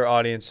how big their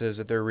audience is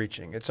that they're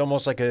reaching. It's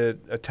almost like a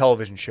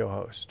television show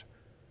host,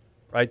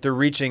 right? They're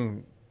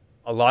reaching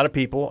a lot of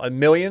people,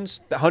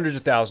 millions, hundreds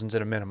of thousands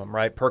at a minimum,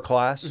 right, per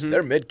class.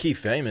 They're mid-key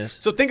famous.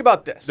 So think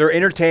about this. They're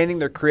entertaining.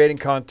 They're creating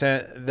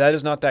content. That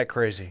is not that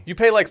crazy. You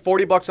pay like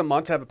 $40 a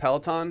month to have a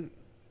Peloton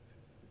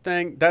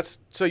thing.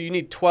 So you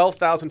need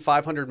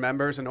 12,500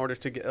 members in order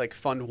to get like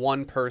fund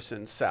one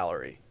person's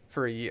salary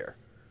for a year.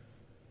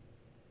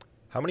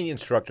 How many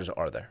instructors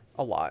are there?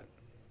 A lot.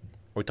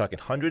 Are we talking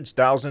hundreds,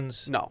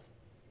 thousands, No,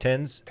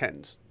 tens?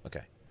 tens.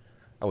 Okay.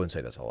 I wouldn't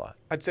say that's a lot.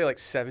 I'd say like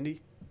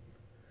 70.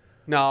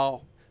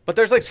 No, but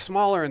there's like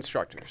smaller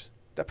instructors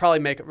that probably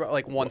make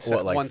like 150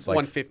 or like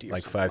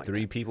something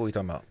 5'3" that. people? You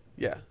talking about?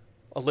 Yeah.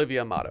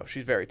 Olivia Amato.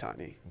 She's very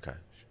tiny. Okay.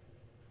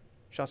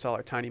 Shouts to all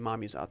our tiny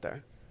mommies out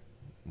there.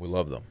 We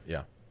love them.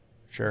 Yeah.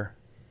 Sure.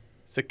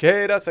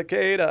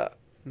 Cicada.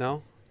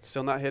 No?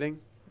 Still not hitting?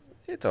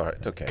 It's all right.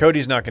 It's okay.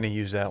 Cody's not going to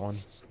use that one.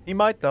 He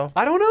might though.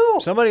 I don't know.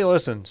 Somebody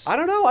listens. I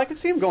don't know. I can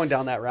see him going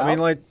down that route. I mean,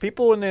 like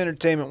people in the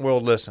entertainment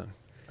world listen.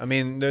 I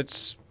mean,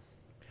 that's.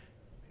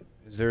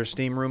 Is there a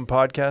Steam Room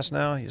podcast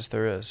now? Yes,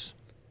 there is.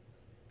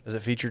 Does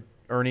it feature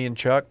Ernie and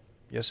Chuck?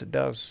 Yes, it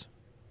does.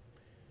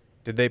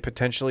 Did they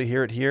potentially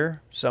hear it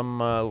here?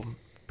 Some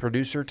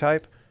producer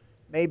type?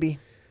 Maybe.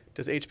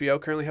 Does HBO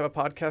currently have a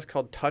podcast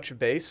called Touch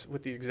Base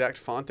with the exact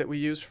font that we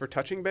use for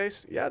touching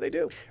base? Yeah, they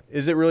do.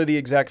 Is it really the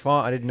exact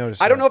font? I didn't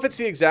notice. I don't know that. if it's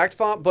the exact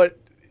font, but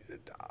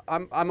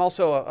I'm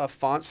also a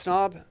font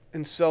snob,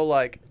 and so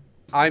like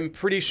I'm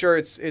pretty sure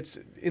it's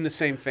in the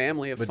same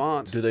family of But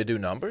fonts. do they do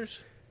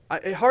numbers?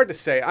 Hard to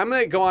say. I'm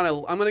gonna go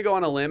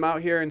on a limb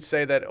out here and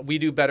say that we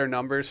do better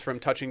numbers from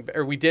touching,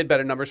 or we did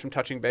better numbers from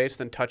touching base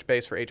than Touch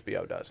Base for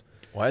HBO does.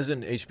 Why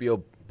hasn't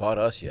HBO bought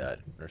us yet,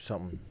 or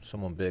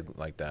someone big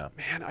like that?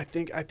 Man, I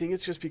think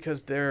it's just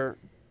because they're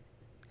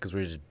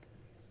Because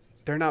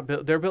not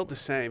built. They're built the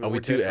same. are and we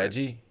we're too different.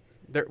 edgy?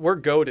 We're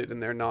goated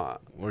and they're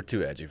not. We're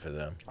too edgy for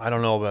them. I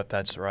don't know about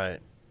that's right.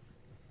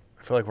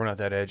 I feel like we're not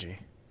that edgy.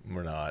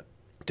 We're not.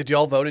 Did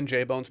y'all vote in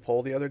J-Bone's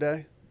poll the other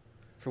day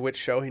for which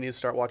show he needs to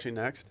start watching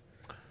next?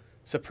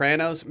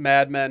 Sopranos,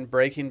 Mad Men,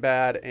 Breaking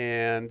Bad,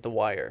 and The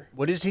Wire.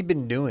 What has he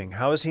been doing?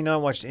 How has he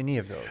not watched any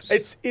of those?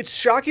 It's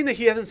shocking that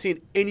he hasn't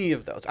seen any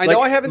of those. I Like,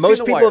 know I haven't most seen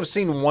The people Wire. have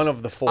seen one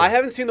of the 4. I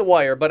haven't seen The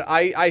Wire, but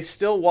I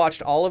still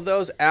watched all of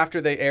those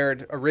after they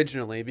aired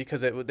originally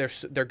because they're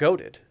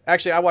goated.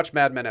 Actually, I watched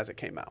Mad Men as it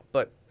came out,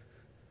 but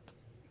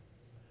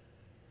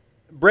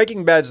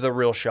Breaking Bad's the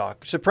real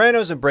shock.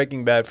 Sopranos and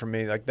Breaking Bad for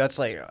me, like that's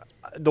like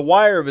The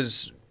Wire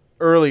was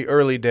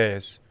early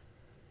days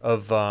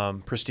of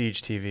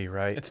prestige TV,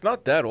 right? It's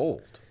not that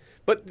old.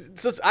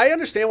 so I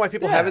understand why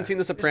people Yeah. haven't seen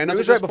The Sopranos. It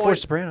was at right this before point.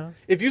 Sopranos.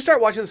 If you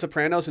start watching The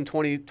Sopranos in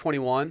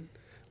 2021,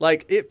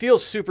 like it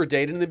feels super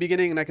dated in the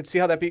beginning, and I could see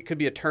how that could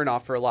be a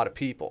turnoff for a lot of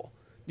people.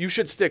 You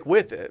should stick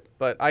with it,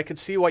 but I could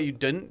see why you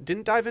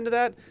didn't dive into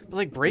that. But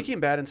like Breaking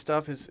Bad and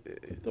stuff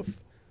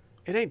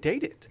it ain't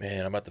dated.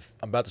 Man, I'm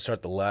about to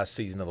start the last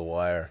season of The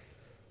Wire.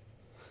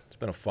 It's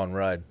been a fun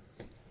ride.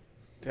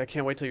 Dude, I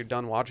can't wait till you're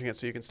done watching it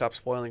so you can stop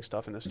spoiling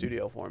stuff in the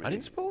studio for me. I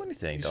didn't spoil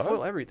anything, You dog.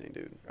 spoil everything,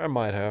 dude. I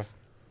might have.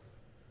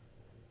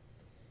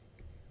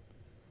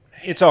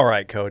 It's all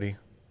right, Cody.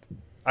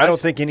 I don't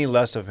think any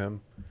less of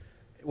him.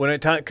 When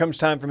it comes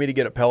time for me to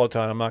get a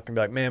Peloton, I'm not going to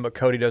be like, man, but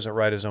Cody doesn't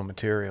write his own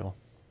material.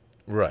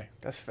 Right.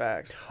 That's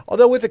facts.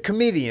 Although with a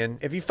comedian,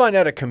 if you find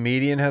out a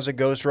comedian has a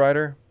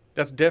ghostwriter,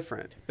 That's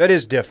different. that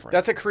is different.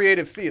 That's a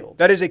creative field.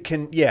 That is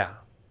yeah.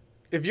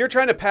 If you're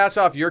trying to pass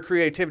off your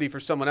creativity for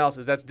someone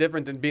else's, that's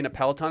different than being a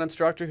Peloton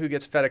instructor who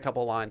gets fed a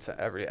couple lines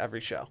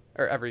every show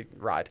or every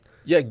ride.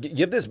 Yeah,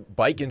 give this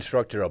bike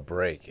instructor a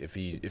break. If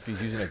he's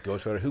using a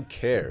ghostwriter, who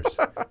cares?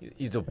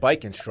 He's a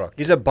bike instructor.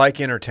 He's a bike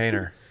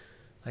entertainer.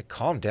 Like,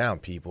 calm down,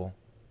 people.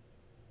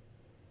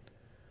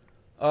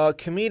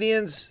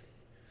 Comedians,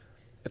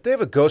 if they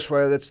have a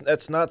ghostwriter,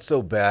 that's not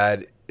so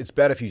bad. It's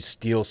bad if you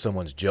steal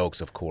someone's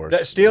jokes, of course.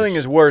 That stealing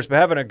is worse, but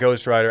having a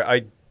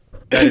ghostwriter,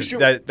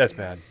 that's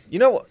bad. You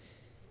know,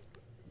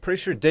 pretty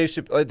sure Dave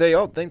Chappelle, they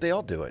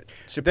all do it.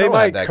 Chappelle They had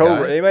might that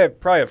guy. they might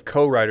probably have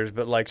co-writers,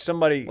 but like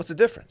somebody, What's the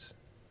difference?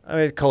 I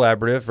mean,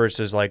 collaborative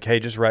versus like, hey,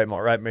 just write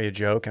me a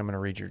joke. I'm going to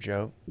read your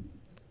joke.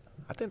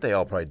 I think they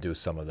all probably do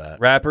some of that.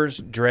 Rappers,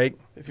 Drake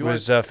If you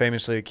was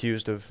famously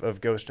accused of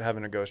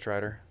having a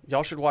ghostwriter.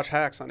 Y'all should watch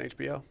Hacks on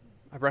HBO.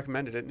 I've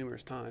recommended it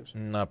numerous times.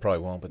 No, I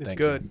probably won't, but It's thank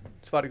good. you.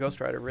 It's about a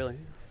ghostwriter, really.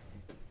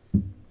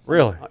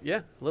 Really? Yeah,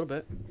 a little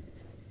bit.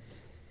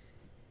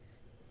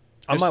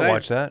 I Just might saying.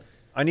 watch that.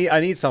 I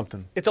need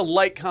something. It's a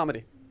light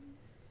comedy.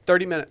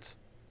 30 minutes.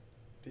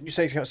 Didn't you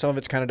say some of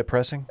it's kind of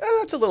depressing?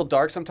 It's a little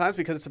dark sometimes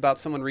because it's about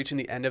someone reaching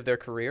the end of their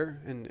career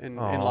in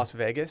Aw. Las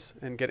Vegas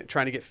and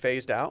trying to get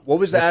phased out. What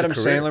was the What's the Adam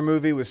career? Sandler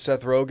movie with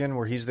Seth Rogen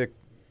where he's the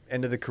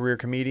end of the career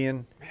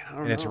comedian? Man, I don't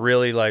And know. it's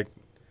really like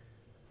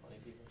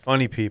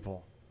funny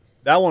people.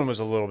 That one was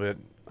a little bit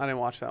I didn't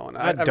watch that one.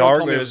 not Everyone dark,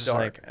 told but me it was just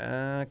dark. like,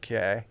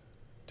 okay.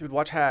 Dude,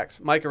 watch Hacks.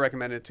 Micah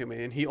recommended it to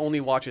me, and he only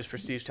watches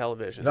prestige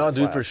television. No, That's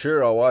dude, slack. for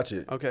sure, I'll watch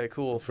it. Okay,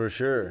 cool. For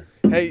sure.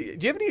 Hey,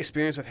 do you have any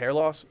experience with hair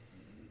loss?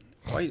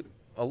 Why?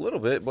 A little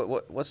bit,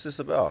 but what's this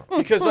about?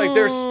 Because like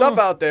there's stuff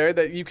out there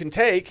that you can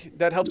take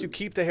that helps you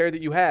keep the hair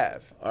that you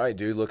have. All right,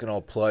 dude, looking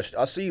all plush.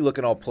 I'll see you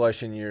looking all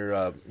plush in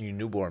your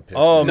newborn picture.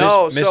 Oh,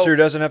 No, so- Mister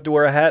doesn't have to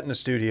wear a hat in the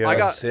studio. I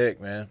got- That's sick,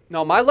 man.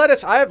 No,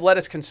 I have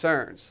lettuce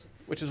concerns,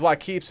 which is why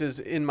Keeps is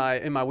in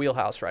my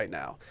wheelhouse right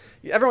now.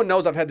 Everyone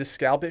knows I've had this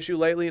scalp issue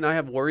lately, and I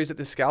have worries that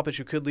this scalp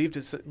issue could lead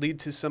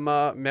to some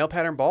male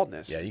pattern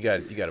baldness. Yeah, you got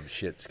a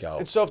shit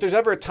scalp. And so if there's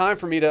ever a time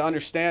for me to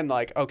understand,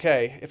 like,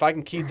 okay, if I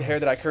can keep the hair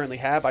that I currently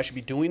have, I should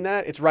be doing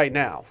that, it's right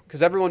now.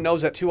 Because everyone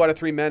knows that 2 out of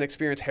 3 men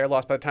experience hair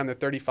loss by the time they're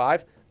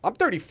 35. I'm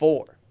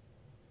 34.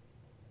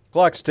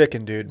 Clock's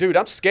ticking, dude. Dude,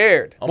 I'm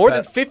scared. I'm More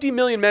pat- than 50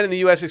 million men in the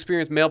U.S.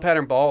 experience male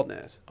pattern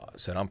baldness.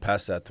 Said I'm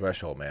past that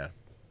threshold, man.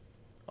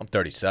 I'm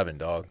 37,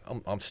 dog.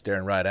 I'm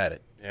staring right at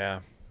it. Yeah.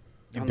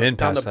 You've Down been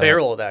down past the that.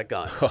 barrel of that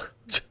gun.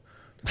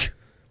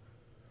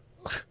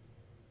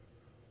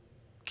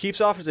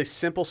 Keeps offers a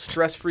simple,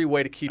 stress-free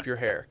way to keep your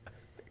hair.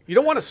 You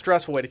don't want a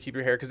stressful way to keep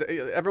your hair because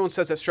everyone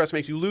says that stress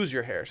makes you lose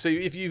your hair. So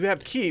if you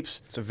have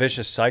Keeps, It's a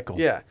vicious cycle.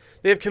 yeah,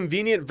 they have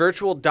convenient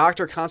virtual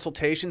doctor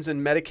consultations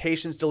and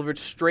medications delivered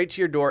straight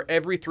to your door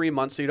every 3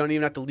 months, so you don't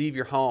even have to leave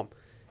your home.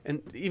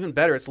 And even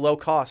better, it's low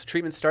cost.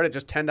 Treatments start at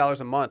just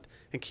 $10 a month,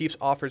 and Keeps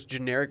offers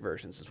generic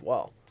versions as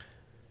well.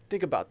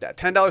 Think about that.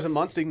 $10 a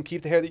month so you can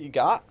keep the hair that you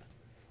got?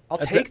 I'll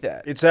take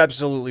that. It's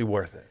absolutely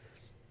worth it.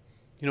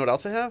 You know what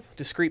else they have?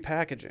 Discreet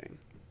packaging.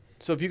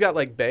 So if you got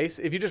like base,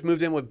 if you just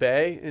moved in with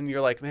Bay and you're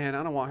like, man,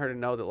 I don't want her to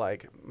know that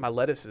like my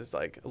lettuce is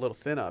like a little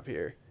thin up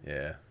here.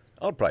 Yeah,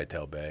 I'll probably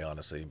tell Bay,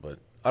 honestly, but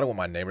I don't want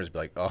my neighbors to be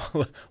like,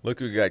 oh, look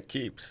who got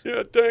Keeps.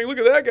 Yeah, dang, look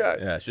at that guy.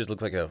 Yeah, it just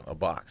looks like a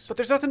box. But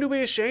there's nothing to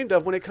be ashamed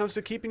of when it comes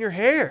to keeping your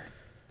hair.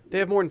 They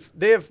have more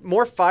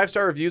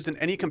 5-star reviews than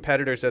any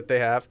competitors that they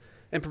have,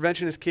 and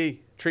prevention is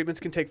key. Treatments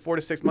can take 4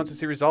 to 6 months to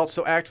see results,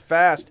 so act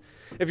fast.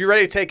 If you're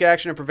ready to take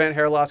action and prevent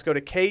hair loss, go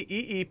to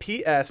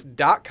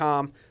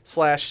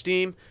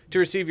keeps.com/steam to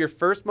receive your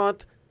first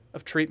month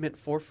of treatment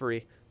for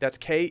free. That's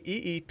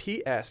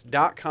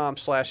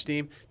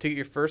keeps.com/steam to get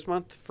your first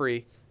month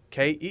free.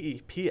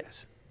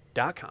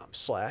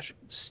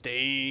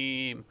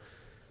 keeps.com/steam.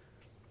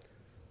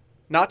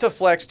 Not to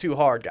flex too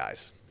hard,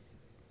 guys.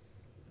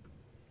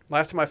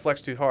 Last time I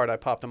flexed too hard, I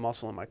popped a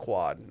muscle in my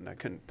quad, and I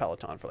couldn't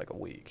Peloton for like a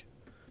week.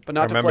 But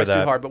not to Remember flex too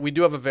that. hard. But we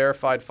do have a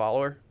verified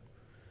follower.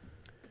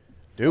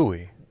 Do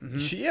we?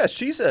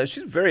 She's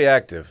very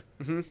active.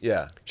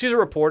 Yeah. She's a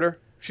reporter.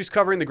 She's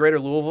covering the greater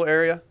Louisville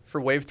area for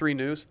Wave 3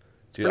 News.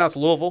 It's Dude, pronounced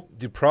Louisville.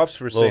 Dude, props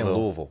for saying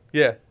Louisville. Louisville.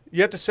 Yeah.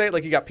 You have to say it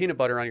like you got peanut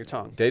butter on your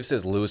tongue. Dave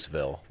says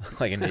Louisville,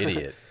 like an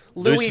idiot.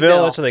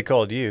 Louisville. That's what they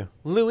called you.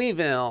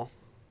 Louisville.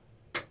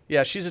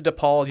 Yeah, she's a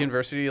DePaul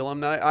University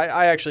alumni.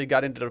 I actually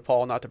got into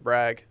DePaul, not to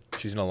brag.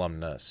 She's an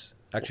alumnus.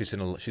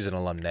 Actually, she's an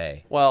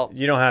alumnae. Well,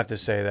 You don't have to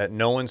say that.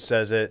 No one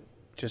says it.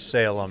 Just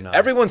say alumni.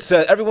 Everyone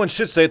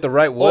should say it the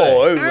right way.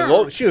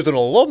 Oh, she is an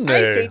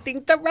alumni.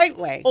 things the right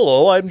way.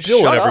 Hello, I'm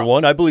Dylan, Shut up.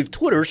 everyone. I believe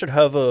Twitter should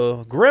have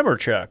a grammar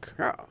check.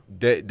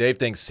 Dave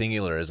thinks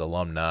singular is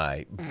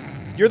alumni.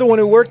 You're the one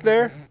who worked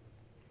there?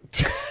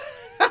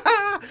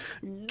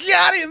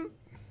 Got him.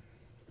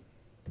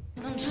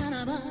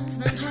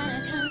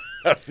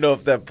 I don't know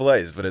if that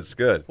plays, but it's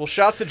good. Well,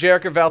 shouts to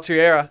Jerica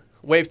Valtierra,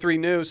 Wave 3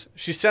 News.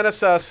 She sent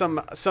us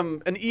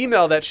an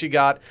email that she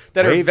got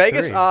that are Wave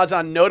Vegas 3. odds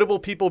on notable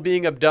people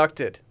being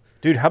abducted.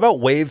 Dude, how about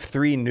Wave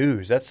 3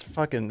 News? That's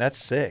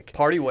sick.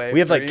 Party Wave We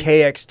have like 3.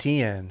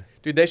 KXTN.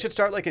 Dude, they should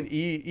start like an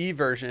E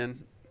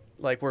version,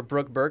 like where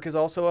Brooke Burke is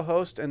also a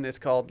host, and it's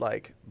called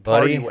like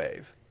Buddy? Party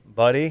Wave.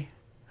 Buddy,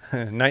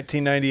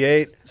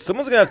 1998.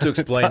 Someone's gonna have to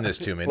explain this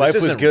to me. Life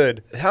This was isn't-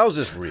 good. How is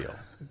this real?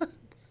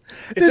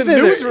 It's a This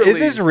news isn't- release. Is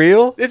this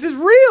real? This is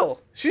real.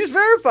 She's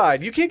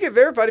verified. You can't get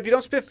verified if you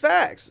don't spit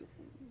facts.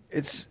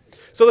 It's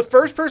So the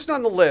first person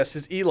on the list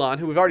is Elon,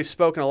 who we've already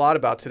spoken a lot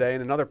about today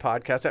in another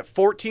podcast, at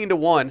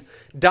 14-1.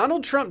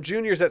 Donald Trump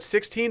Jr. is at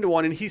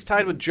 16-1, and he's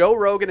tied with Joe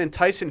Rogan and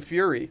Tyson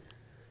Fury.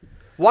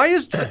 Why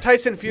is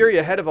Tyson Fury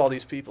ahead of all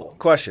these people?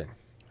 Question: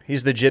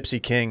 he's the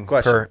Gypsy King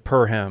Question.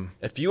 per him.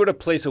 if you were to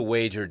place a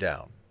wager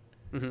down,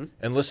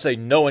 and let's say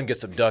no one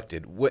gets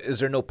abducted, is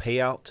there no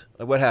payout?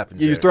 Like, what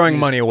happens? You're there? throwing You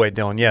money just- away,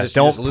 Dylan. Yes, just-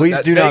 don't just lose please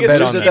that- do not Vegas bet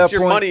just on at that. that keeps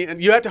your point- money, and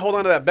you have to hold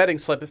on to that betting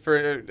slip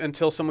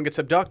until someone gets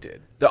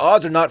abducted. The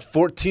odds are not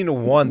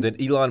 14-1 that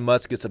Elon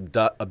Musk gets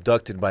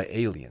abducted by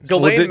aliens.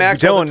 Ghislaine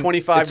Maxwell's Dylan, at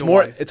 25 it's to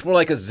more. 1. It's more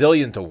like a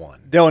zillion to one.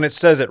 Dylan, it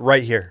says it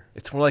right here.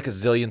 It's more like a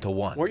zillion to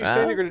one. Weren't you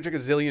saying you're going to drink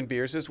a zillion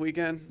beers this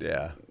weekend?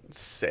 Yeah.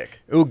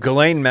 Sick. Ooh,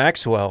 Ghislaine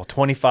Maxwell,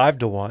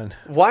 25-1.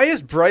 Why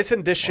is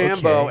Bryson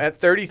DeChambeau Okay.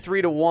 at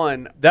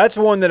 33-1? That's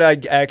one that I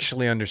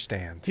actually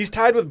understand. He's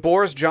tied with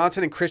Boris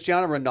Johnson and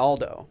Cristiano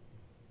Ronaldo.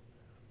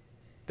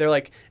 They're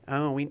like,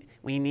 oh,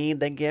 we need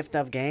the gift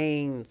of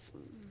gains.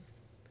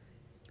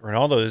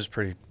 Ronaldo is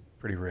pretty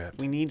ripped.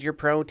 We need your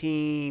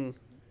protein.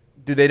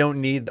 Dude, they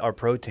don't need our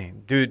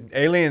protein. Dude,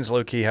 aliens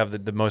low-key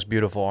have the most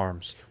beautiful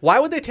arms. Why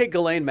would they take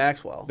Ghislaine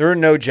Maxwell? There are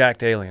no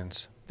jacked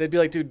aliens. They'd be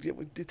like,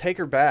 dude, take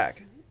her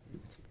back.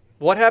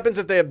 What happens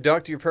if they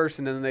abduct your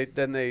person and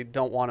then they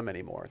don't want him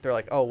anymore? They're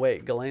like, oh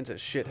wait, Ghislaine's a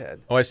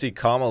shithead. Oh, I see.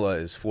 Kamala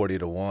is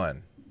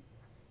 40-1.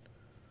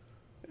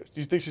 Do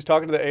you think she's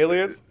talking to the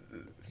aliens?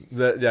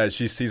 Yeah,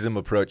 she sees him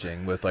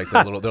approaching with like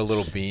their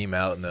little beam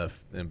out in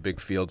a big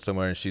field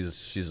somewhere, and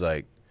she's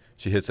like,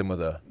 she hits him with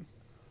a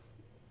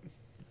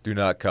 "Do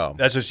not come."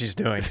 That's what she's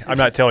doing. I'm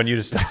not telling you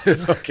to stop.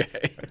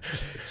 okay.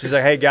 She's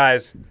like, hey,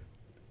 guys.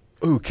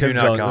 Ooh, Do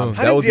not come.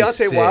 How did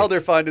Deontay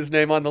Wilder find his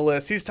name on the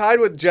list? He's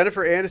tied with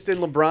Jennifer Aniston,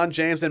 LeBron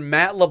James, and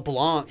Matt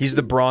LeBlanc. He's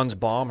the bronze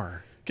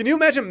bomber. Can you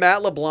imagine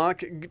Matt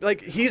LeBlanc?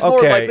 Like, he's more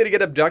Okay. likely to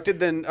get abducted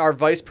than our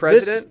vice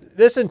president.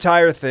 This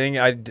entire thing,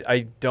 I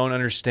don't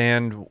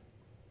understand.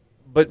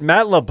 But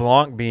Matt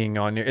LeBlanc being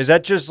on here, is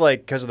that just like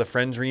because of the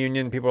Friends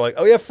reunion? People are like,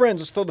 oh, yeah, Friends.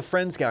 Let's throw the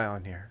Friends guy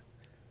on here.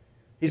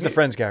 He's the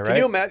Friends guy, right? Can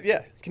you imagine?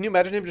 Yeah. Can you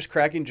imagine him just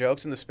cracking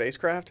jokes in the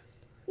spacecraft?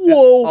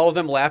 Whoa. All of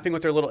them laughing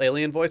with their little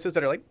alien voices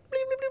that are like. Bleep,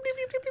 bleep, bleep,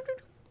 bleep, bleep, bleep,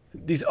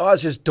 bleep. These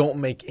odds just don't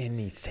make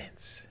any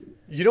sense.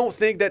 You don't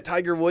think that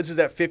Tiger Woods is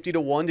at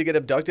 50-1 to get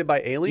abducted by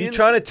aliens? You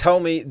trying to tell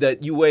me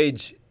that you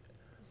wage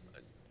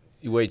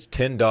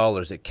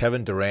 $10 that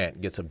Kevin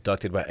Durant gets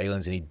abducted by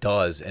aliens, and he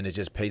does, and it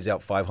just pays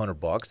out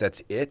 $500?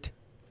 That's it?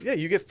 Yeah,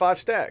 you get 5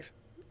 stacks.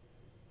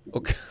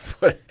 Okay,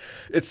 but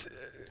it's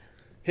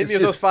Hit it's me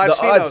with those just 5 the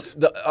C odds.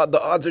 notes.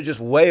 The odds are just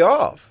way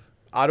off.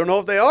 I don't know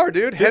if they are,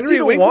 dude. 50 Henry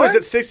to Winkler's 1?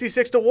 at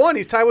 66-1.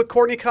 He's tied with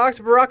Courtney Cox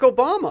and Barack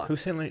Obama.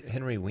 Who's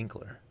Henry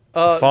Winkler?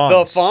 The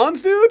Fonz.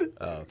 Fonz, dude?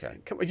 Oh, okay.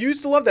 Come on, you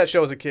used to love that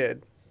show as a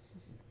kid.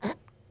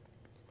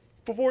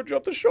 Before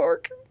Jump the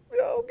Shark.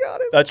 Oh,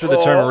 got it. That's where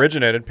the term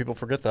originated. People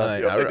forget that.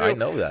 I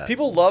know that.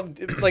 People love,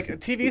 like,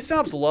 TV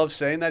snobs love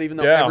saying that, even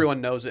though Yeah.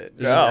 everyone knows it.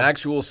 There's Yeah. an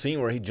actual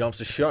scene where he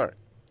jumps a shark.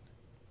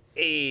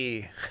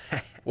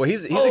 Well,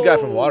 he's a guy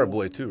from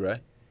Waterboy too, right?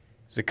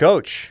 He's a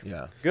coach.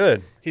 Yeah,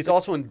 Good. He's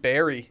also in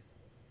Barry.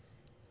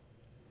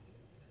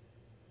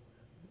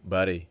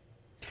 buddy.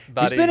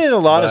 He's been in a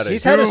lot of. Buddy.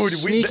 He's had a Dude,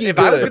 sneaky if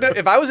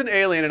good. I was an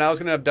alien and I was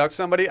gonna abduct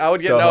somebody, I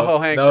would get Soho.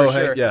 NoHo Hank NoHo for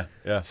Hank, sure.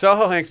 yeah.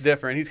 Soho Hank's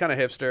different. He's kind of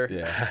hipster.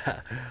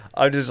 Yeah.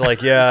 I'm just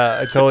like, yeah,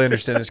 I totally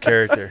understand his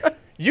character.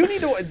 You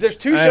need to. There's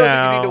 2 I shows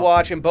that you need to know.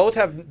 watch, and both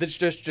have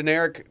just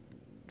generic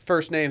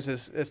first names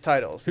as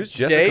titles. Who's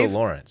Jessica Dave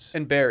Lawrence?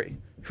 and Barry.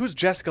 Who's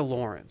Jessica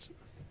Lawrence?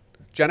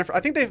 Jennifer. I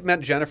think they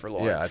meant Jennifer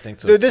Lawrence. Yeah, I think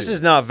so. Dude, this too.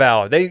 is not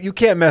valid. You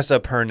can't mess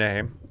up her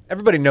name.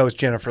 Everybody knows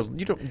Jennifer.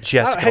 You don't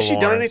Jessica Has she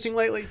done Lawrence. anything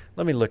lately?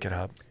 Let me look it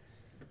up.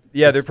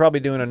 Yeah, they're probably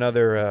doing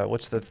another.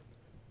 What's the?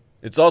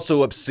 It's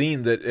also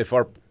obscene that if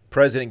our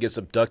president gets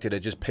abducted, it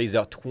just pays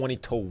out 20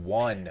 to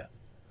 1.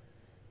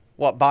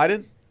 What,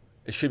 Biden?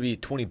 It should be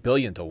 20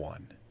 billion to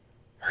 1.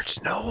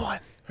 Hurts no one.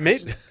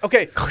 Maybe.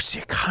 Okay. Goes the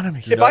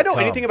economy. If I know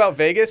anything about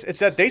Vegas, it's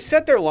that they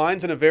set their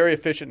lines in a very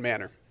efficient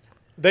manner.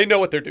 They know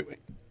what they're doing.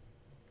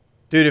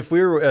 Dude, if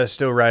we were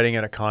still writing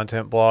in a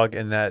content blog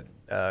and that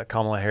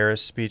Kamala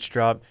Harris speech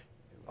dropped,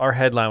 our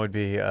headline would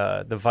be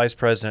the vice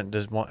president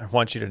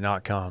wants you to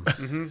not come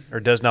or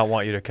does not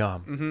want you to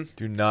come.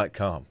 Do not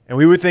come. And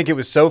we would think it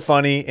was so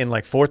funny and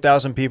like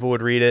 4,000 people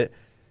would read it.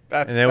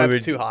 That's And then we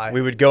would, too high.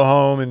 We would go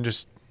home and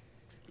just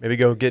maybe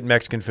go get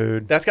Mexican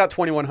food. That's got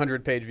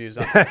 2,100 page views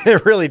on it.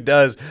 It really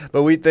does.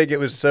 But we think it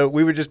was so.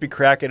 We would just be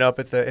cracking up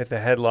at the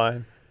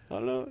headline. I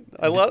don't know.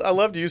 I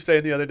loved you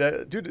saying the other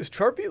day, dude, is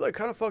Sharpie like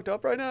kind of fucked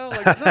up right now?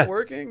 Like, it's not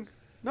working.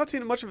 Not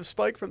seeing much of a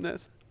spike from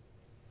this.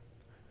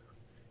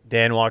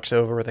 Dan walks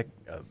over with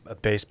a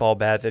baseball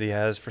bat that he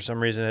has for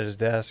some reason at his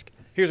desk.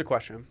 Here's a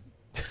question.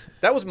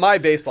 That was my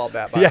baseball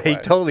bat, by Yeah, the way.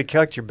 he totally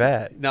cucked your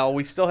bat. No,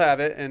 we still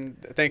have it, and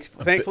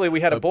thankfully we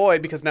had a boy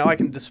because now I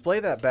can display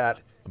that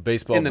bat A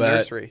baseball in the bat,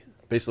 nursery.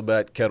 baseball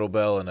bat,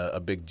 kettlebell, and a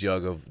big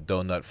jug of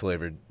donut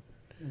flavored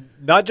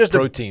Not just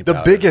protein the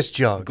powder. biggest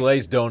jug,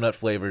 glazed donut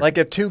flavored, like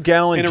a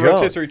 2-gallon And a jug.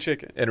 rotisserie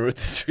chicken. and a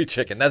rotisserie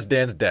chicken. That's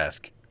Dan's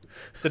desk.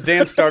 The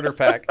Dan starter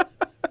pack.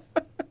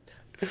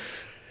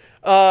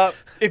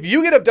 If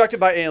you get abducted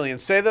by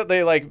aliens, say that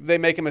they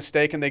make a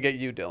mistake and they get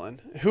you, Dylan.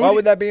 Why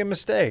would that be a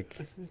mistake?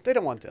 They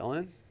don't want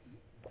Dylan.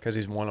 Because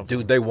he's one of them.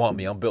 Dude, they want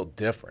me. I'm built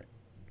different.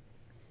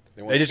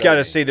 They just got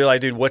to see. They're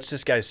like, dude, what's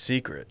this guy's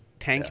secret?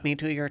 Tank me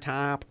to your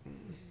top.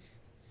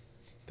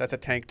 That's a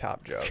tank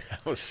top joke.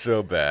 That was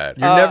so bad.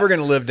 You're never going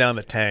to live down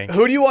the tank.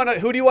 Who do you want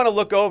to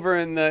look over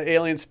in the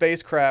alien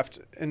spacecraft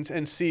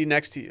and see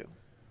next to you?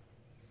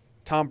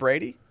 Tom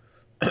Brady?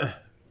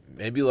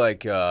 Maybe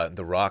like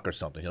The Rock or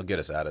something. He'll get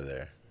us out of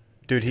there.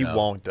 Dude, he No.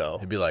 won't, though.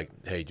 He'd be like,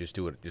 hey, just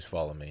do it. Just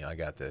follow me. I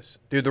got this.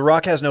 Dude, The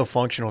Rock has no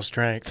functional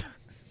strength.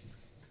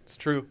 It's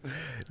true.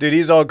 Dude,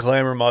 he's all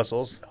glamour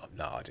muscles. Oh,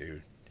 no,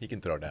 dude. He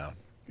can throw down.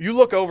 You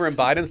look over and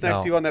Biden's next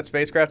No. to you on that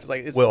spacecraft. It's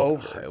like, it's Will.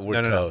 over.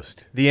 We're No.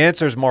 toast. The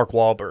answer is Mark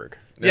Wahlberg.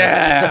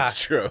 Yeah. That's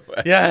true.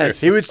 That's Yes.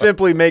 true. He would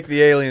simply make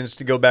the aliens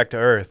to go back to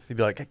Earth. He'd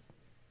be like, hey,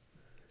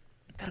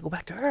 gotta go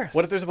back to Earth.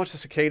 What if there's a bunch of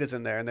cicadas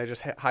in there and they're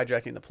just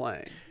hijacking the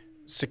plane?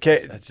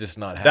 That's just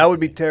not happening. That would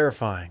be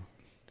terrifying.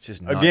 It's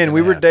just not Again, gonna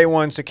we were happen. day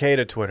one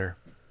cicada Twitter.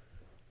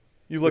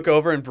 You look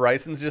over and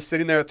Bryson's just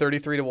sitting there at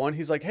 33 to 1.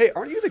 He's like, hey,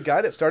 aren't you the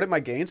guy that started my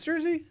Gaines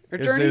jersey? Or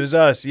journey? It was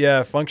us,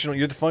 yeah. Functional.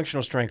 You're the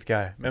functional strength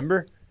guy.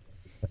 Remember?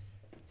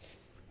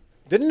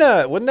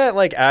 Wasn't that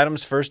like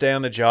Adam's first day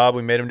on the job?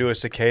 We made him do a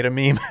cicada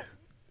meme.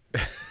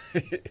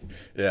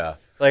 Yeah.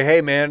 Like,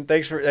 hey man,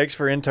 thanks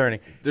for interning.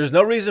 There's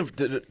no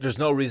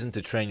reason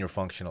to train your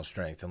functional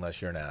strength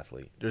unless you're an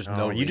athlete. There's no.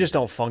 No, you reason. just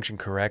don't function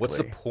correctly. What's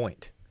the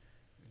point?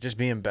 Just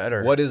being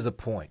better. What is the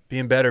point?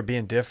 Being better,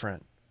 being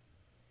different,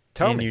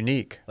 Tell being me.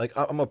 unique. Like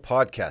I'm a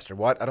podcaster.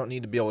 What? I don't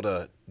need to be able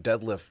to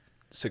deadlift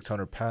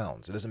 600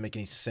 pounds. It doesn't make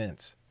any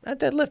sense. That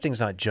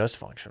deadlifting's not just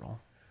functional.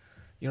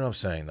 You know what I'm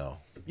saying, though.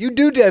 You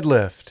do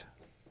deadlift.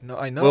 No,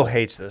 I know. Will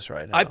hates this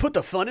right now. I put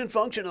the fun in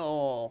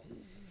functional.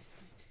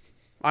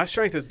 My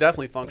strength is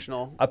definitely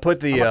functional. I put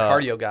the I'm a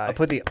cardio guy. I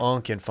put the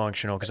unk in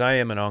functional because I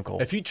am an uncle.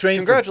 If you train,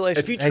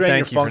 Congratulations. if you Hey, train your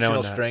thank you for knowing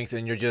functional that. strength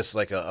and you're just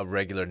like a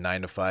regular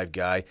 9 to 5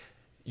 guy,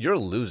 you're a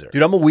loser.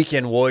 Dude, I'm a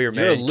weekend warrior,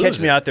 You're a man. Catch me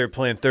loser. out there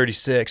playing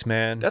 36,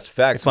 man. That's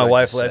facts. If my what I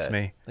wife just lets said.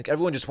 me. Like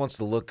everyone just wants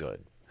to look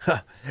good.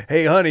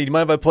 Hey, honey, do you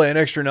mind if I play an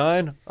extra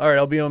 9? All right,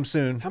 I'll be home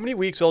soon. How many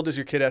weeks old does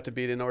your kid have to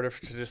be in order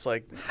to just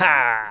like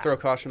throw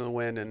caution to the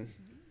wind and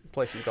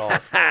play some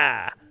golf?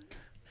 Are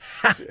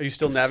you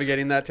still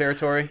navigating that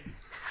territory?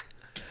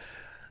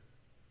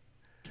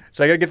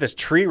 So I got to get this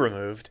tree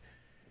removed.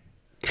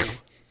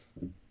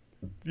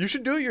 You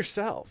should do it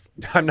yourself.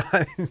 I'm not.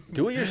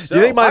 Do it Do yourself.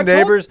 you think my I've told-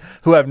 neighbors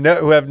who have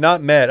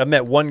not met? I've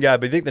met one guy,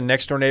 but you think the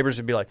next door neighbors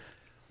would be like,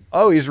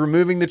 "Oh, he's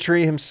removing the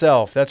tree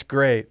himself. That's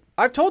great."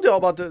 I've told you all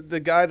about the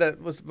guy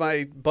that was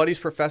my buddy's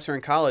professor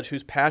in college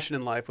whose passion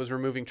in life was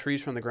removing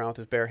trees from the ground with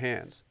his bare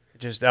hands.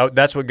 Just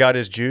that's what got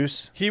his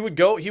juice. He would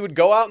go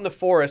out in the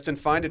forest and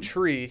find a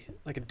tree,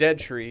 like a dead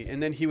tree,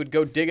 and then he would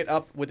go dig it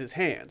up with his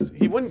hands.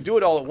 He wouldn't do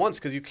it all at once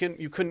because you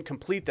couldn't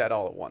complete that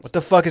all at once. What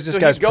the fuck is this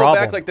so guy's he'd go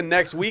problem? back like the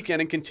next weekend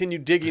and continue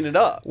digging it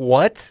up.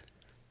 What?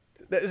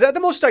 Is that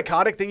the most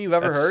psychotic thing you've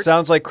ever That heard?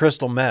 sounds like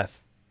crystal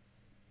meth.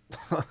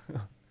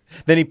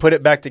 Then he put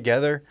it back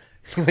together,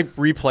 like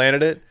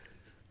replanted it.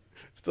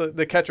 It's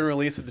the catch and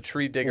release of the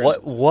tree diggers.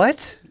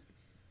 What?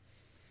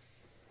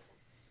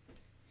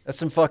 That's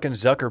some fucking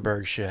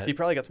Zuckerberg shit. He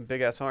probably got some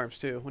big ass arms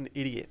too. What an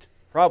idiot.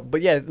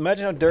 But yeah,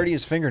 imagine how dirty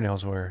his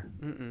fingernails were.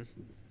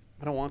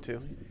 I don't want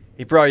to.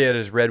 He probably had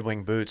his Red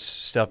Wing boots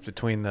stuffed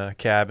between the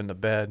cab and the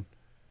bed,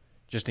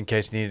 just in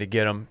case he needed to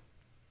get them.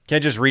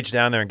 Can't just reach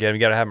down there and get them. You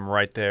got to have them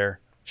right there,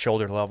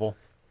 shoulder level.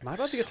 Am I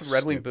about to get some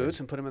Red Wing boots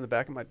and put them in the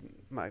back of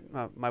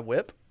my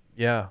whip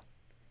Yeah.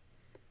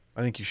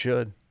 I think you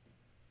should.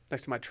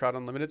 next to my Trout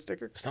Unlimited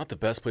sticker? It's not the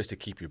best place to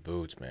keep your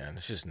boots, man.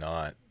 It's just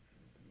not.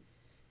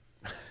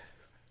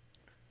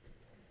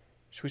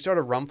 Should we start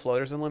a Rum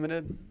Floaters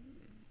Unlimited?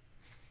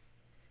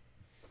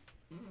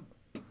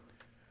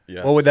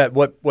 Yes.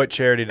 What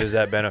charity does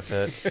that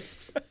benefit?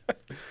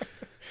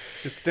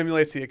 It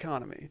stimulates the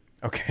economy.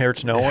 Okay,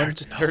 hurts no one.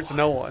 Hurts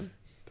no one.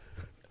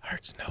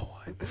 Hurts no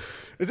one.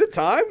 Is it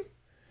time?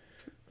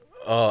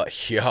 Yeah.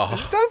 It's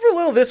time for a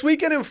little This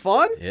Weekend in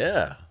Fun?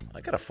 Yeah.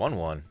 I got a fun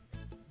one.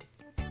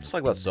 Let's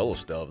talk about Solo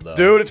Stove, though.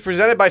 Dude, it's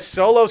presented by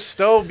Solo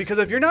Stove, because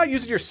if you're not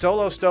using your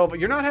Solo Stove,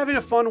 you're not having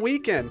a fun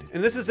weekend.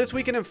 And this is This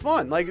Weekend in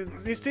Fun.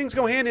 Like, these things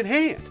go hand in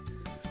hand.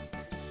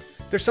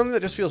 There's something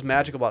that just feels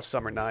magical about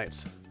summer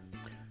nights.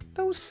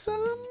 Those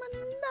summer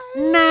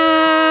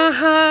nights.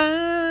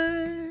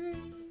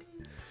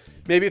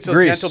 Maybe it's those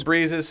Grease. gentle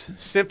breezes,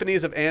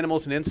 symphonies of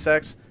animals and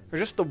insects, or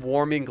just the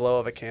warming glow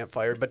of a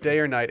campfire. But day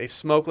or night, a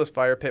smokeless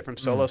fire pit from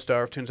Solo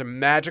Stove turns a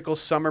magical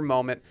summer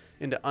moment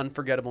into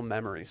unforgettable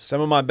memories.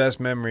 Some of my best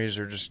memories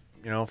are just,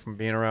 from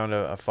being around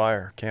a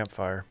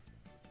campfire.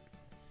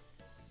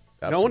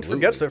 No one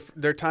Absolutely. forgets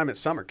their time at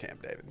summer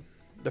camp, David.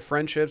 The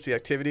friendships, the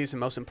activities, and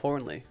most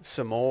importantly,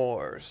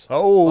 s'mores.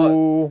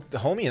 Oh. The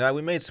homie and I,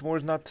 we made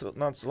s'mores not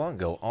so long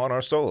ago on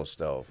our Solo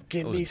Stove.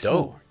 Give It was me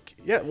dope. s'more.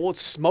 Yeah, well,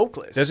 it's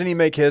smokeless. Doesn't he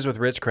make his with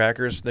Ritz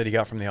crackers that he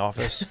got from the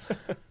office?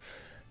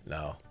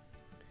 No.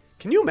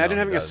 Can you imagine No,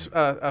 having it doesn't.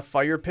 a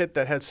fire pit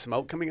that has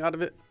smoke coming out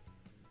of it?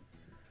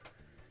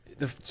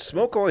 The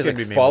smoke always Couldn't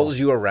be me follows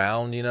you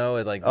around, It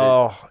like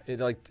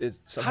it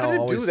somehow How does it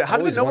do always- that? How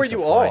does it always know where wants to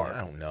you find- are? I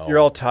don't know. You're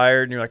all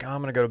tired, and you're like, oh,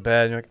 I'm going to go to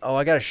bed. And you're like, oh,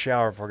 I got to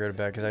shower before I go to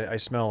bed because I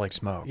smell like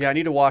smoke. Yeah, I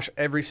need to wash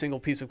every single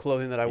piece of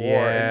clothing that I wore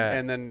Yeah.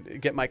 and then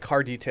get my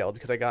car detailed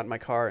because I got in my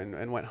car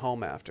and went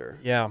home after.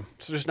 Yeah.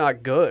 It's just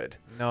not good.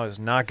 No, it's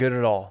not good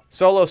at all.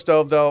 Solo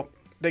Stove, though,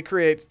 they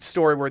create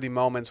story-worthy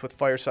moments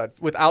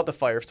without the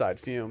fireside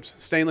fumes.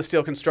 Stainless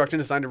steel construction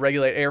designed to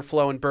regulate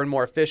airflow and burn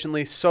more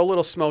efficiently. So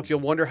little smoke,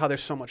 you'll wonder how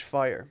there's so much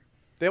fire.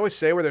 They always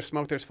say where there's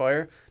smoke, there's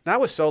fire. Not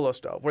with Solo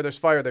Stove. Where there's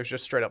fire, there's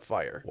just straight up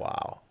fire.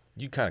 Wow.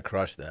 You kind of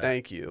crushed that.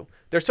 Thank you.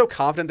 They're so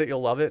confident that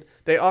you'll love it.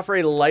 They offer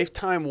a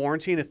lifetime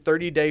warranty and a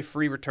 30-day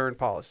free return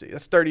policy.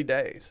 That's 30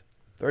 days.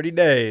 30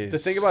 days. The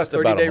thing about It's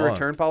about a 30-day month.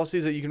 return policy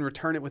is that you can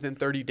return it within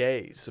 30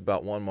 days. It's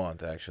about 1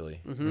 month, actually.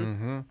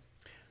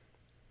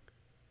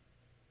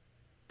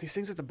 These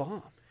things are the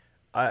bomb.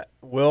 I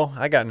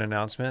got an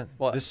announcement.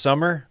 What? This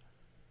summer,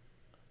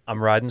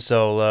 I'm riding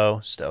solo.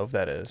 Stove,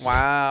 that is.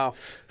 Wow.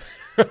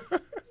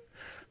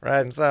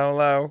 Riding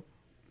solo.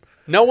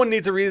 No one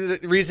needs a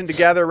reason to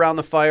gather around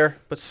the fire,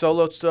 but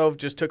Solo Stove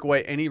just took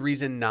away any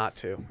reason not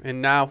to.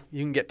 And now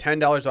you can get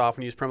 $10 off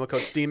when you use promo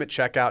code STEAM at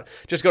checkout.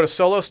 Just go to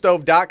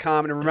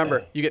solostove.com, and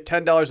remember, you get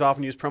 $10 off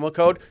when you use promo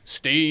code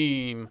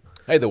STEAM.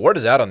 Hey, the word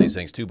is out on these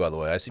things, too, by the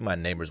way. I see my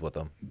neighbors with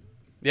them.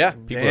 Yeah.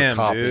 People Damn, are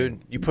copying.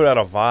 dude. You put out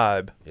a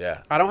vibe.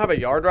 Yeah. I don't have a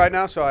yard right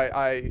now, so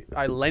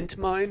I lent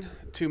mine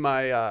to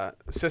my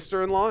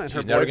sister-in-law and her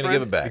She's never boyfriend. going to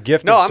give it back. The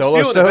gift No, of I'm solo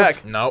stealing stove. it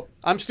back. Nope.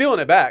 I'm stealing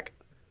it back.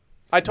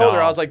 I told her,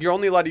 No. I was like, you're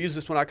only allowed to use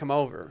this when I come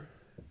over.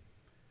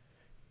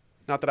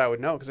 Not that I would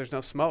know, because there's no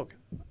smoke.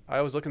 I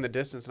always look in the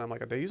distance, and I'm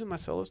like, are they using my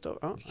Solo Stove?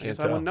 Oh, I guess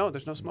I wouldn't know.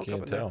 There's no smoke up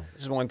Can't in tell.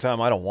 This is one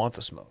time I don't want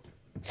the smoke.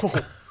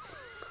 there.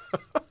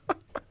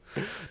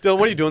 Dylan,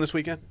 what are you doing this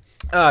weekend?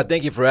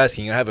 Thank you for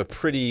asking. I have a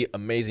pretty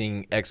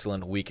amazing,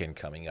 excellent weekend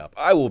coming up.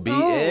 I will be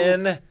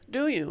in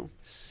Do you?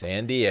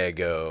 San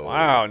Diego.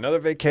 Wow, another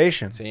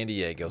vacation. San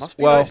Diego. Must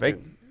be Well, nice, vac-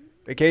 dude.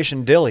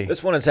 Vacation dilly.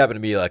 this one has happened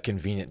to be a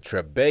convenient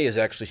trip. Bay is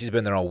actually, she's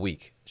been there all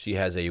week. She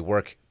has a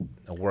work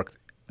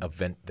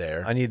event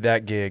there. I need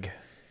that gig.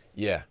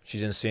 Yeah,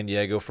 she's in San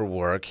Diego for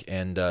work,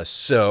 and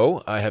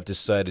so I have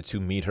decided to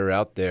meet her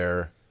out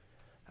there.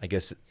 I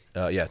guess,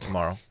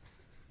 tomorrow.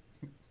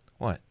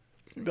 What?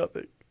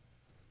 Nothing.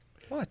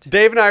 What?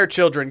 Dave and I are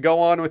children. Go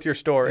on with your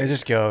story. It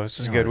just goes. This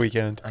is a good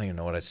weekend. I don't even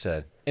know what I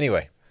said.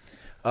 Anyway,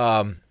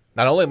 not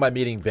only am I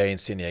meeting Bay in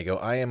San Diego,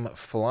 I am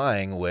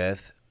flying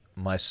with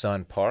my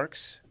son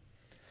Parks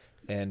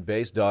and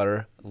Bay's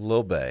daughter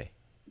Lil Bay.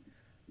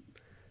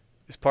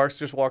 Is Parks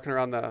just walking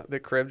around the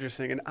crib just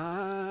singing,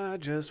 I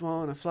just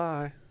want to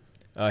fly?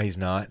 He's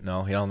not.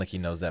 No, I don't think he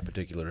knows that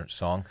particular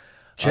song.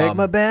 Check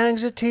my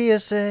bags at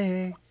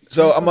TSA.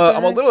 So Check I'm my a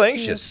little bags at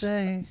anxious.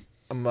 TSA.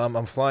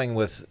 I'm flying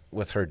with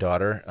her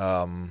daughter.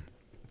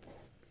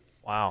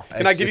 Wow.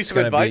 Can I give you some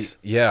advice?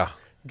 Yeah.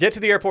 Get to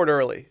the airport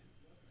early.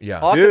 Yeah.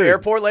 Austin Dude.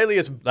 Airport lately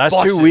is Last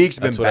bussin'. 2 weeks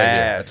have That's been what I hear.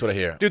 bad. That's what I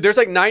hear. Dude, there's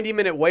like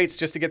 90-minute waits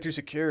just to get through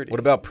security. What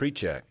about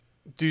pre-check?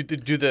 Do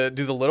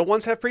the little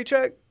ones have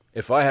pre-check?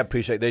 If I have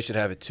pre-check, they should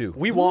have it too.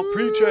 We want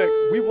pre-check.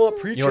 We want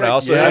pre-check. You know what I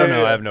also Yeah, have? I don't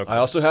know. I have no I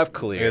also have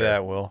Clear. Look at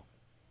that, Will.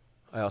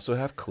 I also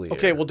have Clear.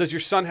 Okay, well, does your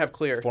son have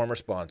clear? Former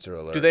sponsor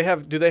alert. Do they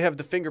have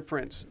the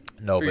fingerprints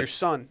No, for but your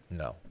son?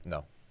 No.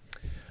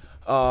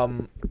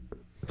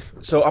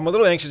 So I'm a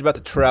little anxious about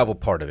the travel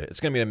part of it. It's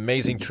going to be an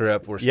amazing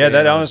trip. We're Yeah, that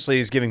staying on- honestly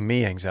is giving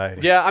me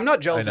anxiety. Yeah, I'm not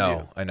I jealous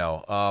of you.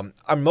 know.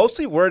 I'm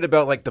mostly worried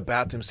about like the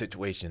bathroom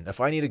situation. If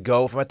I need to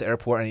go, if I'm at the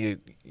airport, I need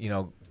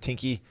to,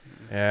 tinky.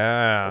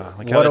 Yeah.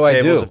 Like What how do the I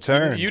tables do? have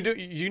turned.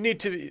 You need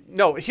to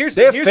no. Here's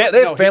They have here's they what-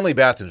 have no, family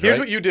bathrooms, Here's right?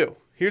 what you do.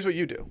 Here's what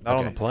you do. Not on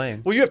Okay. the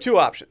plane. Well, you have two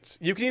options.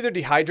 You can either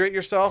dehydrate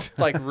yourself,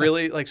 like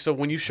really, like so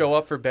when you show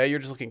up for bay, you're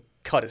just looking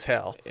cut as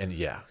hell. And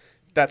yeah,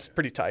 That's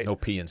pretty tight. no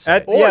pee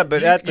inside. Or Yeah,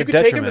 but you, at the you could take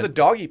him to detriment. the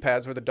doggy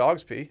pads where the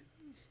dogs pee.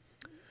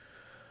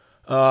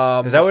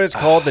 Is that what it's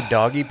called? The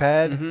doggy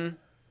pad? Mm-hmm.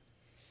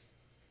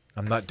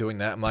 I'm not doing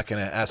that. I'm not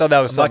going to ask. thought that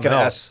was I'm not something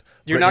gonna else. ask.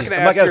 You're not Brittany's- going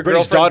to I'm ask your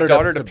Brittany's girlfriend's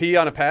daughter to pee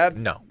on a pad?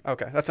 No.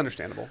 Okay, that's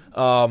understandable.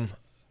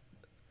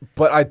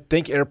 But I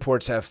think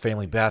airports have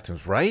family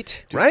bathrooms,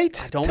 right?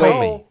 Right? I don't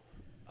Tell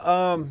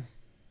know. me.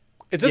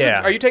 Is this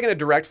Yeah. are you taking a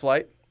direct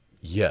flight?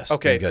 Yes.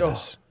 Okay, Thank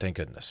goodness. Thank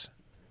goodness.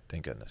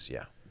 Thank goodness.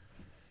 Yeah.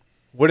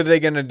 What are they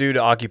going to do to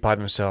occupy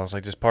themselves?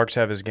 Like, does Parks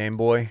have his Game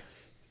Boy?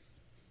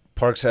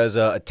 Parks has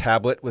a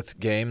tablet with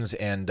games,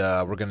 and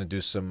we're going to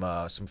do some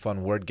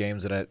fun word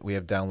games that we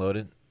have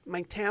downloaded.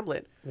 My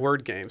tablet.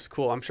 Word games.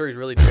 Cool. I'm sure he's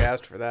really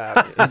jazzed for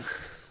that.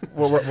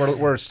 We're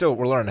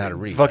learning how to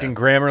read. Fucking man.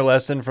 grammar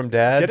lesson from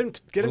Dad? Get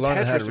him We're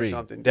learning how to Tetris or read.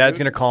 something. Dad's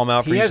dude. going to call him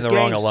out for He has using the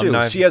wrong games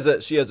alumni.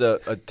 too. She has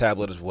a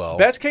tablet as well.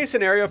 Best case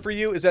scenario for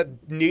you is that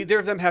neither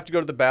of them have to go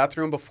to the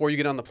bathroom before you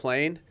get on the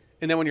plane.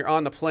 And then when you're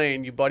on the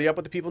plane, you buddy up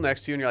with the people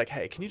next to you and you're like,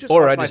 hey, can you just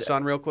Or watch I my just-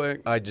 son real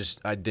quick? I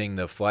ding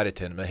the flight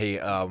attendant. Hey,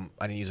 I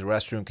need to use the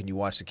restroom. Can you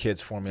watch the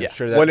kids for me? Yeah. I'm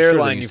sure What I'm sure they're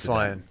airline used you to that.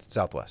 flying?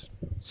 Southwest.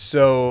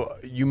 So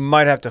you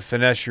might have to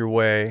finesse your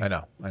way. I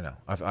know.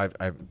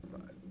 I've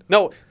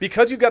No,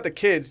 because you've got the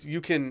kids, you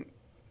can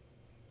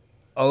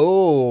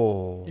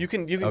Oh.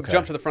 Okay.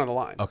 jump to the front of the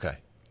line. okay.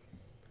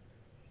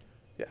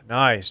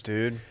 Nice,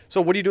 dude. So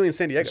what are you doing in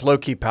San Diego? It's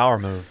low-key power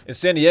move. In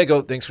San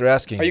Diego, thanks for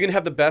asking. Are you going to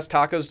have the best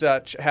tacos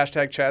that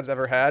hashtag Chad's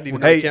ever had, even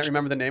though Hey, you can't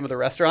remember the name of the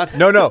restaurant?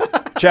 No.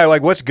 Chad,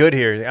 like, what's good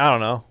here? I don't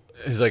know.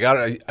 He's like,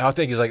 I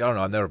think he's like, I don't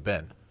know. I've never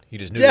been. He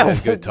just knew Yeah, they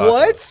had good tacos.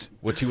 what?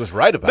 Which he was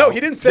right about. No,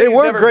 he didn't say They he's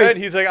were never great.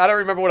 been. He's like, I don't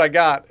remember what I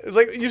got. It's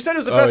like, you said it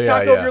was the Oh, best yeah,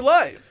 taco of yeah. your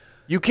life.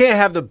 You can't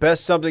have the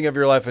best something of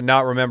your life and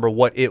not remember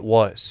what it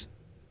was.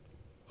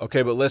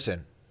 Okay, but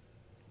listen.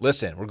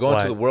 We're going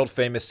What? to the world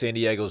famous San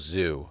Diego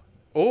Zoo.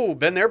 Oh,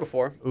 been there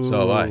before.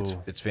 So have I.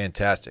 It's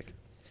fantastic.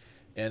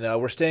 And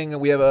we're staying.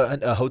 We have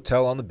a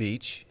hotel on the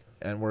beach,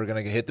 and we're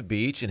gonna hit the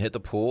beach and hit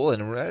the pool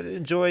and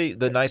enjoy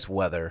the nice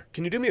weather.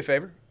 Can you do me a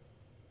favor?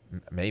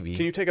 Maybe.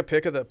 Can you take a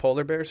pic of the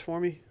polar bears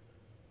for me?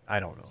 I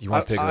don't know. You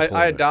want to pick I a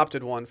polar bear?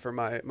 adopted one for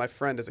my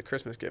friend as a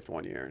Christmas gift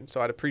one year, and so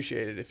I'd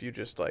appreciate it if you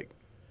just like.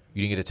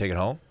 You didn't get to take it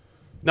home.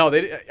 No,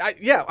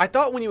 I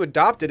thought when you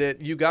adopted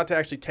it, you got to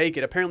actually take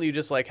it. Apparently, you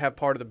just like have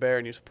part of the bear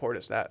and you support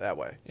us that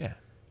way. Yeah.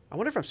 I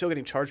wonder if I'm still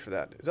getting charged for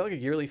that. Is that like a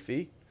yearly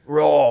fee?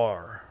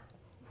 Roar.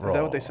 Is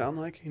that what they sound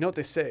like? You know what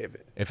they say?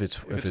 If it's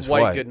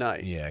white, good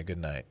night. Yeah, good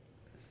night.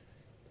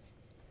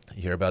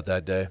 You hear about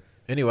that day?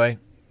 Anyway,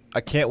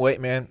 I can't wait,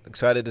 man.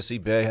 Excited to see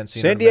Bay. Hadn't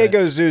seen her San in a minute.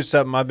 Diego Zoo is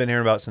something I've been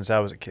hearing about since I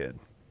was a kid.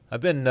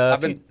 I've been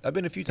I've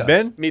been a few times.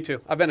 Been? Me too.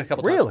 I've been a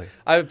couple Really?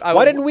 times.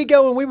 Why didn't we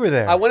go when we were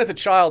there? I went as a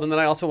child, and then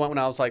I also went when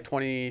I was like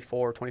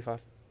 24, 25.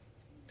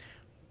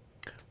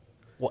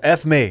 Well,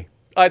 F me.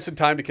 I had some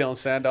time to kill in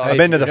Sandog. Hey, I've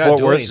been if to the you're not Fort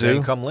doing Worth anything,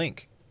 Zoo. Come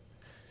link.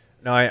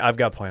 No, I've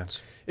got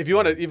plans. If you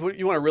want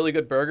a really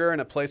good burger in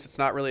a place that's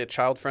not really a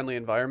child-friendly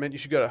environment, you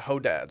should go to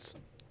Hodad's.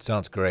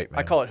 Sounds great, man.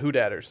 I call it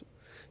Hoodadders.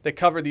 They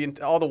cover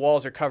all the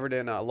walls are covered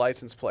in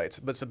license plates,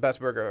 but it's the best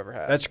burger I've ever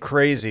had. That's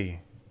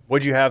crazy.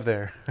 What'd you have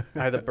there?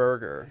 I had the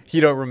burger.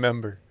 You don't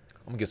remember.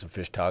 I'm gonna get some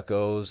fish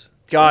tacos.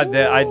 God,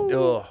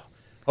 ugh.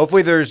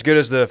 Hopefully they're as good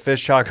as the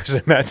fish tacos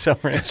at Matt's El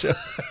Rancho.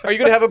 Are you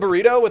gonna have a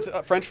burrito with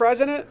French fries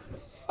in it?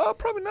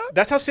 Probably not.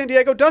 That's how San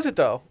Diego does it,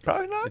 though.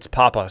 Probably not. It's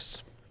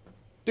Papas.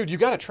 Dude, you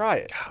gotta try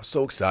it. I'm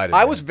so excited. I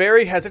man. was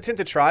very hesitant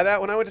to try that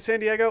when I went to San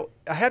Diego.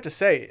 I have to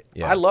say,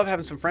 Yeah. I love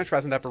having some French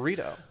fries in that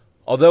burrito.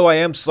 Although I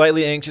am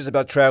slightly anxious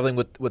about traveling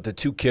with the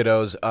two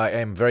kiddos, I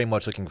am very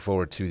much looking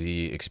forward to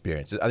the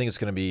experience. I think it's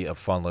going to be a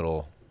fun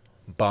little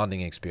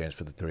bonding experience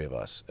for the three of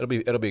us. It'll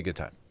be a good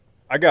time.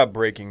 I got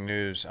breaking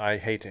news. I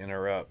hate to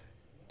interrupt.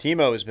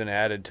 Timo has been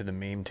added to the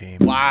meme team.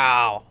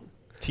 Wow.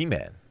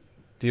 T-Man,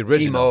 the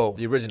original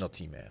Timo.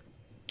 T-Man.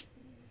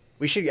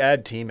 We should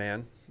add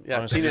T-Man. Yeah,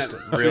 honestly, T-Man.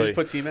 just Should we really. just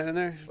put T-Man in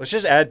there? Let's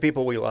just add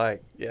people we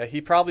like. Yeah, he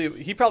probably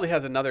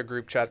has another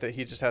group chat that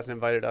he just hasn't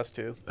invited us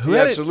to. He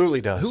absolutely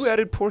does. Who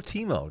added poor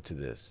Timo to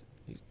this?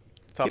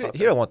 Talk about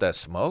He don't want that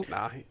smoke.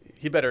 Nah,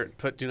 he better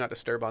put do not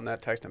disturb on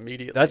that text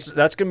immediately.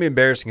 That's gonna be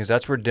embarrassing because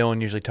that's where Dylan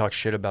usually talks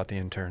shit about the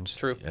interns.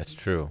 true. That's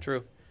true.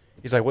 True.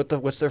 He's like,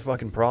 what's their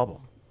fucking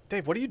problem?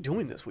 Dave, what are you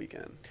doing this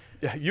weekend?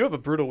 Yeah, you have a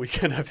brutal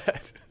weekend, I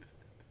bet.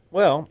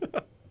 Well,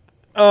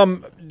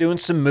 doing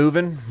some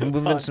moving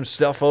some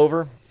stuff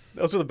over.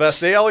 Those are the best.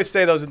 They always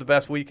say those are the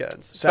best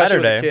weekends. Especially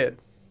with a Saturday. kid.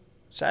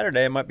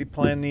 Saturday, I might be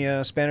playing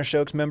the Spanish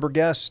Oaks member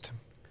guest.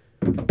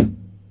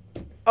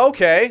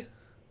 Okay.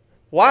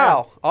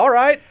 Wow. All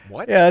right.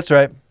 What? Yeah, that's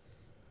right.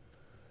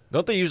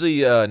 Don't they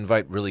usually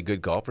invite really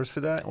good golfers for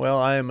that? Well,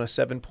 I am a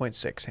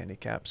 7.6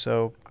 handicap,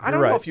 so I don't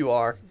you're know right. if you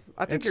are.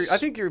 I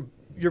think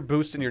you're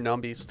boosting your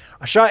numbies.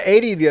 I shot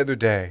 80 the other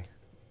day.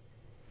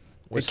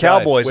 Which At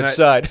Cowboys. Which and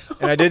side?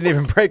 and I didn't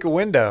even break a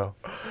window.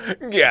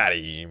 Got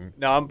him.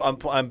 No,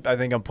 I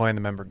think I'm playing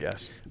the member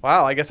guest.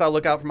 Wow, I guess I'll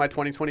look out for my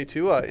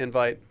 2022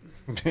 invite.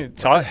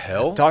 Talk,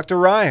 hell? Talk to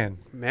Ryan.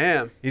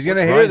 Man, He's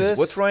gonna hear this.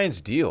 What's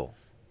Ryan's deal?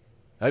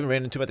 I even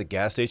ran into him at the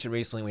gas station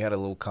recently. We had a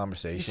little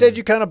conversation. He said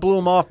you kind of blew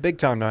him off big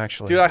time, though.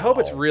 Actually, dude, I hope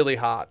it's really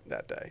hot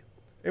that day.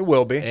 it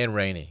will be. And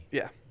rainy.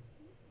 Yeah,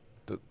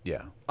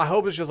 Yeah. I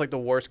hope it's just like the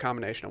worst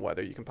combination of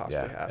weather you can possibly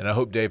Yeah. have. And I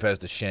hope Dave has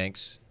the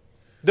shanks.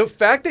 The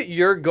fact that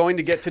you're going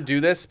to get to do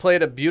this, play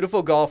at a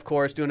beautiful golf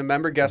course, doing a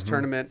member guest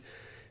tournament,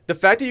 the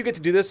fact that you get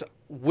to do this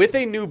with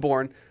a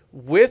newborn,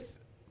 with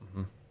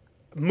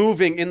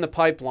moving in the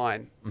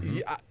pipeline,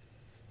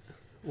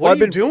 what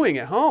are you doing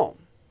at home?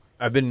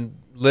 I've been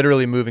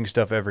literally moving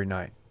stuff every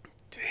night,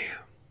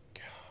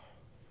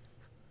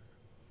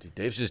 Dude,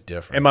 Dave's just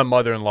different. and my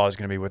mother-in-law is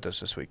going to be with us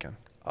this weekend.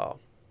 Oh,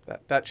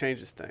 that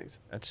changes things.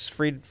 That's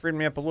freed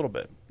me up a little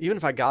bit. Even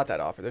if I got that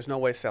offer, there's no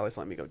way Sally's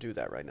letting me go do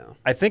that right now.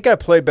 I think I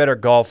play better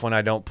golf when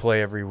I don't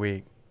play every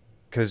week,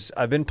 because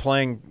I've been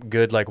playing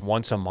good like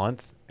once a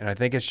month, and I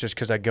think it's just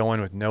because I go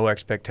in with no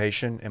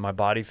expectation and my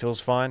body feels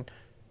fine,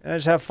 and I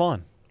just have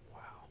fun. Wow.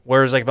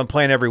 Whereas like if I'm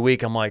playing every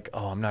week, I'm like,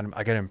 oh,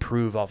 I got to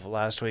improve off of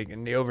last week,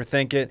 and you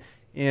overthink it,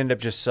 you end up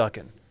just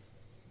sucking.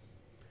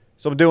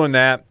 So I'm doing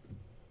that.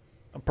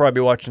 I'll probably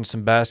be watching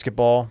some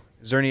basketball.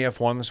 Is there any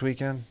F1 this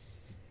weekend?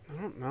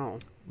 I don't know.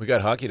 We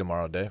got hockey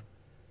tomorrow, Dave.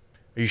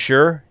 Are you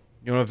sure?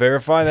 You want to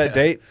verify that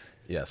date?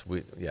 Yes,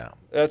 yeah.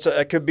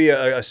 That could be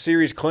a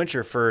series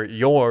clincher for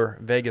your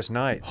Vegas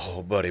Knights.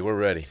 Oh, buddy, we're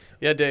ready.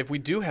 Yeah, Dave, we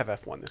do have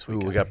F1 this Ooh,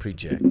 weekend. we got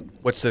pre-check.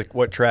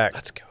 What track?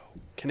 Let's go.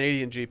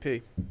 Canadian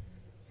GP.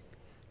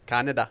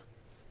 Canada.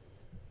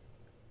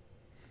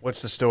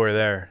 What's the story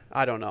there?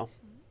 I don't know.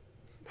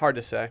 Hard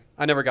to say.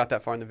 I never got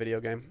that far in the video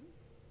game.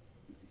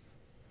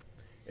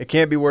 It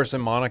can't be worse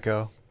than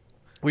Monaco.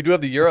 We do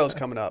have the Euros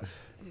coming up.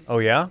 Oh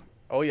yeah,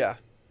 Oh, yeah.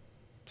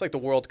 It's like the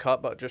World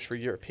Cup, but just for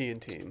European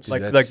teams. Dude,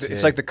 like that's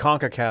it's sick. like the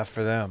CONCACAF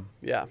for them.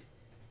 Yeah.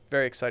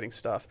 Very exciting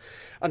stuff.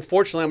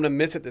 Unfortunately, I'm going to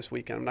miss it this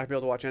weekend. I'm not going to be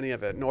able to watch any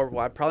of it, nor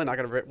I'm probably not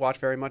going to watch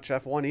very much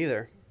F1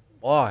 either,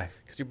 Why?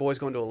 because your boy's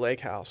going to a lake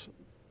house.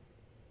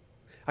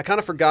 I kind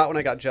of forgot when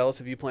I got jealous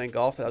of you playing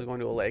golf that I was going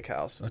to a lake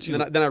house. Don't you-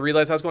 Then I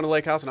realized I was going to a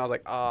lake house, and I was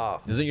like,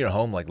 ah. Isn't your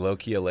home like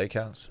low-key a lake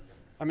house?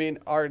 I mean,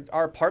 our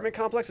apartment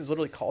complex is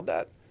literally called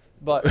that,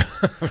 but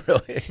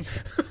Really?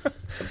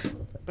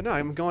 but no,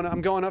 I'm going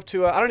up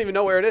to I don't even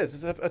know where it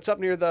is. It's up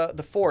near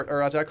the fort,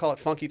 or as I call it,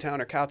 Funky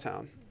Town or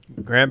Cowtown.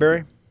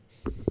 Granbury?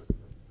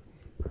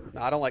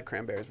 No, I don't like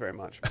cranberries very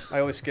much. I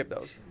always skip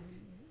those.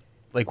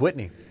 Lake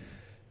Whitney.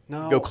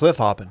 No, Go cliff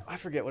hopping. I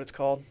forget what it's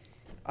called.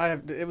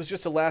 It was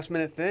just a last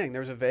minute thing.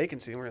 There was a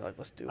vacancy, and we were like,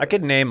 let's do it. I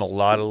could name a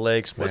lot of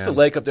lakes, man. What's the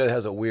lake up there that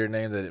has a weird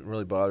name that it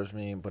really bothers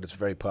me, but it's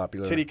very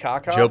popular?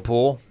 Titicaca. Joe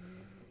Pool?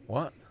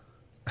 What?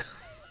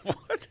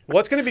 What?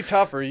 What's going to be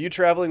tougher? You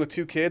traveling with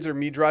 2 kids, or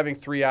me driving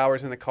 3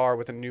 hours in the car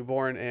with a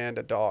newborn and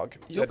a dog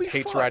You'll be that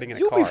hates fine. riding in a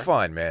You'll car? be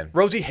fine, man.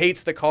 Rosie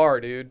hates the car,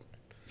 dude.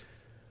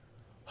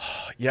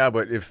 Yeah,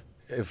 but if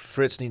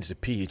Fritz needs to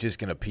pee, he's just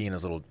gonna pee in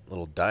his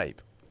little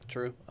diaper.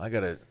 True. I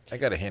gotta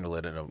handle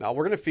it in a. No,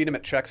 we're going to feed him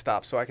at Check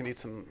Stop so I can eat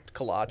some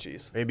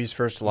kolaches. Baby's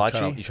first You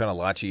trying lachi? to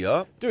lachi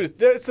up? Dude,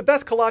 it's the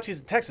best kolaches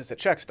in Texas at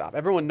Check Stop.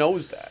 Everyone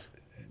knows that.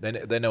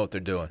 They know what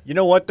they're doing. You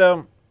know what,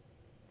 though?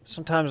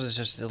 Sometimes it's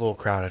just a little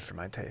crowded for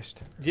my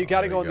taste. You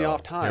got to there go you in the go.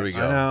 off time. Here we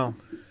go. I know.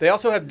 They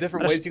also have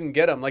different I ways just- you can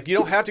get them. Like, you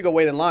don't have to go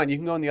wait in line. You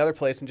can go in the other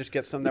place and just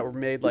get some that were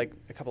made like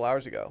a couple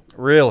hours ago.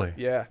 Really?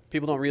 Yeah,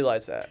 people don't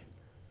realize that.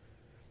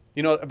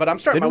 You know, but I'm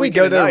starting Didn't my we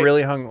weekend go there tonight.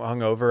 really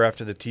hung over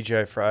after the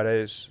TGI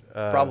Fridays?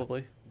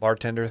 Probably.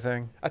 Bartender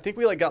thing? I think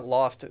we like got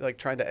lost, like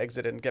trying to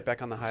exit and get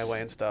back on the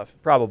highway and stuff.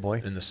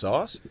 Probably. In the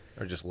sauce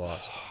or just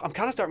lost? I'm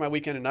kind of starting my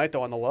weekend tonight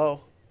though on the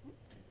low.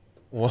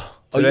 Well,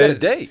 oh, you Today- got a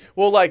date.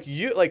 Well,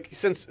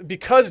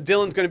 because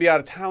Dylan's going to be out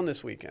of town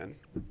this weekend,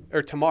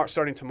 or tomorrow,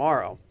 starting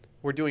tomorrow.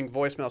 We're doing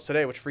voicemails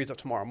today, which frees up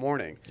tomorrow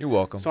morning. You're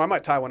welcome. So I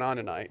might tie one on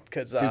tonight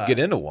because Dude, get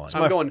into one.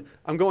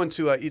 I'm going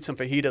to eat some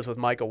fajitas with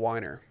Micah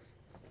Weiner.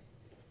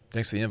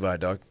 Thanks for the invite,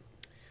 dog.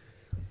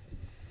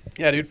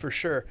 Yeah, dude, for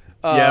sure.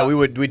 Yeah,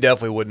 we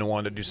definitely wouldn't have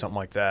wanted to do something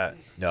like that.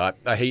 No,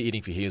 I hate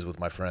eating fajitas with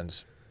my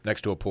friends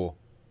next to a pool.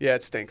 Yeah,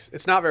 it stinks.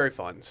 It's not very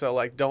fun. So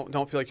like, don't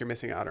feel like you're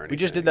missing out or anything. We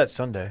just did that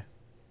Sunday.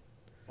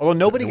 Although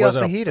nobody There got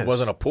wasn't fajitas. There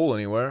wasn't a pool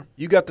anywhere.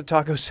 You got the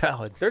taco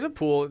salad. There's a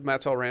pool at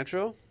Matt's El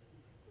Rancho.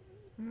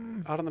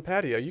 Out on the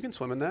patio. You can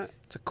swim in that.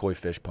 It's a koi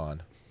fish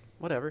pond.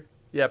 Whatever.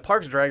 Yeah,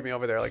 Parks dragged me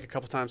over there like a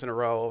couple times in a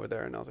row over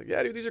there, and I was like,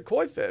 "Yeah, dude, these are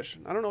koi fish.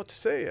 I don't know what to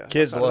say."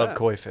 Kids outside of love that.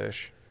 koi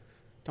fish.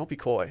 Don't be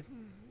coy.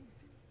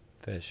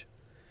 Fish.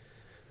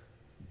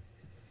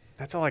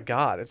 That's all I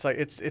got. It's like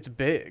it's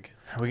big.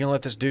 Are we gonna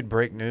let this dude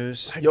break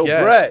news? I Yo,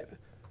 guess. Brett.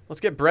 Let's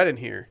get Brett in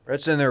here.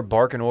 Brett's in there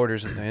barking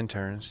orders at the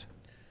interns.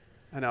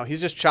 I know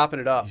he's just chopping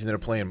it up. He's in there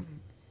playing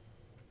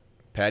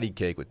patty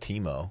cake with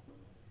Timo.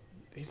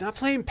 He's not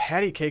playing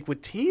patty cake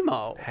with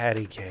Timo.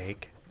 Patty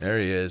cake. There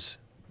he is.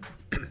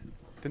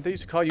 Didn't they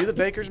used to call you the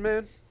Baker's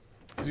man?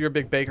 Because you're a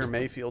big Baker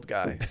Mayfield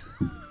guy.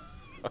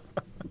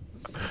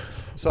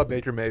 Saw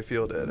Baker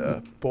Mayfield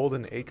at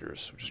Bolden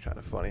Acres, which is kind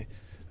of funny.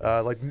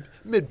 Like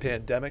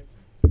mid-pandemic,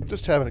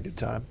 just having a good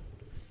time.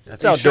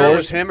 That's You sure it outdoors.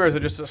 was him, or is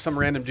it just some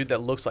random dude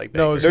that looks like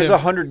Baker? No, it's There's him.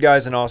 100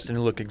 guys in Austin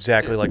who look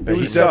exactly like It Baker.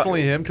 was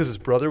definitely him because his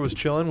brother was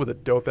chilling with a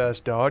dope-ass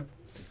dog.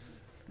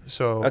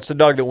 So That's the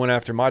dog that went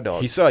after my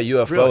dog. He saw a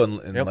UFO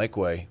Really? in Yep.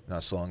 Lakeway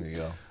not so long ago.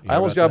 You I heard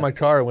almost about got that? my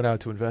car and went out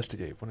to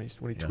investigate when he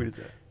Yeah. tweeted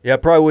that. Yeah, I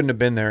probably wouldn't have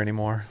been there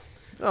anymore.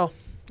 Oh,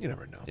 you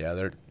never know. Yeah,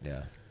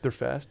 They're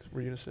fast.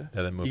 Were you gonna say?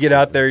 they move You get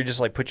out quickly. there, you just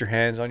like put your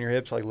hands on your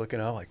hips, like looking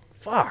up, like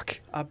fuck.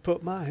 I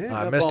put my hand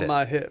I up missed on it.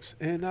 my hips,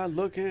 and I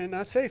look and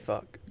I say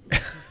fuck.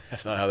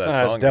 That's not how that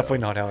That's song definitely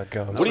goes. not how it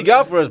goes. What do you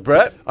got for us,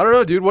 Brett? I don't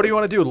know, dude. What do you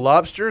want to do?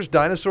 Lobsters,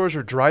 dinosaurs,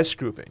 or dry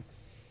scooping?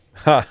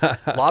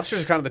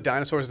 Lobsters are kind of the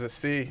dinosaurs of the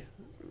sea.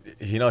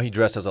 You know he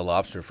dressed as a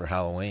lobster for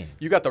Halloween.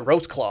 You got the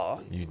roast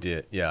claw. You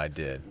did. Yeah, I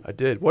did. I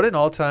did. What an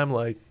all-time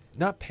like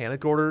not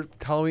panic order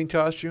Halloween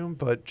costume,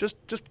 but just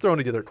thrown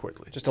together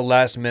quickly. Just a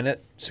last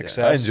minute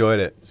success. I enjoyed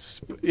it.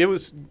 It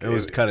was It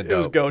was kinda It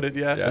was dope. goated,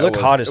 yeah. Yeah, look it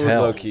was, hot as it was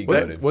hell. low-key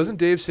goated. Wasn't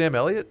Dave Sam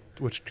Elliott,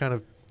 which kind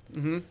of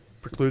Mm-hmm.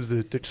 precludes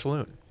the Dick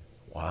Saloon.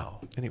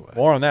 Wow. Anyway,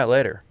 More on that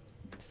later.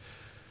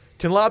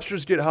 can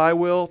lobsters get high,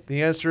 Will?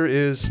 The answer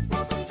is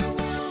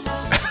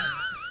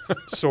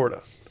sort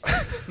of.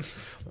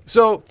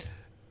 So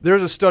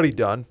there's a study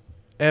done,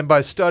 and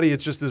by study,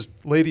 it's just this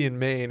lady in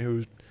Maine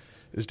who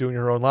is doing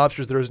her own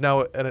lobsters. There is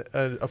now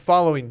a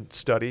following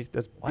study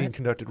that's being What?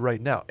 conducted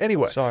right now.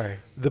 Anyway, Sorry.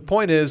 the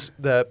point is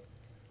that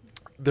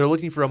they're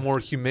looking for a more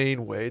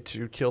humane way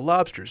to kill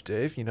lobsters,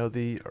 Dave. You know,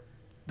 the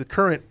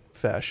current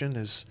fashion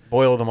is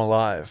Boil them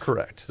alive.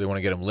 correct. So they want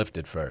to get him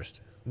lifted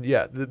first.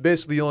 Yeah,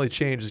 basically the only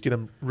change is get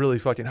them really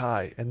fucking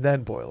high and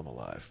then boil them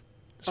alive.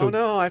 So oh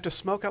no, I have to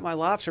smoke out my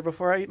lobster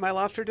before I eat my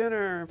lobster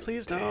dinner.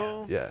 Please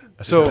no. yeah.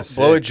 That's So kinda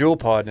Blow a sick. jewel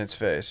pod in its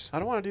face. I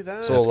don't want to do that.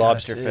 It's a little kinda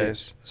lobster sick.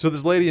 face. So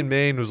this lady in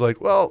Maine was like,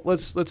 "Well,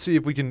 let's see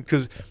if we can,"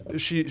 because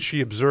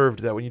she observed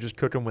that when you just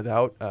cook them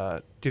without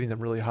getting them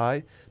really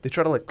high, they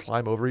try to like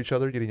climb over each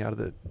other, getting out of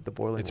the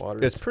boiling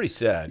water. It's pretty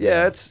sad.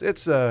 yeah, it's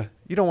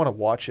you don't want to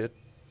watch it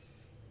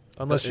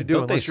unless you do.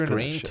 Don't they Unless you're into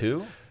that scream shit.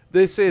 too?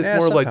 They say it's Yeah,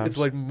 more like sometimes. it's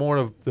like more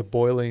of the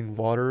boiling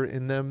water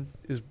in them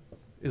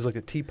is like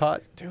a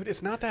teapot. Dude,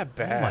 it's not that Oh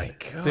bad. my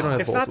god. They don't have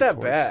It's not vocal that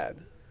cords. bad.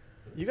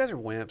 You guys are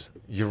wimps.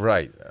 You're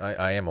right.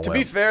 I am a To be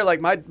wimp. fair, like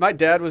my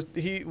dad was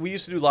we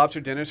used to do lobster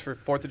dinners for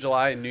 4th of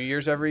July and New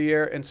Year's every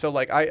year, and so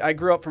like I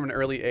grew up from an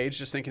early age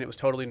just thinking it was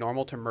totally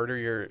normal to murder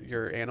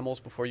your animals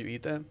before you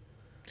eat them.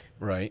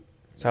 Right.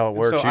 That's how it And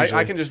works. so I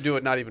usually. can just do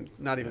it, not even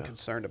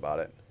concerned about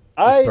it.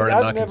 Just burn it,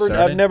 not I've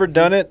concerning? never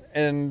done it,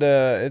 and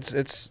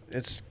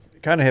it's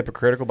kind of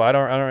hypocritical, but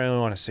I don't really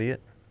want to see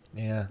it.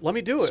 Yeah. Let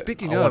me do it.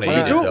 Speaking I of, wanna Let eat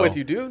me it, do it though. with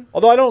you, dude.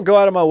 Although I don't go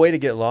out of my way to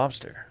get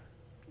lobster.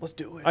 Let's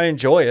do it. I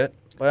enjoy it,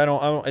 but I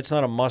don't. It's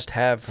not a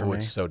must-have for Oh, me.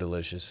 it's so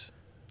delicious.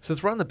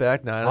 since we're on the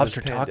back nine,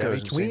 Lobster of this tacos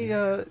pandemic, in can we?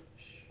 San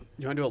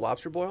You want to do a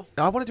lobster boil?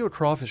 I want to do a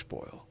crawfish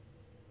boil.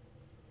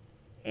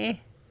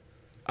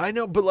 I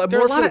know, but like, They're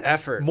more a lot for of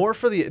effort. More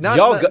for the not.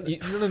 Y'all not- go- you-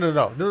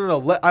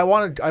 no. I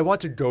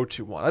want to go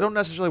to one. I don't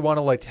necessarily want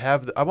to like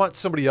have. I want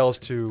somebody else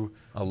to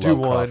I do love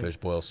one. crawfish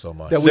boil so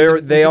much. That we They're,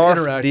 can- they we can are.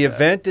 interact The at.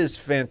 event is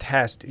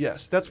fantastic.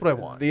 Yes, that's what I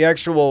want.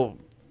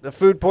 The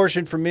food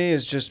portion for me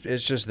is just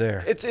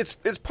there.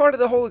 It's part of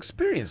the whole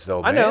experience,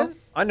 though. I Man.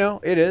 know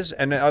it is,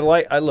 and I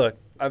look.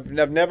 I've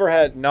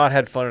never not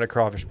had fun at a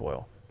crawfish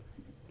boil.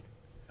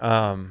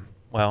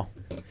 Well,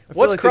 I feel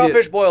What's like they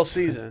crawfish get- boil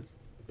season?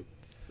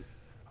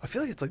 I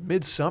feel like it's like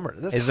midsummer.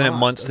 That's isn't it hot,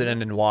 months that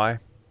doesn't end in Y?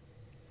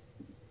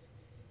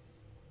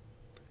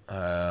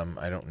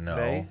 I don't know.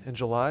 May and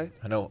July.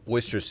 I know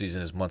oyster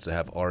season is months that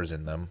have R's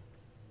in them.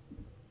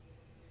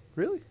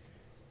 Really?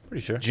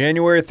 Pretty sure.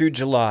 January through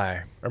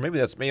July. Or maybe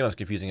I was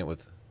confusing it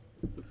with.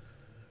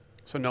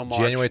 So no March.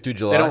 January through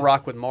July? They don't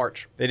rock with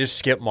March. They just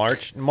skip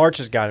March. March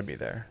has got to be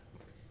there.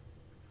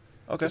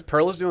 Okay. Is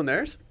Perla's doing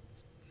theirs?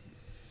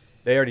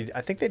 They already. I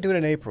think they do it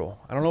in April.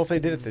 I don't know if they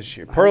did it this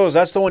year. Perlo's.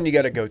 That's the one you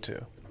got to go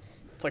to.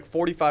 It's like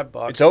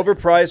 $45. It's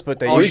overpriced, but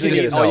they All you usually can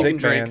get eat, a all you sick can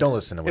drink. band. Don't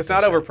listen to what It's they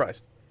not say.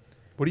 overpriced.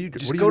 What do you?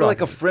 Just what do go you to like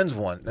a rocking? friend's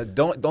one.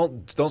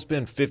 Don't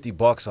spend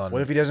 $50 on.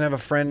 What if he doesn't have a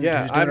friend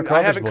Yeah, who's doing a I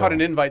crawfish haven't boil? caught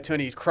an invite to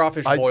any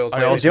crawfish I- boils. I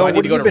lately, also- so I Dylan, need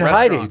what to have go you to been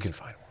hiding? You restaurants.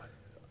 can find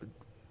one.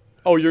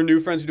 Oh, your new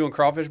friends are doing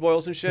crawfish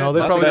boils and shit? No, they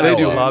Not probably that I they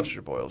do know of.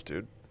 lobster boils,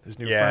 dude. His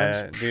new Yeah,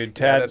 friends. dude. Yeah,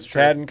 Tad, that's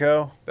true. Tad and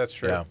Co. That's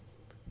true. Yeah.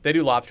 They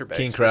do lobster bakes.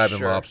 King for crab and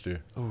sure. lobster.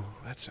 Ooh,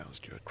 that sounds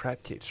good.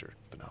 Crab cakes are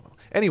phenomenal.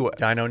 Anyway,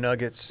 Dino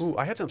Nuggets. Ooh,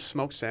 I had some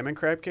smoked salmon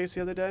crab cakes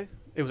the other day.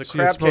 It was a So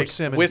you had crab smoked cake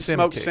salmon- with salmon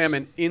smoked cakes.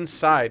 salmon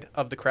inside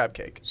of the crab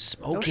cake.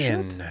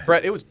 Smoking.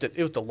 Brett, it was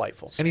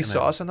delightful. any Salmon.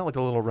 sauce on that, like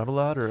a little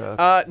remoulade or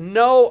a?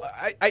 No,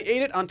 I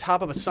ate it on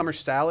top of a summer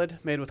salad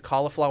made with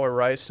cauliflower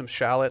rice, some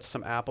shallots,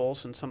 some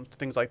apples, and some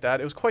things like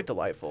that. It was quite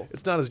delightful.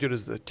 It's not as good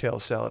as the kale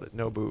salad at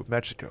Nobu,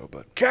 Mexico,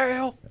 but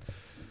Kale.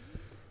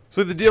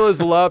 so the deal is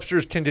the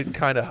lobsters can get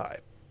kind of high.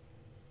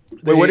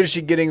 Wait, what They- is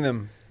she getting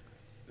them?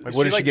 Like,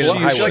 what did she get She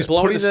on the highway? like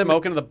blowing the Putting them-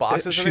 smoke into the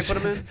boxes that they she's-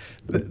 put them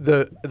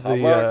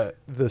in.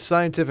 The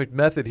scientific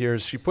method here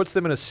is she puts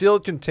them in a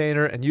sealed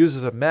container and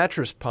uses a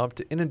mattress pump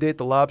to inundate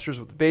the lobsters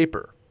with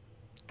vapor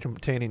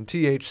containing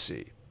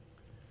THC.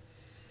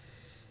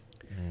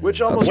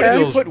 Which almost What if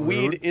you feels put rude.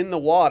 weed in the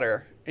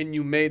water and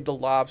you made the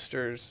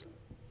lobsters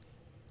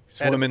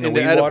Swim in the into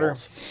weed water?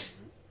 edibles?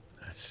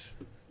 That's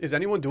Is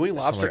anyone doing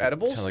lobster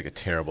edibles? Sounds like a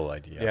terrible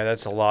idea. Yeah,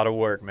 that's a lot of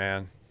work,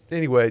 man.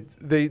 Anyway,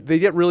 they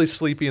get really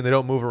sleepy and they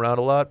don't move around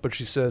a lot. But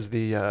she says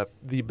the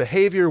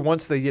behavior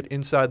once they get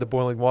inside the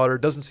boiling water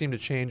doesn't seem to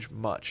change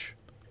much.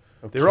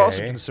 They were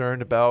also Okay.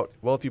 concerned about,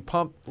 well, if you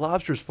pump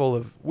lobsters full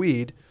of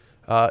weed,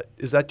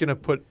 is that going to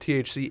put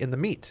THC in the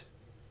meat?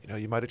 You know,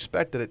 you might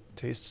expect that it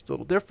tastes a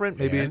little different.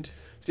 Maybe And?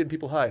 it's getting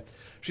people high.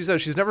 She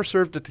says she's never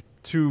served it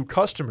to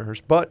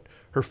customers, but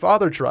her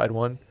father tried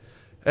one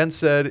and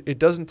said it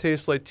doesn't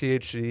taste like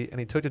THC, and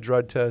he took a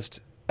drug test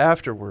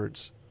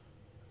afterwards,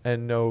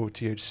 and no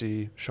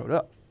THC showed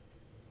up.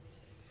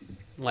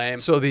 Lame.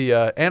 So the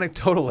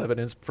anecdotal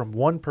evidence from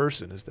one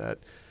person is that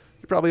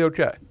you're probably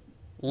okay.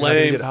 You're not gonna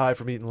Lame. get high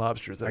from eating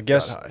lobsters. That I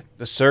guess got high.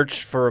 the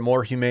search for a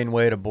more humane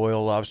way to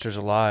boil lobsters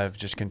alive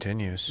just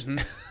continues.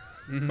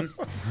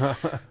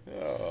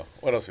 Oh,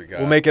 what else we got?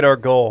 We'll make it our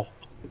goal.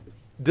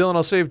 Dylan,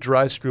 I'll save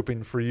dry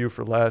scooping for you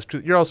for last.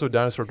 'Cause you're also a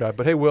dinosaur guy.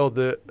 But hey, Will,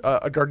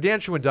 a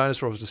gargantuan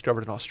dinosaur was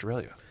discovered in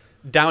Australia.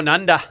 Down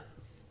under.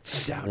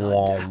 Down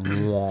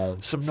under.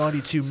 Some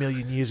 92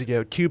 million years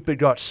ago, Cupid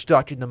got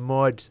stuck in the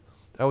mud.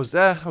 That was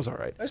all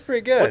right. That's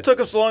pretty good. What took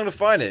him so long to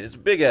find it? It's a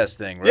big ass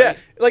thing, right? Yeah,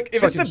 like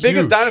if it's the Fucking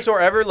biggest huge. dinosaur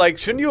ever, like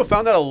shouldn't you have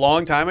found that a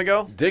long time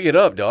ago? Dig it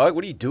up, dog.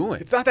 What are you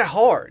doing? It's not that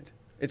hard.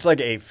 It's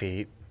like 8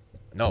 feet.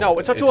 No,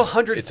 it's up to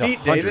 100 it's feet,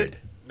 100. David.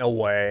 No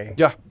way.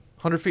 Yeah,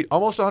 100 feet,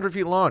 almost 100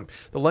 feet long.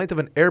 The length of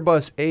an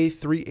Airbus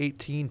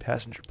A318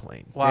 passenger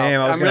plane. Wow,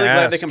 Damn, I was I'm really gonna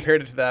glad they ask.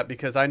 compared it to that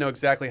because I know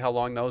exactly how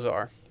long those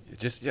are.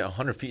 Just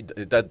 100 feet.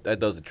 That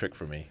does the trick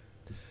for me.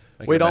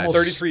 I can Wait, imagine. almost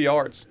 33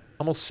 yards.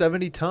 Almost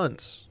 70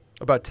 tons.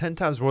 About 10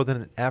 times more than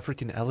an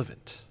African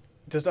elephant.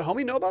 Does the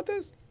homie know about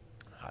this?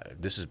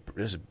 This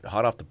is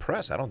hot off the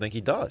press. I don't think he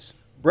does.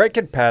 Brett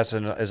could pass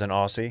as an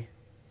Aussie.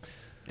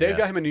 Dave Yeah.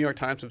 got him a New York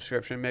Times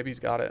subscription. Maybe he's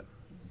got it.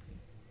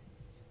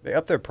 They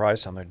upped their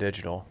price on their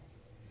digital.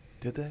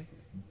 Did they?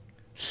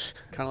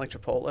 Kind of like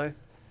Chipotle.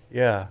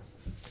 Yeah.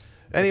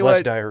 Anyway,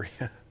 Less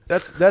diarrhea.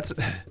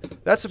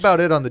 that's about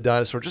it on the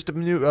dinosaur. Just a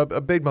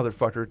big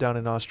motherfucker down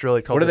in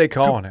Australia called. What are they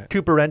calling it?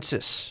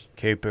 Cooperensis.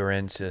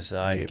 Caperensis.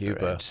 Cupa.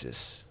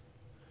 Cooperensis.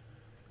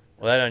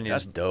 Well, that onion's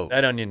That's dope.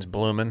 That onion's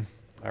blooming.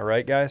 All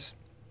right, guys.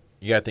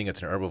 You gotta think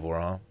it's an herbivore,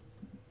 huh?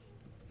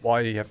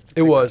 Why do you have to? It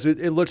think was.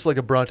 It looks like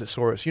a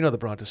brontosaurus. You know the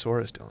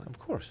brontosaurus, Dylan. Of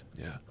course.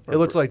 Yeah. Or It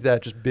looks br- like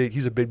that. Just big.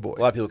 He's a big boy.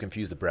 A lot of people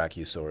confuse the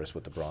Brachiosaurus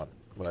with the Bron.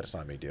 Well, that's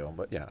not a big deal,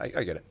 but yeah,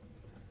 I get it.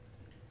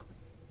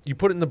 You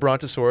put it in the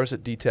brontosaurus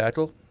at D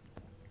tackle.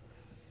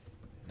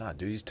 Nah,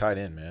 dude, he's tied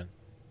in, man.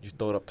 You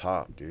throw it up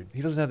top, dude.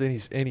 He doesn't have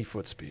any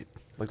foot speed.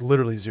 Like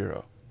literally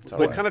zero. It's all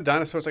What right. kind of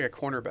dinosaur is like a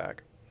cornerback?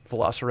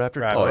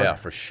 Velociraptor. Right. Oh dog. yeah,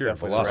 for sure.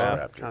 Definitely the rat.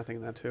 Velociraptor. Kind of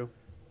thinking that too.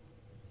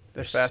 They're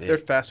They're fast. sick. They're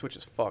fast switch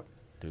as fuck.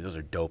 Dude, those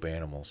are dope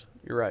animals.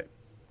 You're right.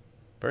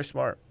 Very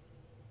smart.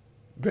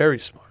 Very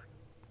smart.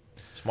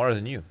 Smarter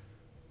than you.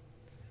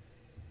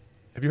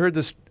 Have you heard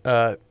this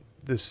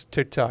this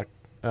TikTok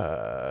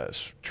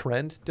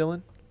trend,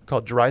 Dylan,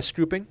 called dry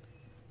scooping?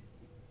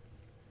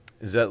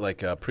 Is that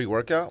like a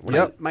pre-workout? What is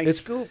Yep. it? My It's-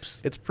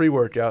 scoops. It's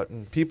pre-workout,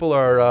 and people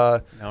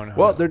are No.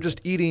 well, they're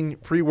just eating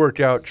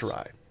pre-workout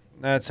dry.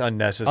 That's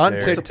unnecessary. On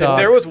If TikTok.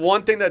 there was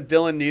one thing that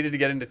Dylan needed to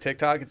get into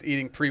TikTok, it's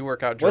eating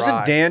pre-workout dry.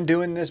 Wasn't Dan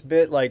doing this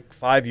bit like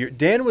 5 years?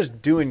 Dan was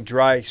doing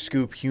dry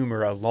scoop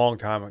humor a long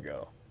time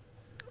ago.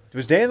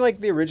 Was Dan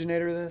like the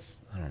originator of this?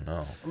 I don't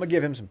know. I'm gonna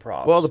give him some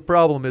props. Well, the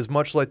problem is,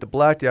 much like the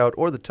blackout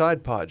or the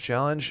Tide Pod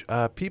challenge,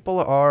 people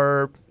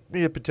are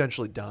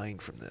potentially dying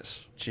from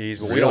this jeez,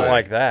 well, we don't Really?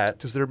 like that.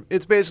 because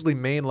it's basically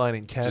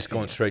mainlining caffeine. Just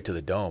going straight to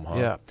the dome, huh?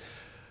 Yeah.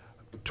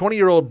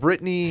 20-year-old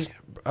Brittany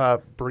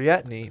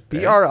Briatney,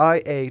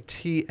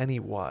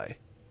 Briatney,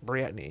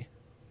 Briatney.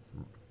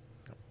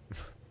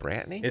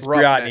 Brantney? It's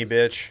Roughneck. Briatney,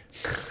 bitch.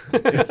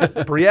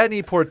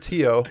 Briatney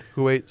Portillo,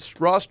 who ate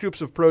raw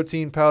scoops of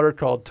protein powder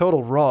called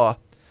Total Raw,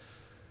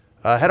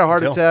 had a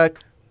heart Until- attack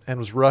and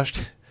was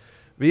rushed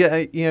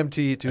via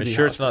EMT to Are you the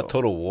sure it's not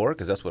hospital. Total War?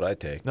 Because that's what I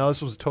take. No,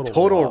 this was Total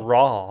Total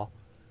Raw. raw.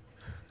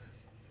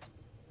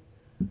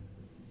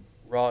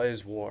 Raw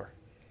is war.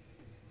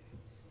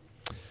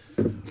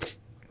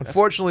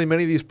 Unfortunately,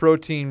 many of these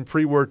protein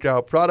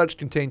pre-workout products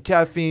contain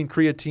caffeine,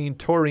 creatine,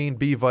 taurine,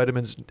 B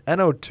vitamins,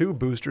 NO2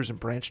 boosters, and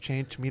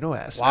branched-chain amino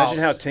acids. Wow.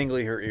 Imagine how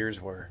tingly her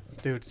ears were.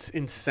 Dude, it's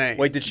insane.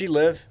 Wait, did she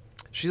live?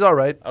 She's all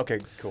right, Okay,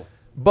 cool.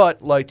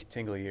 but like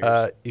Tingly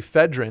ears.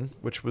 ephedrine,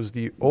 which was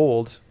the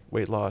old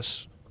weight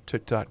loss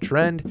TikTok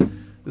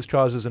trend, this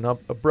causes an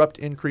abrupt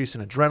increase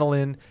in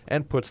adrenaline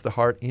and puts the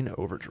heart in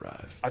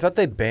overdrive. I thought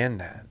they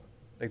banned that.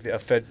 Like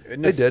the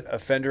They did.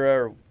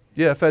 Ephedra or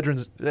Yeah,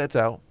 ephedrine's that's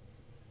out.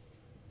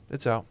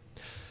 It's out.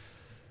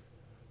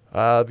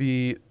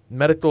 The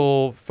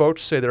medical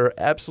folks say there are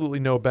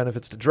absolutely no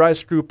benefits to dry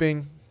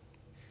scooping.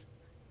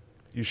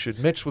 you should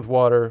mix with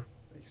water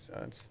Makes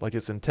sense. like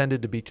it's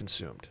intended to be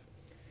consumed.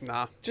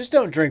 Nah. Just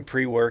don't drink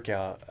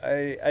pre-workout.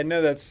 I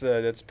know that's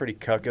pretty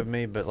cuck of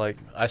me, but like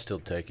I still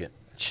take it.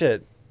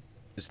 shit.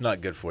 It's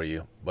not good for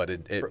you, but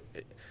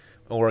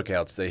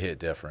workouts they hit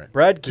different.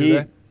 Brad Do Key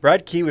they?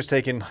 Brad Key was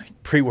taking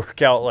like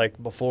pre-workout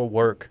like before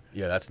work.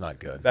 Yeah, that's not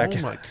good. Back Oh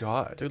in- my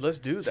god! Dude, let's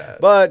do that.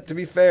 But to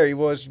be fair, he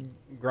was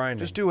grinding.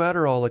 Just do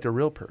Adderall like a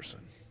real person.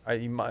 I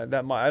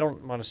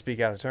don't want to speak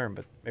out of turn,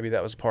 but maybe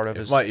that was part of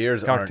If his my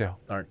ears cocktail.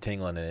 aren't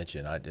tingling and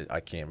itching, I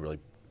can't really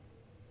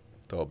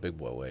throw a big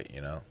boy weight.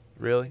 You know.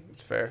 Really?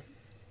 It's fair.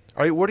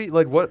 All right. What do you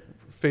like? What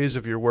phase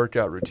of your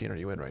workout routine are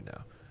you in right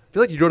now? I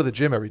feel like you go to the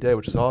gym every day,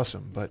 which is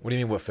awesome. But What do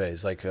you mean? What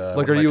phase? Like Like,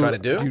 what are am I you- trying to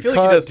do? do I you feel like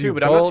he cut? does Do you too,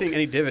 but I'm not bulk? seeing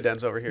any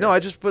dividends over here. no, I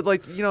just but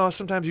like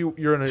sometimes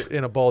you're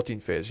in a bulking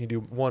phase. You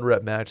do 1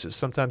 rep matches.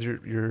 Sometimes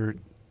you're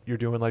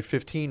doing like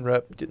 15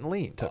 rep getting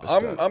lean type of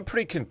stuff. I'm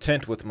pretty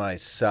content with my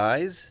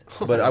size,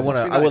 but Must be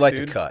I nice, would like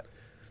dude. to cut.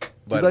 You'd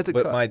But, like to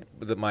but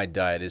cut. my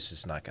diet is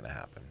just not going to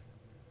happen.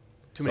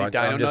 Too many I'm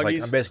dino just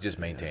nuggies. I'm basically just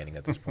maintaining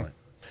at this point.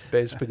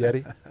 Base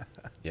spaghetti.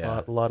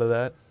 Yeah. A lot of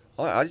that.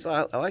 I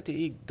like to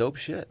eat dope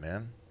shit,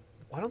 man.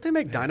 Why don't they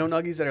make dino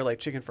nuggies that are like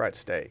chicken fried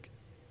steak?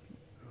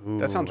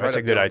 That sounds right That's a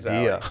up good Dylan's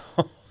idea.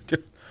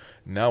 alley.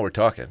 Now we're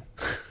talking.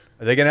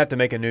 Are they gonna have to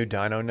make a new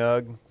Dino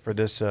Nug for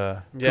this?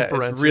 Yeah, it's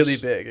Cooperensis. really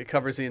big. It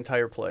covers the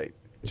entire plate.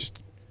 Just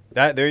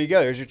that. There you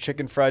go. There's your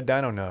chicken fried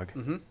Dino Nug.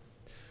 Mm-hmm.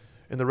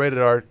 In the rated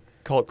R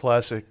cult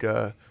classic,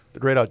 The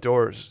Great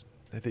Outdoors,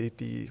 they eat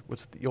the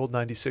old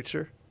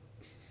 96er?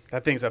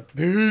 That thing's a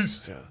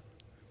beast. Yeah.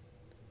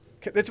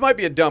 This might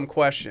be a dumb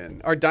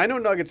question. Are dino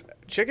nuggets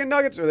chicken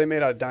nuggets or are they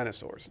made out of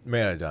dinosaurs?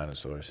 Man of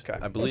dinosaurs. Okay.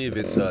 I believe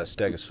it's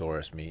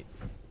Stegosaurus meat.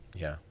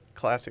 Yeah.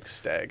 Classic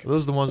stag. Are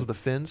those the ones with the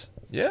fins?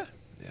 Yeah.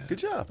 Yeah. Good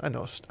job. I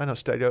know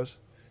stegos.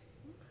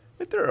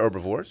 But they're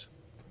herbivores.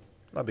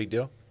 Not a big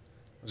deal.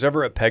 Was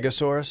ever a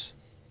Pegasaurus?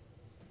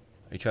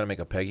 Are you trying to make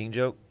a pegging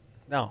joke?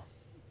 No.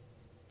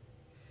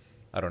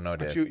 I don't know,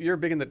 Aren't Dave. you're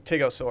big in the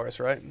Tegosaurus,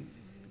 right?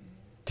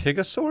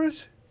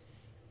 Tigosaurus?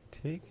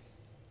 Tig?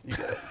 You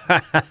did.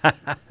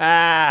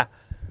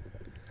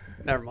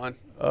 Never mind.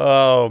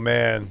 Oh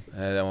man!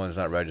 That one's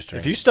not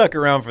registering. If you stuck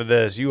around for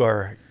this, you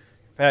are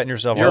patting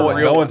yourself You're on no, the a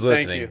one, real no one, one's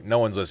thank listening. you. No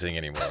one's listening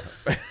anymore.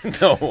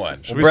 No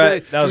one. Should we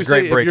Brett, say- that should was we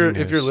great say breaking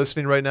if you're news.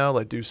 listening right now,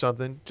 like do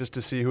something just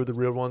to see who the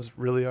real ones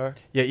really are.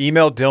 Yeah,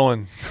 email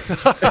Dylan.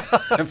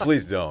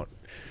 Please don't.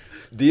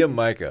 DM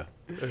Micah.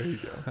 There you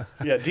go.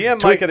 Yeah,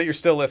 DM Micah that you're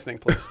still listening,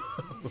 please.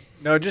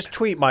 No, just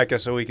tweet Micah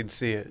so we can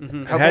see it.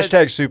 And How bad-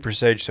 hashtag Super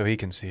Sage so he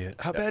can see it.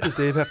 How bad does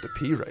Dave have to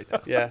pee right now?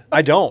 Yeah.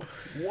 I don't.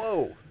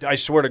 Whoa. I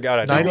swear to God,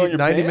 I don't.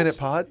 90-minute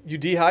pod? You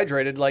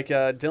dehydrated like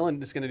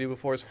Dylan is going to do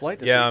before his flight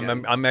this Yeah,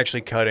 weekend. I'm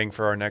actually cutting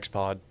for our next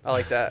pod. I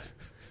like that.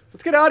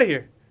 Let's get out of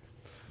here.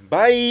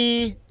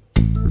 Bye.